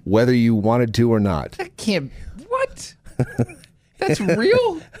 whether you wanted to or not. That can't. What? That's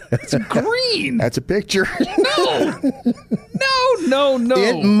real? It's green. That's a picture. No.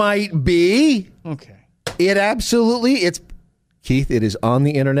 It might be. Okay. Keith, it is on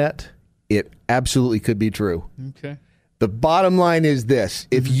the internet. It absolutely could be true. Okay. The bottom line is this.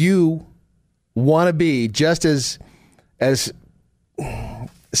 If you want to be just as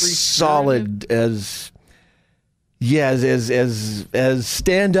solid as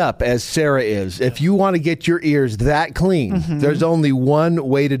stand up as Sarah is, if you want to get your ears that clean, there's only one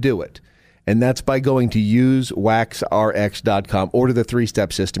way to do it. And that's by going to usewaxrx.com. Order the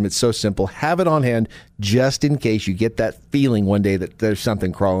 3-step system. It's so simple. Have it on hand just in case you get that feeling one day that there's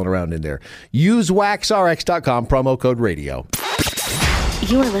something crawling around in there. Usewaxrx.com, promo code radio.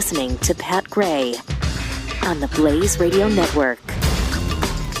 You are listening to Pat Gray on the Blaze Radio Network.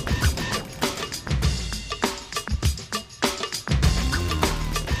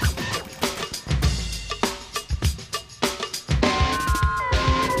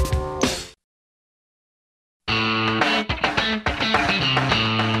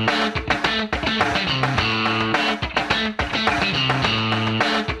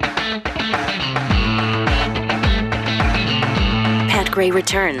 Gray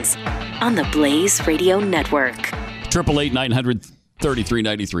returns on the Blaze Radio Network.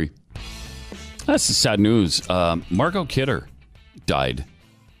 888-900-3393. That's the sad news. Margot Kidder died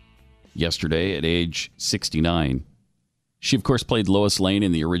yesterday at age 69. She, of course, played Lois Lane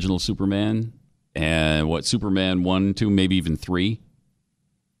in the original Superman. And Superman 1, 2, maybe even 3.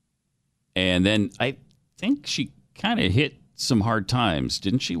 And then I think she kind of hit some hard times,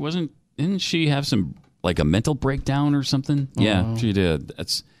 didn't she? Didn't she have some... like a mental breakdown or something? Yeah, she did.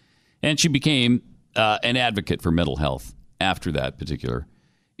 And she became an advocate for mental health after that particular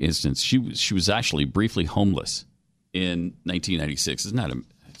instance. She was actually briefly homeless in 1996. Isn't that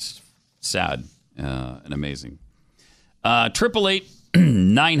it's sad and amazing?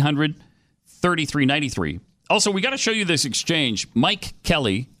 888-900-3393. Also, we got to show you this exchange. Mike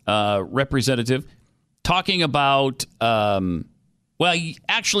Kelly, representative, talking about, he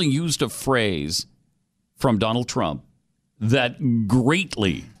actually used a phrase from Donald Trump that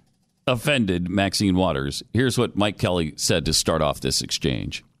greatly offended Maxine Waters. Here's what Mike Kelly said to start off this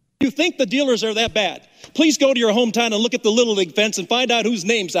exchange. You think the dealers are that bad? Please go to your hometown and look at the Little League fence and find out whose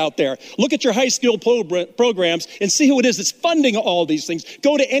name's out there. Look at your high school programs and see who it is that's funding all these things.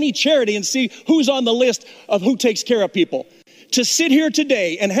 Go to any charity and see who's on the list of who takes care of people. To sit here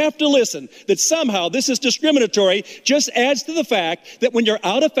today and have to listen that somehow this is discriminatory just adds to the fact that when you're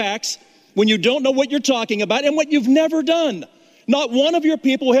out of facts, when you don't know what you're talking about and what you've never done. Not one of your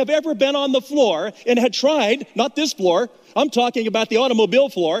people have ever been on the floor and had tried, not this floor, I'm talking about the automobile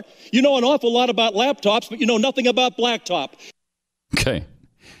floor. You know an awful lot about laptops, but you know nothing about blacktop. Okay.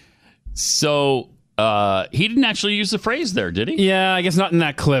 So he didn't actually use the phrase there, did he? Yeah, I guess not in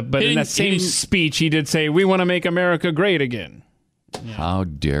that clip, but in that same speech he did say, we want to make America great again. Yeah. How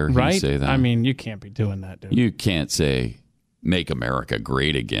dare he say that? I mean, you can't be doing that, dude. You can't say... make America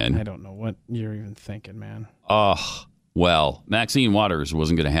great again. I don't know what you're even thinking, man. Oh, well, Maxine Waters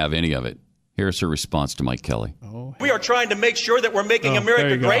wasn't going to have any of it. Here's her response to Mike Kelly. We are trying to make sure that we're making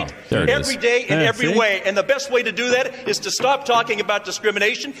America great every day in every way. And the best way to do that is to stop talking about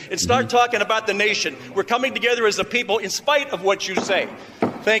discrimination and start talking about the nation. We're coming together as a people in spite of what you say.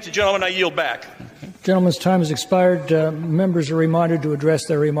 Thank you, gentlemen. I yield back. Gentleman's time has expired. Members are reminded to address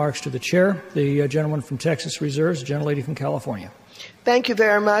their remarks to the chair. The gentleman from Texas reserves, the gentlelady from California. Thank you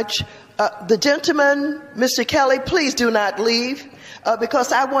very much. The gentleman, Mr. Kelly, please do not leave.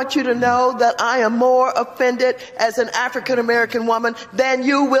 because I want you to know that I am more offended as an African American woman than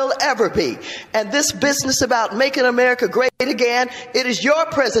you will ever be. And this business about making America great again, it is your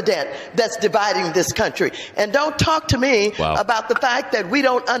president that's dividing this country. And don't talk to me about the fact that we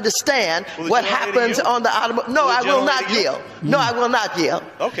don't understand what happens on the automobile. No, I will not yield. No, I will not yield.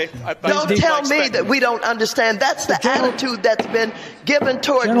 Okay. Don't tell me that we don't understand. That's the attitude that's been given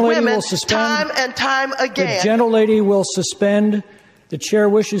toward women time and time again. The gentlelady will suspend. The chair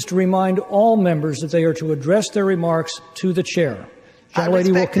wishes to remind all members that they are to address their remarks to the chair.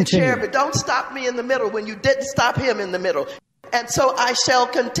 Gentlelady will continue. The chair, but don't stop me in the middle when you didn't stop him in the middle. And so I shall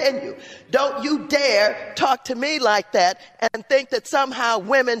continue. Don't you dare talk to me like that and think that somehow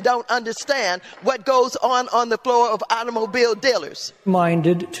women don't understand what goes on the floor of automobile dealers.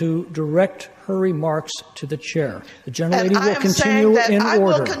 Minded to direct her remarks to the chair. The gentlelady will continue in order. I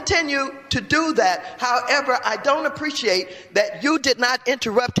will continue to do that. However, I don't appreciate that you did not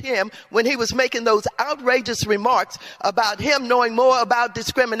interrupt him when he was making those outrageous remarks about him knowing more about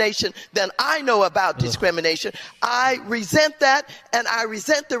discrimination than I know about discrimination. I resent that, and I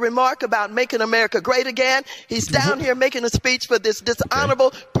resent the remark about making America great again. He's down here making a speech for this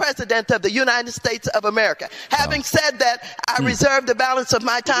dishonorable president of the United States of America. Having said that, I reserve the balance of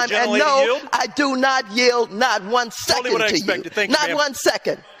my time, and no, I do not yield not 1 second to you. Not 1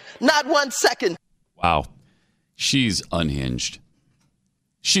 second. Not 1 second. Wow. She's unhinged.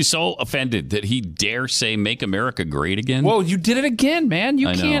 She's so offended that he dare say make America great again. Whoa, you did it again, man.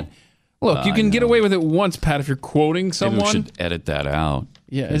 You can't. Look, you can get away with it once, Pat, if you're quoting someone. Maybe we should edit that out.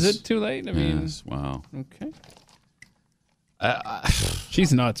 Yeah, is it too late? I mean, yes, wow. Okay.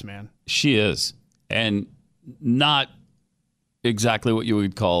 She's nuts, man. She is. And not exactly what you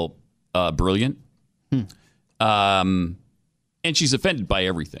would call brilliant. And she's offended by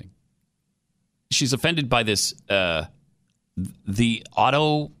everything. She's offended by this, the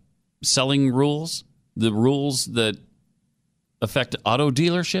auto selling rules, the rules that affect auto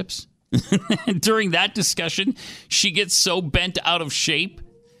dealerships. During that discussion, she gets so bent out of shape.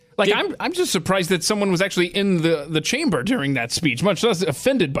 Like, I'm just surprised that someone was actually in the chamber during that speech, much less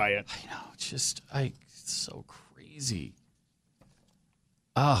offended by it. I know, it's so crazy.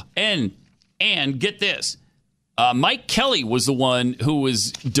 And get this. Mike Kelly was the one who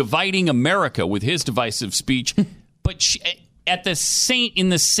was dividing America with his divisive speech, but she, in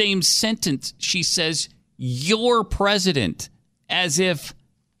the same sentence, she says, "Your president," as if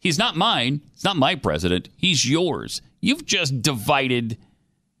he's not mine. It's not my president. He's yours. You've just divided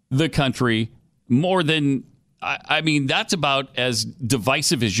the country more than, I mean, that's about as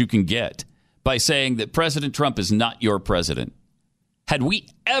divisive as you can get by saying that President Trump is not your president. Had we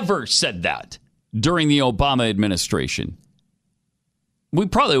ever said that during the Obama administration, we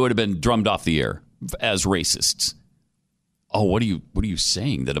probably would have been drummed off the air as racists. Oh, what are you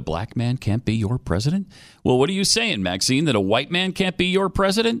saying? That a black man can't be your president? Well, what are you saying, Maxine? That a white man can't be your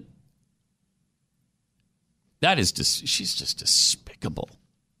president? That is just, she's just despicable.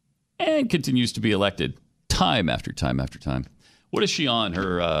 And continues to be elected time after time after time. What is she on?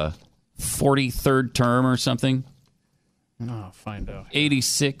 Her 43rd term or something? I'll find out.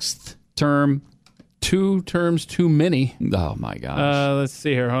 86th term. 2 terms too many. Oh, my gosh. Let's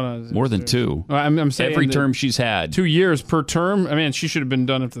see here. Hold on. More than 2. I'm saying every term she's had. 2 years per term. I mean, she should have been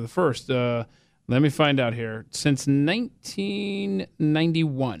done after the first. Let me find out here. Since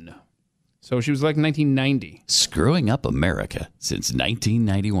 1991. So she was like 1990. Screwing up America since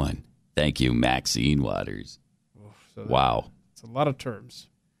 1991. Thank you, Maxine Waters. So wow. It's a lot of terms.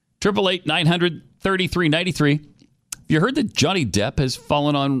 888-900-3393. Have you heard that Johnny Depp has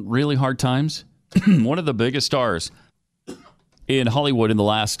fallen on really hard times? One of the biggest stars in Hollywood in the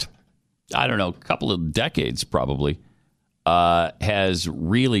last, I don't know, couple of decades probably, has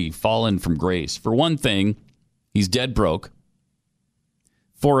really fallen from grace. For one thing, he's dead broke.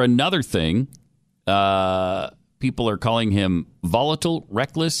 For another thing, people are calling him volatile,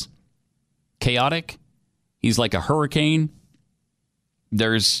 reckless, chaotic. He's like a hurricane.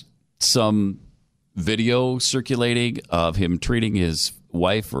 There's some video circulating of him treating his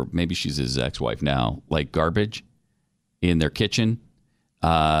wife, or maybe she's his ex-wife now, like garbage in their kitchen.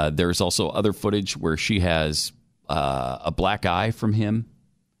 There's also other footage where she has a black eye from him,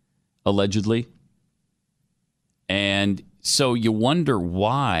 allegedly. And so you wonder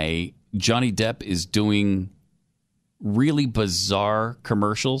why Johnny Depp is doing really bizarre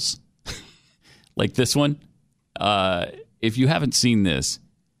commercials like this one. If you haven't seen this,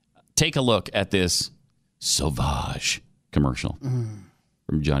 take a look at this Sauvage commercial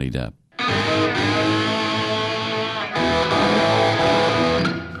from Johnny Depp.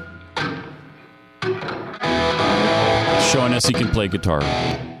 showing us he can play guitar.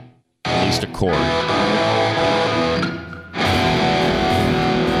 At least a chord. I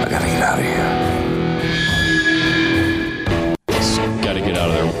gotta get out of here. Gotta get out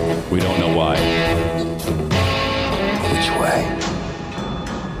of there. We don't know why. Which way?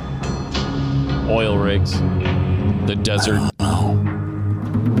 Oil rigs. The desert. No.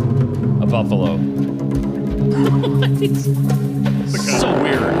 A buffalo. So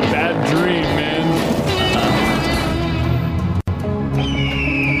weird. Bad dream, man.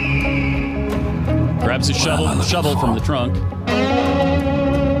 Grabs a shovel from the trunk.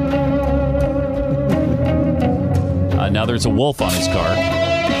 Now there's a wolf on his car.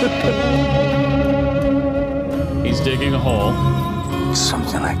 He's digging a hole.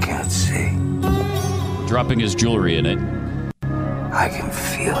 Something I can't see. Dropping his jewelry in it. I can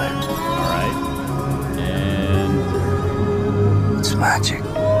feel it. All right. And it's magic.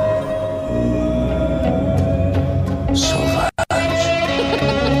 Sauvage.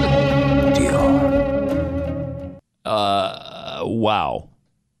 Dior. Wow.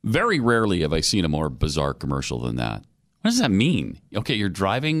 Very rarely have I seen a more bizarre commercial than that. What does that mean? Okay, you're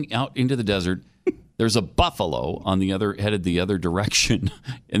driving out into the desert. There's a buffalo on the other headed the other direction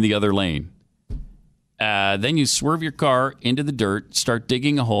in the other lane. Then you swerve your car into the dirt, start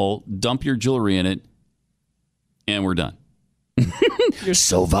digging a hole, dump your jewelry in it, and we're done. You're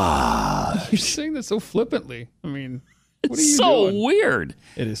Sauvage. You're saying that so flippantly. I mean, what are you It's so doing? weird.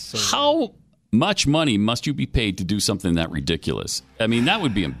 It is so How much money must you be paid to do something that ridiculous? I mean, that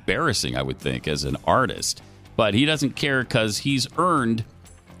would be embarrassing, I would think, as an artist. But he doesn't care because he's earned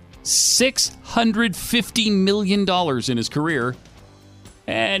 $650 million in his career,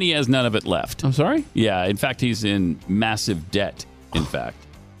 and he has none of it left. I'm sorry? Yeah, in fact, he's in massive debt, in fact.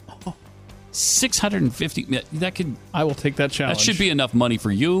 650 that could I will take that challenge. That should be enough money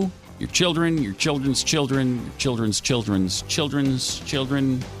for you, your children, your children's children, your children's children's children's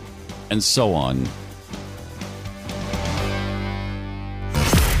children, and so on.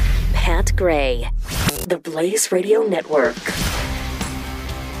 Pat Gray, the Blaze Radio Network.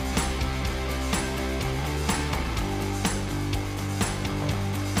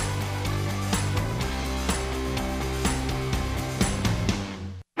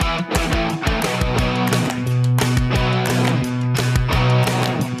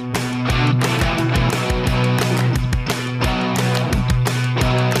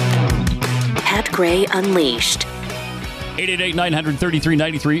 Pat Gray Unleashed.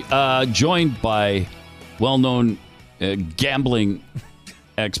 888-933-93, joined by well-known gambling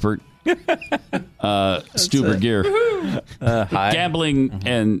expert Stu Bergier. Hi. Gambling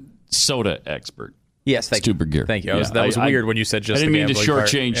and soda expert. Yes, thank Stu you. Bergier. Thank you. That was weird when you said just I didn't the mean to gambling part.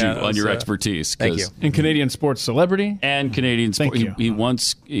 shortchange Yeah, you that on was, your expertise. Thank you. In Canadian sports celebrity. And Canadian sports. Thank you.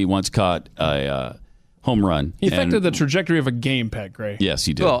 He once caught a home run. He affected the trajectory of a game, Pat Gray. Yes,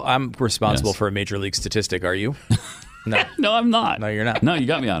 he did. Well, I'm responsible Yes. for a major league statistic. Are you? No. No, I'm not. No, you're not. No, you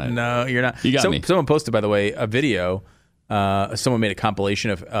got me on it. No, you're not. You got me. Someone posted, by the way, a video. Someone made a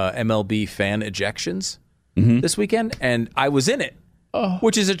compilation of MLB fan ejections this weekend, and I was in it,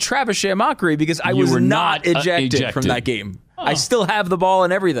 which is a trebuchet mockery because I You was were not not, ejected from that game. I still have the ball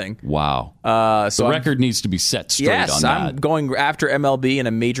and everything. Wow. So the record needs to be set straight on that. I'm going after MLB in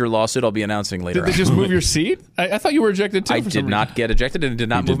a major lawsuit I'll be announcing later. Did they just move your seat? I thought you were ejected too. I did not get ejected and did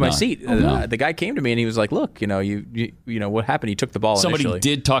not move my not. seat. Oh, no. The guy came to me and he was like, "Look, you know what happened? He took the ball. Somebody initially.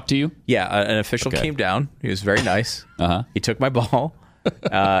 did talk to you? Yeah, an official came down. He was very nice. He took my ball,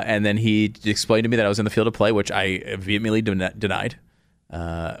 and then he explained to me that I was in the field of play, which I vehemently denied.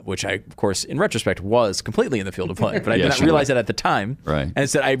 Which I, of course, in retrospect, was completely in the field of play, but I did Yes, not you realize were. that at the time. Right. And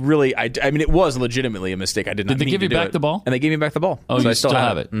instead, I mean, it was legitimately a mistake. I did not. Did they mean give to you do back it. the ball? And they gave me back the ball. Oh, so you I still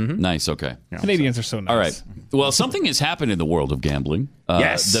have it. Mm-hmm. Nice. Okay. Canadians are so nice. All right. Well, something has happened in the world of gambling.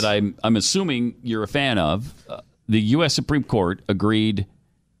 Yes. That I'm assuming you're a fan of. The U.S. Supreme Court agreed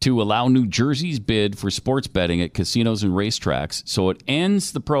to allow New Jersey's bid for sports betting at casinos and racetracks, so it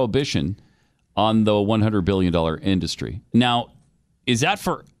ends the prohibition on the $100 billion industry. Now, is that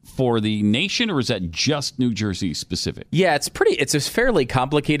for the nation, or is that just New Jersey specific? Yeah, it's a fairly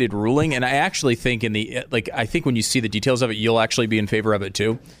complicated ruling, and I actually think I think when you see the details of it, you'll actually be in favor of it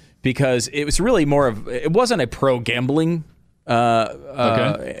too, because it was really it wasn't a pro gambling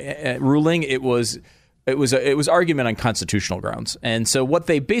ruling. It was argument on constitutional grounds, and so what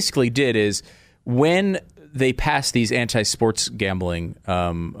they basically did is when they passed these anti-sports gambling,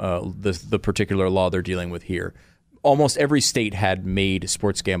 the particular law they're dealing with here, almost every state had made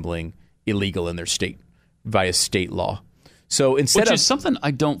sports gambling illegal in their state via state law. So instead Which is something I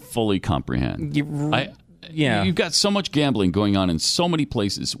don't fully comprehend. You've got so much gambling going on in so many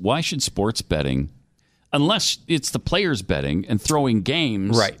places. Why should sports betting unless it's the players betting and throwing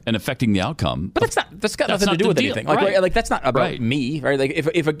games and affecting the outcome. But that's got nothing to do with anything. Like that's not about me, right? Like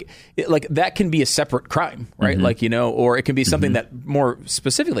if that can be a separate crime, right? Mm-hmm. Or it can be something that more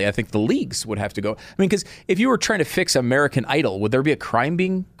specifically, I think the leagues would have to go. I mean, because if you were trying to fix American Idol, would there be a crime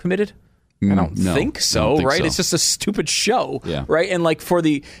being committed? I don't think so, right? So. It's just a stupid show, right? And like for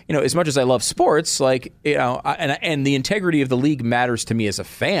the, as much as I love sports, like, and the integrity of the league matters to me as a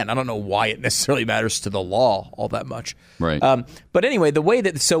fan. I don't know why it necessarily matters to the law all that much. Right. But anyway, the way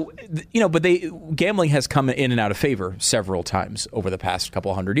that, gambling has come in and out of favor several times over the past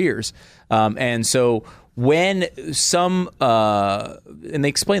couple hundred years. And so when some, and they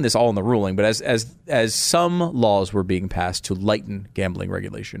explain this all in the ruling, but as some laws were being passed to lighten gambling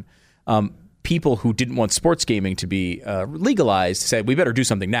regulation, people who didn't want sports gaming to be legalized said, we better do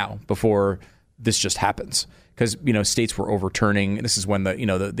something now before this just happens. Because, states were overturning. This is when the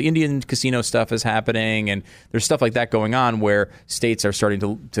Indian casino stuff is happening. And there's stuff like that going on where states are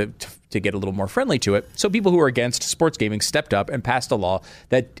starting to get a little more friendly to it. So people who are against sports gaming stepped up and passed a law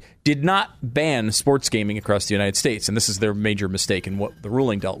that did not ban sports gaming across the United States. And this is their major mistake in what the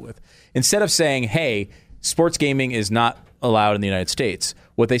ruling dealt with. Instead of saying, hey, sports gaming is not allowed in the United States,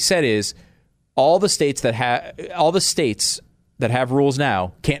 what they said is all the states that have rules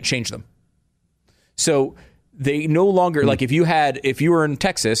now can't change them. So they no longer like if you were in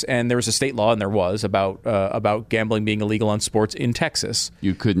Texas and there was a state law, and there was about gambling being illegal on sports in Texas,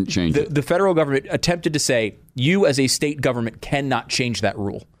 you couldn't change it. The federal government attempted to say you as a state government cannot change that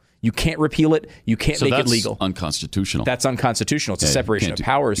rule. You can't repeal it. You can't make it legal. Unconstitutional. That's unconstitutional. It's a separation of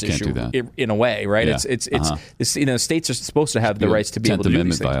powers issue in a way, right? Yeah. It's states are supposed to have the rights to be able to do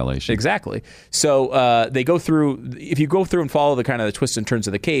these things. 10th Amendment violation. Exactly. So they go through. If you go through and follow the kind of the twists and turns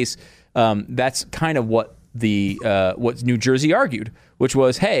of the case, that's kind of what what New Jersey argued, which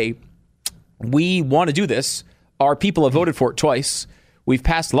was, hey, we want to do this. Our people have voted for it twice. We've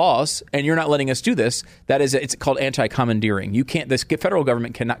passed laws, and you're not letting us do this. It's called anti-commandeering. The federal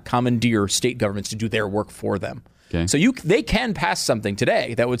government cannot commandeer state governments to do their work for them. Okay. So they can pass something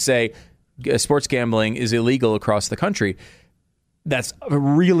today that would say sports gambling is illegal across the country. That's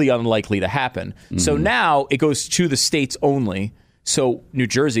really unlikely to happen. Mm-hmm. So now it goes to the states only. So New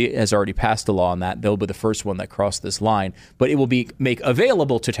Jersey has already passed a law on that. They'll be the first one that crossed this line. But it will make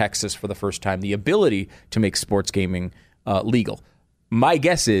available to Texas for the first time the ability to make sports gaming legal. My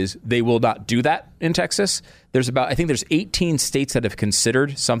guess is they will not do that in Texas. I think there's 18 states that have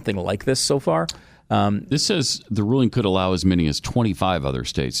considered something like this so far. This says the ruling could allow as many as 25 other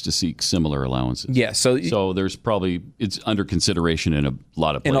states to seek similar allowances. Yeah, so there's probably it's under consideration in a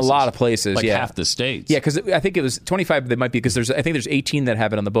lot of places. In a lot of places, like half the states. Yeah, because I think it was 25. They might be because I think there's 18 that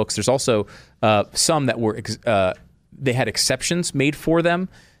have it on the books. There's also some that were they had exceptions made for them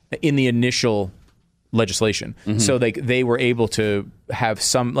in the initial legislation. Mm-hmm. So they were able to have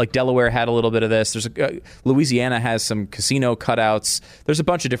some, like Delaware had a little bit of this. There's Louisiana has some casino cutouts. There's a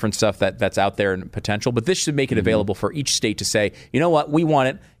bunch of different stuff that's out there and potential, but this should make it available for each state to say, you know what, we want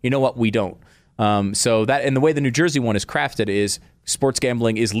it. You know what, we don't. So that, and the way the New Jersey one is crafted is sports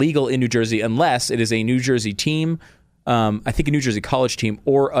gambling is legal in New Jersey unless it is a New Jersey team, I think a New Jersey college team,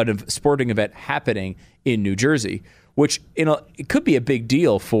 or a sporting event happening in New Jersey, which it could be a big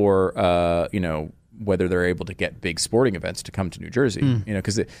deal for whether they're able to get big sporting events to come to New Jersey.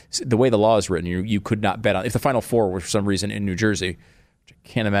 Because the way the law is written, you could not bet on if the Final Four were for some reason in New Jersey, which I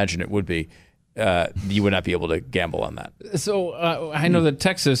can't imagine it would be. You would not be able to gamble on that. So I know that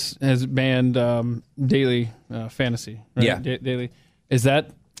Texas has banned daily fantasy. Right? Yeah, daily. Is that?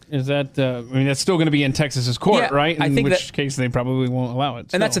 I mean, that's still going to be in Texas's court, right? In which case they probably won't allow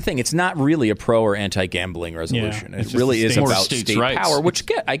it. And that's the thing. It's not really a pro or anti-gambling resolution. It really is about state power, which,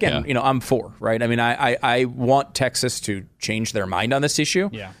 again, I'm for, right? I mean, I want Texas to change their mind on this issue.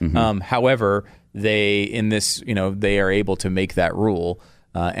 Yeah. Mm-hmm. However, they are able to make that rule.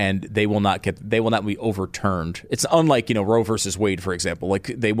 And they will not be overturned. It's unlike Roe versus Wade, for example.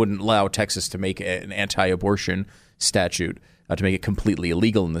 Like they wouldn't allow Texas to make an anti-abortion statute to make it completely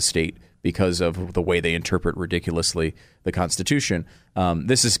illegal in the state because of the way they interpret ridiculously the Constitution.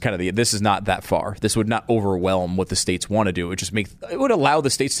 This is not that far. This would not overwhelm what the states want to do. It would allow the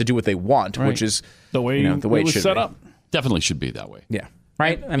states to do what they want, which is the way it was set up. Definitely should be that way. Yeah,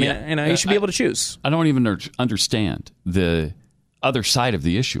 right. I mean, you should be able to choose. I don't even understand the other side of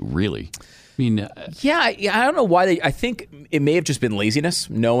the issue, really. I mean, I don't know why I think it may have just been laziness,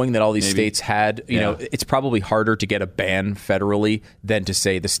 knowing that all these states had, it's probably harder to get a ban federally than to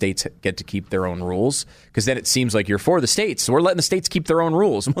say the states get to keep their own rules, because then it seems like you're for the states. So we're letting the states keep their own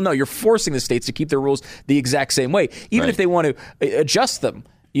rules. Well, no, you're forcing the states to keep their rules the exact same way, even if they want to adjust them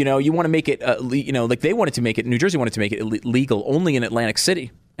you want to make it, like they wanted to make it, New Jersey wanted to make it legal only in Atlantic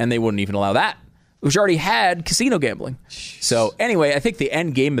City, and they wouldn't even allow that, which already had casino gambling. So anyway, I think the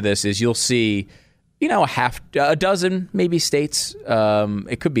end game of this is you'll see, a dozen maybe states.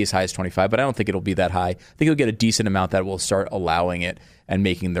 It could be as high as 25, but I don't think it'll be that high. I think you'll get a decent amount that will start allowing it and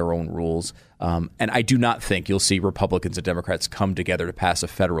making their own rules. And I do not think you'll see Republicans and Democrats come together to pass a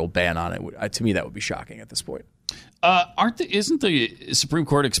federal ban on it. To me, that would be shocking at this point. Isn't the Supreme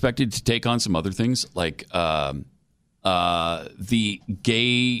Court expected to take on some other things like the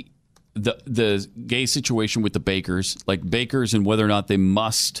gay situation with the bakers, like bakers and whether or not they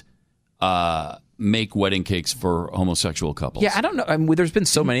must make wedding cakes for homosexual couples? Yeah, I don't know. There's been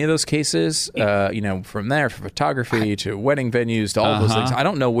so many of those cases, from there, from photography to wedding venues to all those things. I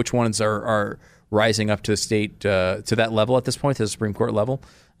don't know which ones are rising up to the state, to that level at this point, to the Supreme Court level.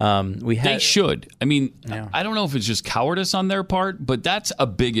 They should. I mean, I don't know if it's just cowardice on their part, but that's a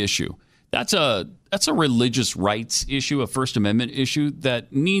big issue. That's a religious rights issue, a First Amendment issue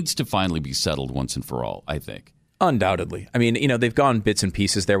that needs to finally be settled once and for all, I think. Undoubtedly. I mean, they've gone bits and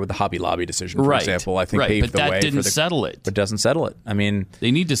pieces there with the Hobby Lobby decision, for example. I think paved the way. But that didn't settle it. But doesn't settle it. I mean,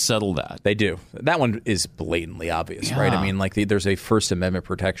 they need to settle that. They do. That one is blatantly obvious, right? I mean, there's a First Amendment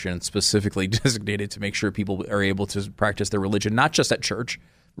protection specifically designated to make sure people are able to practice their religion, not just at church,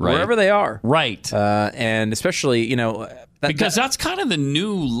 wherever they are. Right. And especially, because that's kind of the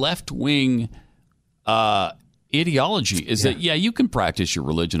new left-wing ideology is that, you can practice your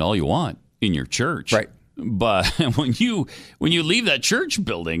religion all you want in your church. Right. But when you leave that church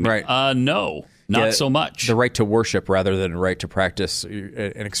building, no, not so much. The right to worship rather than the right to practice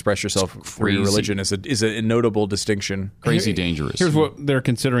and express yourself through your religion is a notable distinction. Crazy dangerous. Here's what they're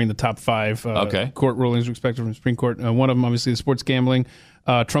considering the top 5 court rulings expected from the Supreme Court. One of them, obviously, the sports gambling.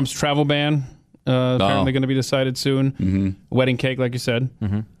 Trump's travel ban. Apparently going to be decided soon. Mm-hmm. Wedding cake, like you said.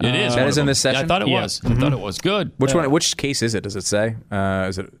 Mm-hmm. It is. That is in this session? Yeah, I thought it was. I thought it was. Good. Which one? Which case is it? Does it say?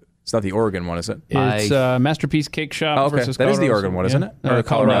 It's not the Oregon one, is it? It's Masterpiece Cake Shop versus Colorado. That is the Oregon one, isn't it? Or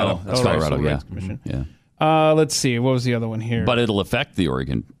Colorado. No, that's Colorado, yeah. Let's see. What was the other one here? But it'll affect the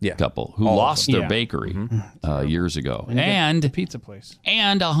Oregon couple who lost their bakery years ago. And the pizza place.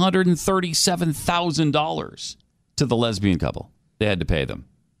 And $137,000 to the lesbian couple. They had to pay them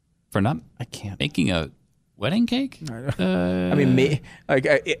for not making a wedding cake? I mean,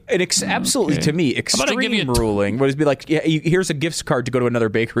 absolutely, to me, extreme ruling would be like, here's a gift card to go to another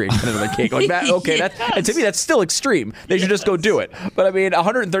bakery and get another cake. Like that, okay, and to me, that's still extreme. They should just go do it. But I mean,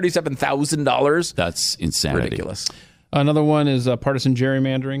 $137,000? That's insanity. Ridiculous. Another one is partisan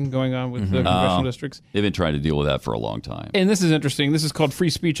gerrymandering going on with the congressional districts. They've been trying to deal with that for a long time. And this is interesting. This is called free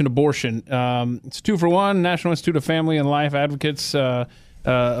speech and abortion. It's 2 for 1. National Institute of Family and Life Advocates, a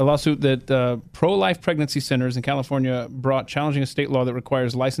lawsuit that pro-life pregnancy centers in California brought challenging a state law that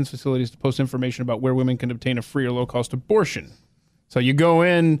requires licensed facilities to post information about where women can obtain a free or low-cost abortion. So you go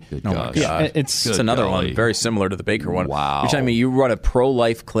in. It's another one very similar to the Baker one. Wow. You're telling me you run a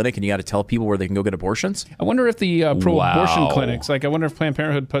pro-life clinic and you got to tell people where they can go get abortions? I wonder if the pro-abortion clinics, I wonder if Planned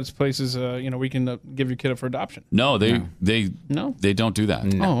Parenthood puts places, we can give your kid up for adoption. No, they don't do that.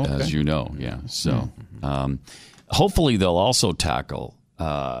 No. As you know, yeah. So hopefully they'll also tackle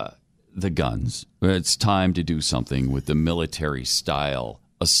the guns. It's time to do something with the military-style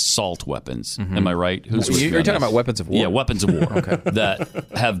assault weapons. Am I right? You're talking about weapons of war? Yeah, weapons of war that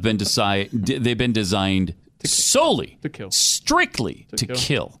have been they've been designed solely to kill, strictly to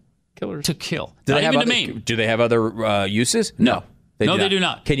kill. Killers. To kill. Do Not they have even to maim. Do they have other uses? No. They do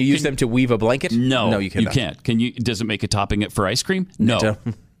not. Can you use them to weave a blanket? No, you cannot. You can't. Does it make a topping for ice cream? No.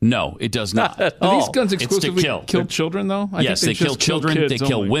 No, it does not. Do these guns exclusively kill children, though? Yes, they kill children. They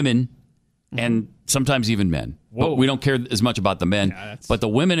kill women. And sometimes even men. But we don't care as much about the men. But the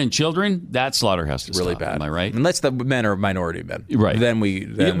women and children, that slaughter has to really stop. bad. Am I right? Unless the men are minority men. Right. Then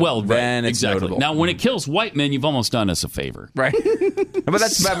it's exactly. notable. Now, when it kills white men, you've almost done us a favor. Right. But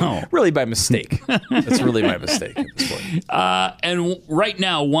that's really by mistake. That's really by mistake at this point. And right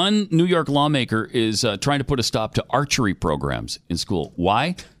now, one New York lawmaker is trying to put a stop to archery programs in school.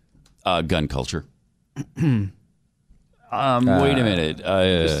 Why? Gun culture. Wait a minute.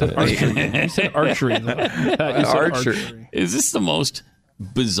 You said archery. Archery. Is this the most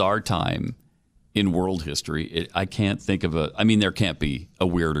bizarre time in world history? I can't think of there can't be a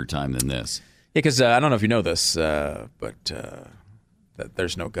weirder time than this. Yeah, because I don't know if you know this, but that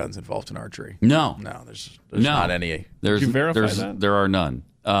there's no guns involved in archery. No, there's not any. Did you verify that? There are none.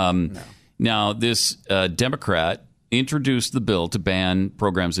 Now, this Democrat introduced the bill to ban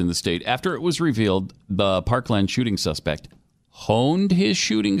programs in the state after it was revealed the Parkland shooting suspect honed his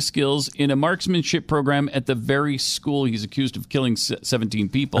shooting skills in a marksmanship program at the very school he's accused of killing 17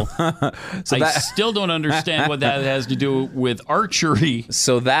 people. I still don't understand what that has to do with archery.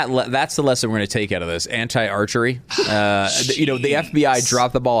 So that's the lesson we're going to take out of this: anti-archery. The FBI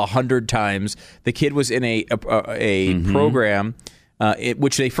dropped the ball 100 times. The kid was in a program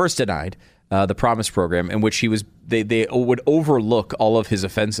which they first denied. The Promise program, in which they would overlook all of his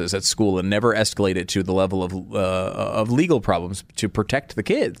offenses at school and never escalate it to the level of legal problems to protect the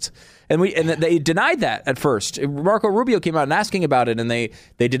kids. And they denied that at first. Marco Rubio came out and asking about it, and they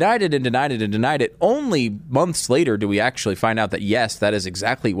denied it and denied it and denied it. Only months later do we actually find out that yes, that is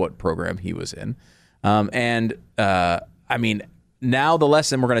exactly what program he was in. Now the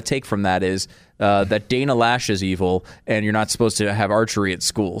lesson we're going to take from that is that Dana Lash is evil, and you're not supposed to have archery at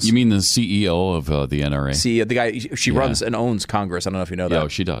schools. You mean the CEO of the NRA? CEO, the guy she runs and owns Congress. I don't know if you know that. Yeah,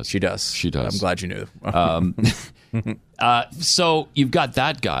 she does. She does. I'm glad you knew. So you've got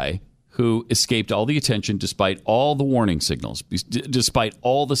that guy who escaped all the attention despite all the warning signals, despite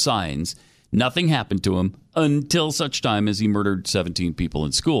all the signs. Nothing happened to him until such time as he murdered 17 people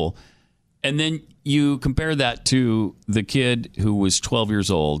in school. And then you compare that to the kid who was 12 years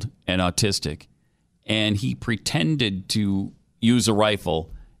old and autistic, and he pretended to use a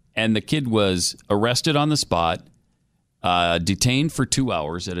rifle, and the kid was arrested on the spot, detained for 2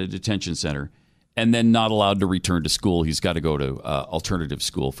 hours at a detention center, and then not allowed to return to school. He's got to go to alternative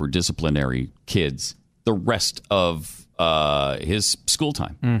school for disciplinary kids the rest of his school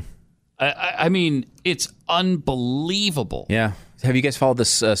time. I mean, it's unbelievable. Yeah. Have you guys followed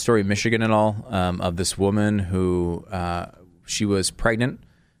this story in Michigan at all of this woman who she was pregnant,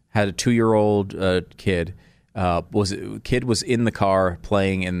 had a 2-year-old kid. Kid was in the car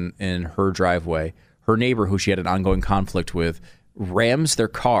playing in her driveway. Her neighbor, who she had an ongoing conflict with, rams their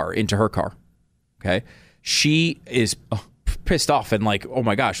car into her car. Okay, she is pissed off and like, oh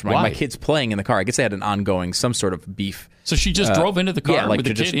my gosh, my kid's playing in the car. I guess they had an ongoing some sort of beef. So she just drove into the car with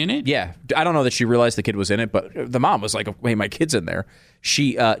the kid in it? Yeah. I don't know that she realized the kid was in it, but the mom was like, hey, my kid's in there.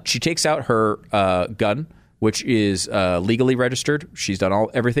 She takes out her gun, which is legally registered. She's done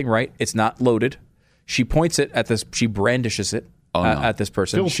everything right. It's not loaded. She points it at this. She brandishes it at this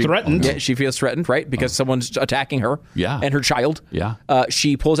person. Feels threatened. Yeah, she feels threatened, right? Because someone's attacking her and her child. Yeah.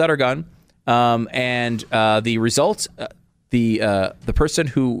 She pulls out her gun, and the result, the person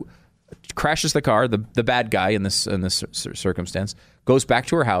who crashes the car, the bad guy in this circumstance, goes back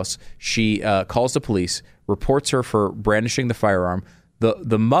to her house. She calls the police, reports her for brandishing the firearm.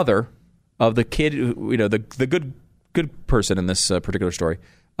 The mother of the kid, the good person in this particular story,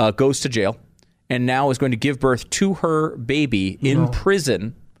 goes to jail and now is going to give birth to her baby in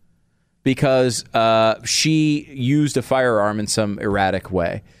prison because she used a firearm in some erratic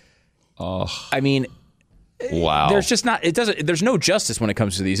way. I mean, wow. There's no justice when it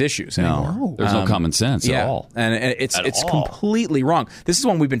comes to these issues anymore. No. There's no common sense at all. And it's completely wrong. This is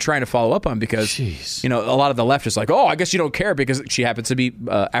one we've been trying to follow up on because a lot of the left is like, oh, I guess you don't care because she happens to be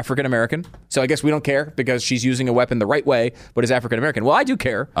African American. So I guess we don't care because she's using a weapon the right way, but is African American. Well, I do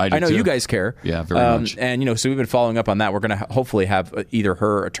care. I know you guys care. Yeah, very much. And so we've been following up on that. We're going to hopefully have either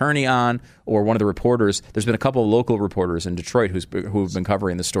her attorney on or one of the reporters. There's been a couple of local reporters in Detroit who've been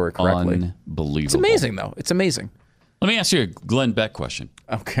covering the story correctly. Unbelievable. It's amazing, though. It's amazing. Let me ask you a Glenn Beck question.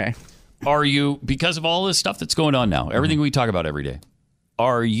 Okay. Are you, because of all this stuff that's going on now, everything we talk about every day,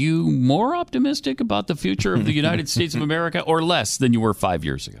 are you more optimistic about the future of the United States of America or less than you were 5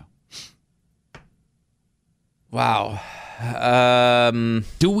 years ago? Wow.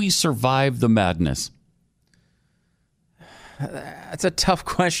 Do we survive the madness? That's a tough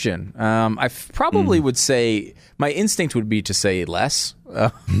question. I probably would say my instinct would be to say less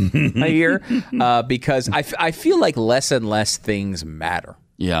a year because I feel like less and less things matter.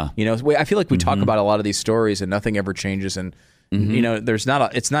 Yeah. I feel like we talk about a lot of these stories and nothing ever changes. And, it's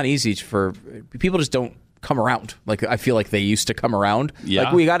not easy for people just don't come around. Like, I feel like they used to come around. Yeah.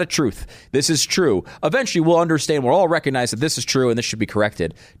 Like, we got a truth. This is true. Eventually, we'll understand. We'll all recognize that this is true and this should be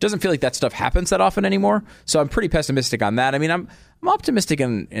corrected. It doesn't feel like that stuff happens that often anymore. So I'm pretty pessimistic on that. I mean, I'm optimistic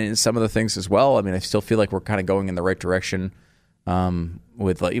in some of the things as well. I mean, I still feel like we're kind of going in the right direction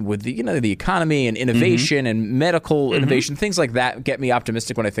with the economy and innovation and medical innovation. Things like that get me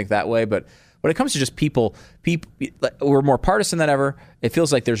optimistic when I think that way. But when it comes to just people, we're more partisan than ever. It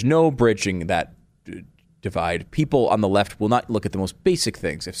feels like there's no bridging that divide. People on the left will not look at the most basic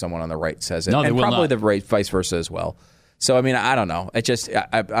things if someone on the right says it, and probably the right vice versa as well. So, I mean, I don't know. It just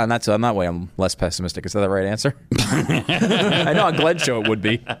on that way, I'm less pessimistic. Is that the right answer? I know on Glenn's show it would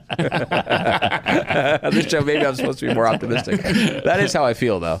be. On this show, maybe I'm supposed to be more optimistic. That is how I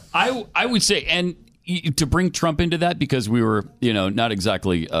feel, though. I would say, and to bring Trump into that because we were, not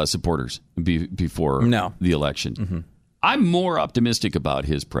exactly supporters before the election. Mm-hmm. I'm more optimistic about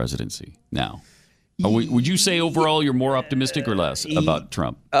his presidency now. Would you say overall you're more optimistic or less about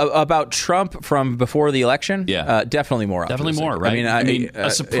Trump? About Trump from before the election? Yeah. Definitely more optimistic. Definitely more, right? I mean,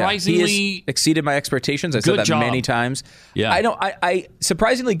 surprisingly... he has exceeded my expectations. I said that many times. Yeah. I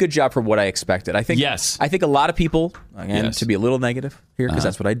surprisingly good job for what I expected. I think a lot of people, again, to be a little negative here, because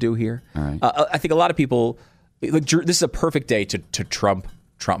that's what I do here. All right. I think a lot of people, this is a perfect day to Trump.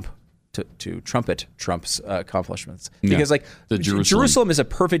 To trumpet Trump's accomplishments. Because the Jerusalem is a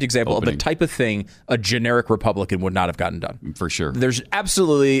perfect example of the type of thing a generic Republican would not have gotten done. For sure. There's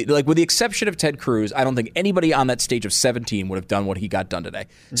absolutely, with the exception of Ted Cruz, I don't think anybody on that stage of 17 would have done what he got done today.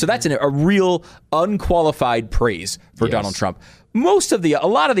 Mm-hmm. So that's a real unqualified praise for Donald Trump. A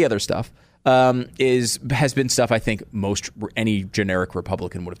lot of the other stuff has been stuff I think any generic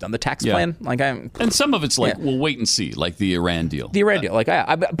Republican would have done. The tax plan, and some of it's we'll wait and see, like the Iran deal.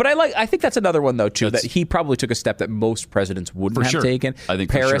 I think that's another one though too that he probably took a step that most presidents wouldn't have taken. I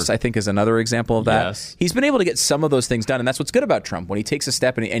think Paris, I think, is another example of that. Yes. He's been able to get some of those things done, and that's what's good about Trump. When he takes a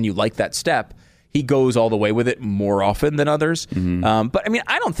step and you like that step, he goes all the way with it more often than others. Mm-hmm. But I mean,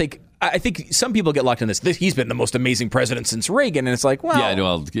 I think some people get locked in this. He's been the most amazing president since Reagan, and it's like, well,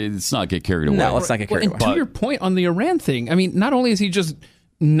 let's not get carried away. No, let's not get carried away. To your point on the Iran thing, I mean, not only is he just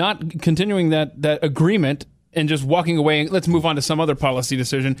not continuing that agreement and just walking away and let's move on to some other policy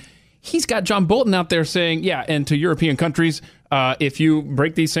decision, he's got John Bolton out there saying, and to European countries, if you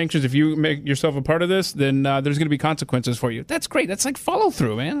break these sanctions, if you make yourself a part of this, then there's going to be consequences for you. That's great. That's like follow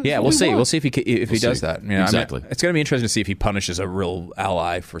through, man. Yeah, we'll see. We'll see if he does that. Exactly. I mean, it's going to be interesting to see if he punishes a real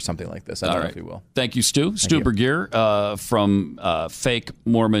ally for something like this. I don't know if he will. Thank you, Stu. Stu Bergier from fake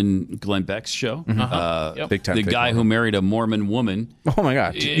Mormon Glenn Beck's show. Mm-hmm. Big time. The guy who married a Mormon woman. Oh my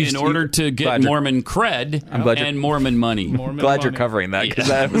God! In order to get Mormon cred and Mormon money. Glad you're covering that because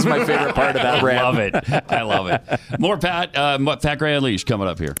that was my favorite part of that rant. I love it. More Pat Gray Unleashed coming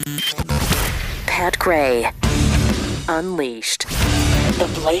up here. Pat Gray Unleashed. The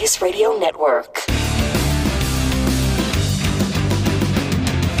Blaze Radio Network.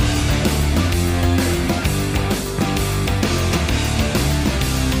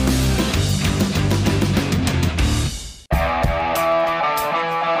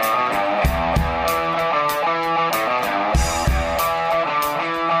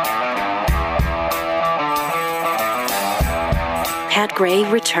 Pat Gray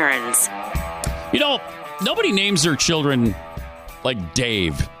returns. Nobody names their children like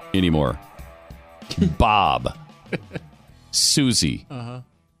Dave anymore. Bob. Susie. Uh-huh.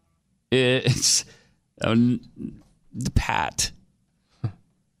 It's Pat.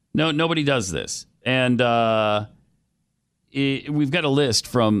 No, nobody does this. And we've got a list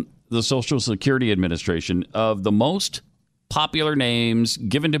from the Social Security Administration of the most popular names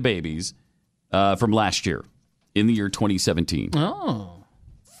given to babies from last year. In the year 2017. Oh.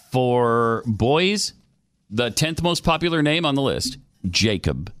 For boys, the 10th most popular name on the list,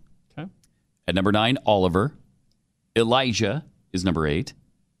 Jacob. Okay. At number 9, Oliver. Elijah is number 8.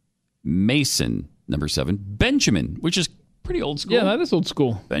 Mason, number 7. Benjamin, which is pretty old school. Yeah, that is old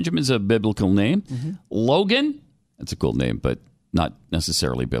school. Benjamin's a biblical name. Mm-hmm. Logan, that's a cool name, but not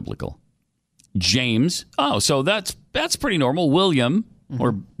necessarily biblical. James, so that's pretty normal. William,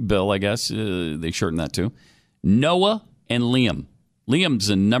 or Bill, I guess. They shorten that too. Noah and Liam. Liam's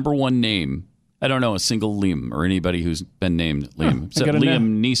the number one name. I don't know a single Liam or anybody who's been named Liam. Except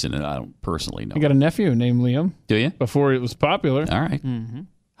Liam Neeson, and I don't personally know. I got a nephew named Liam. Do you? Before it was popular. All right. Mm-hmm.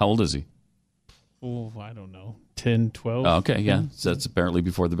 How old is he? Oh, I don't know. 10, 12. Oh, okay, yeah. So that's apparently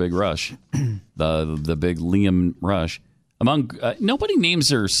before the big rush. the big Liam rush. Nobody names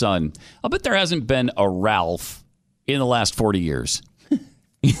their son. I'll bet there hasn't been a Ralph in the last 40 years.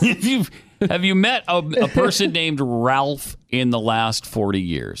 Have you met a person named Ralph in the last 40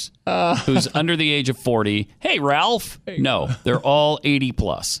 years who's under the age of 40? Hey, Ralph. No, they're all 80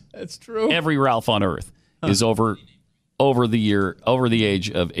 plus. That's true. Every Ralph on earth is over the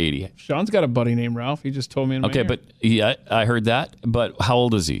age of 80. Sean's got a buddy named Ralph. He just told me in my ear. But I heard that. But how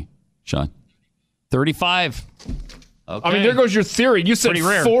old is he, Sean? 35. Okay. I mean, there goes your theory. You said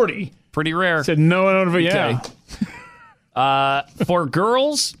 40. Pretty rare. I said no, I don't know. Yeah. For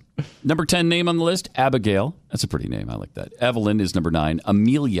girls, number 10 name on the list, Abigail. That's a pretty name. I like that. Evelyn is number 9.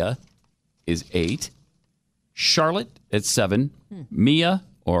 Amelia is 8. Charlotte at 7. Mia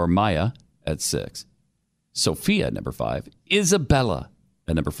or Maya at 6. Sophia at number 5. Isabella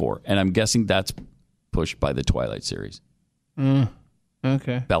at number 4. And I'm guessing that's pushed by the Twilight series.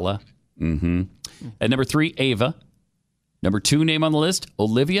 Okay. Bella. Mm-hmm. At number 3, Ava. Number 2 name on the list,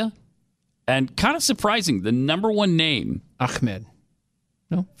 Olivia. And kind of surprising, the number one name. Ahmed.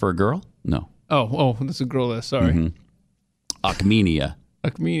 No? For a girl? No. Oh, that's a girl list. Sorry. Mm-hmm. Akhmenia.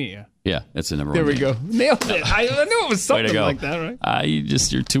 Akhmenia. Yeah, that's the number there one. There we go. Nailed it. I knew it was something like that, right?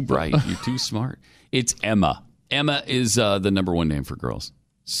 You're too bright. You're too smart. It's Emma. Emma is the number one name for girls.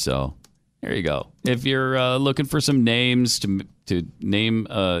 So there you go. If you're looking for some names to name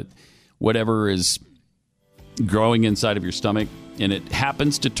whatever is growing inside of your stomach, and it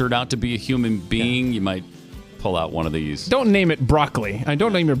happens to turn out to be a human being, you might pull out one of these. Don't name it broccoli. I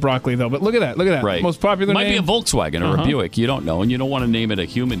don't name it broccoli, though, but look at that. Look at that. Right. Most popular might name. Might be a Volkswagen or a Buick. You don't know, and you don't want to name it a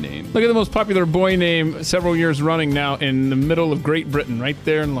human name. Look at the most popular boy name several years running now in the middle of Great Britain, right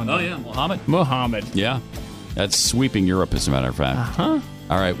there in London. Oh, yeah, Mohammed. Mohammed. Yeah. That's sweeping Europe, as a matter of fact. Uh-huh.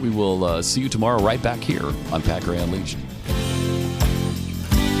 All right, we will see you tomorrow right back here on Pat Gray Unleashed.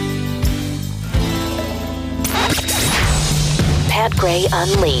 Pat Gray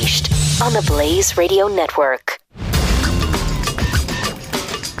Unleashed on the Blaze Radio Network.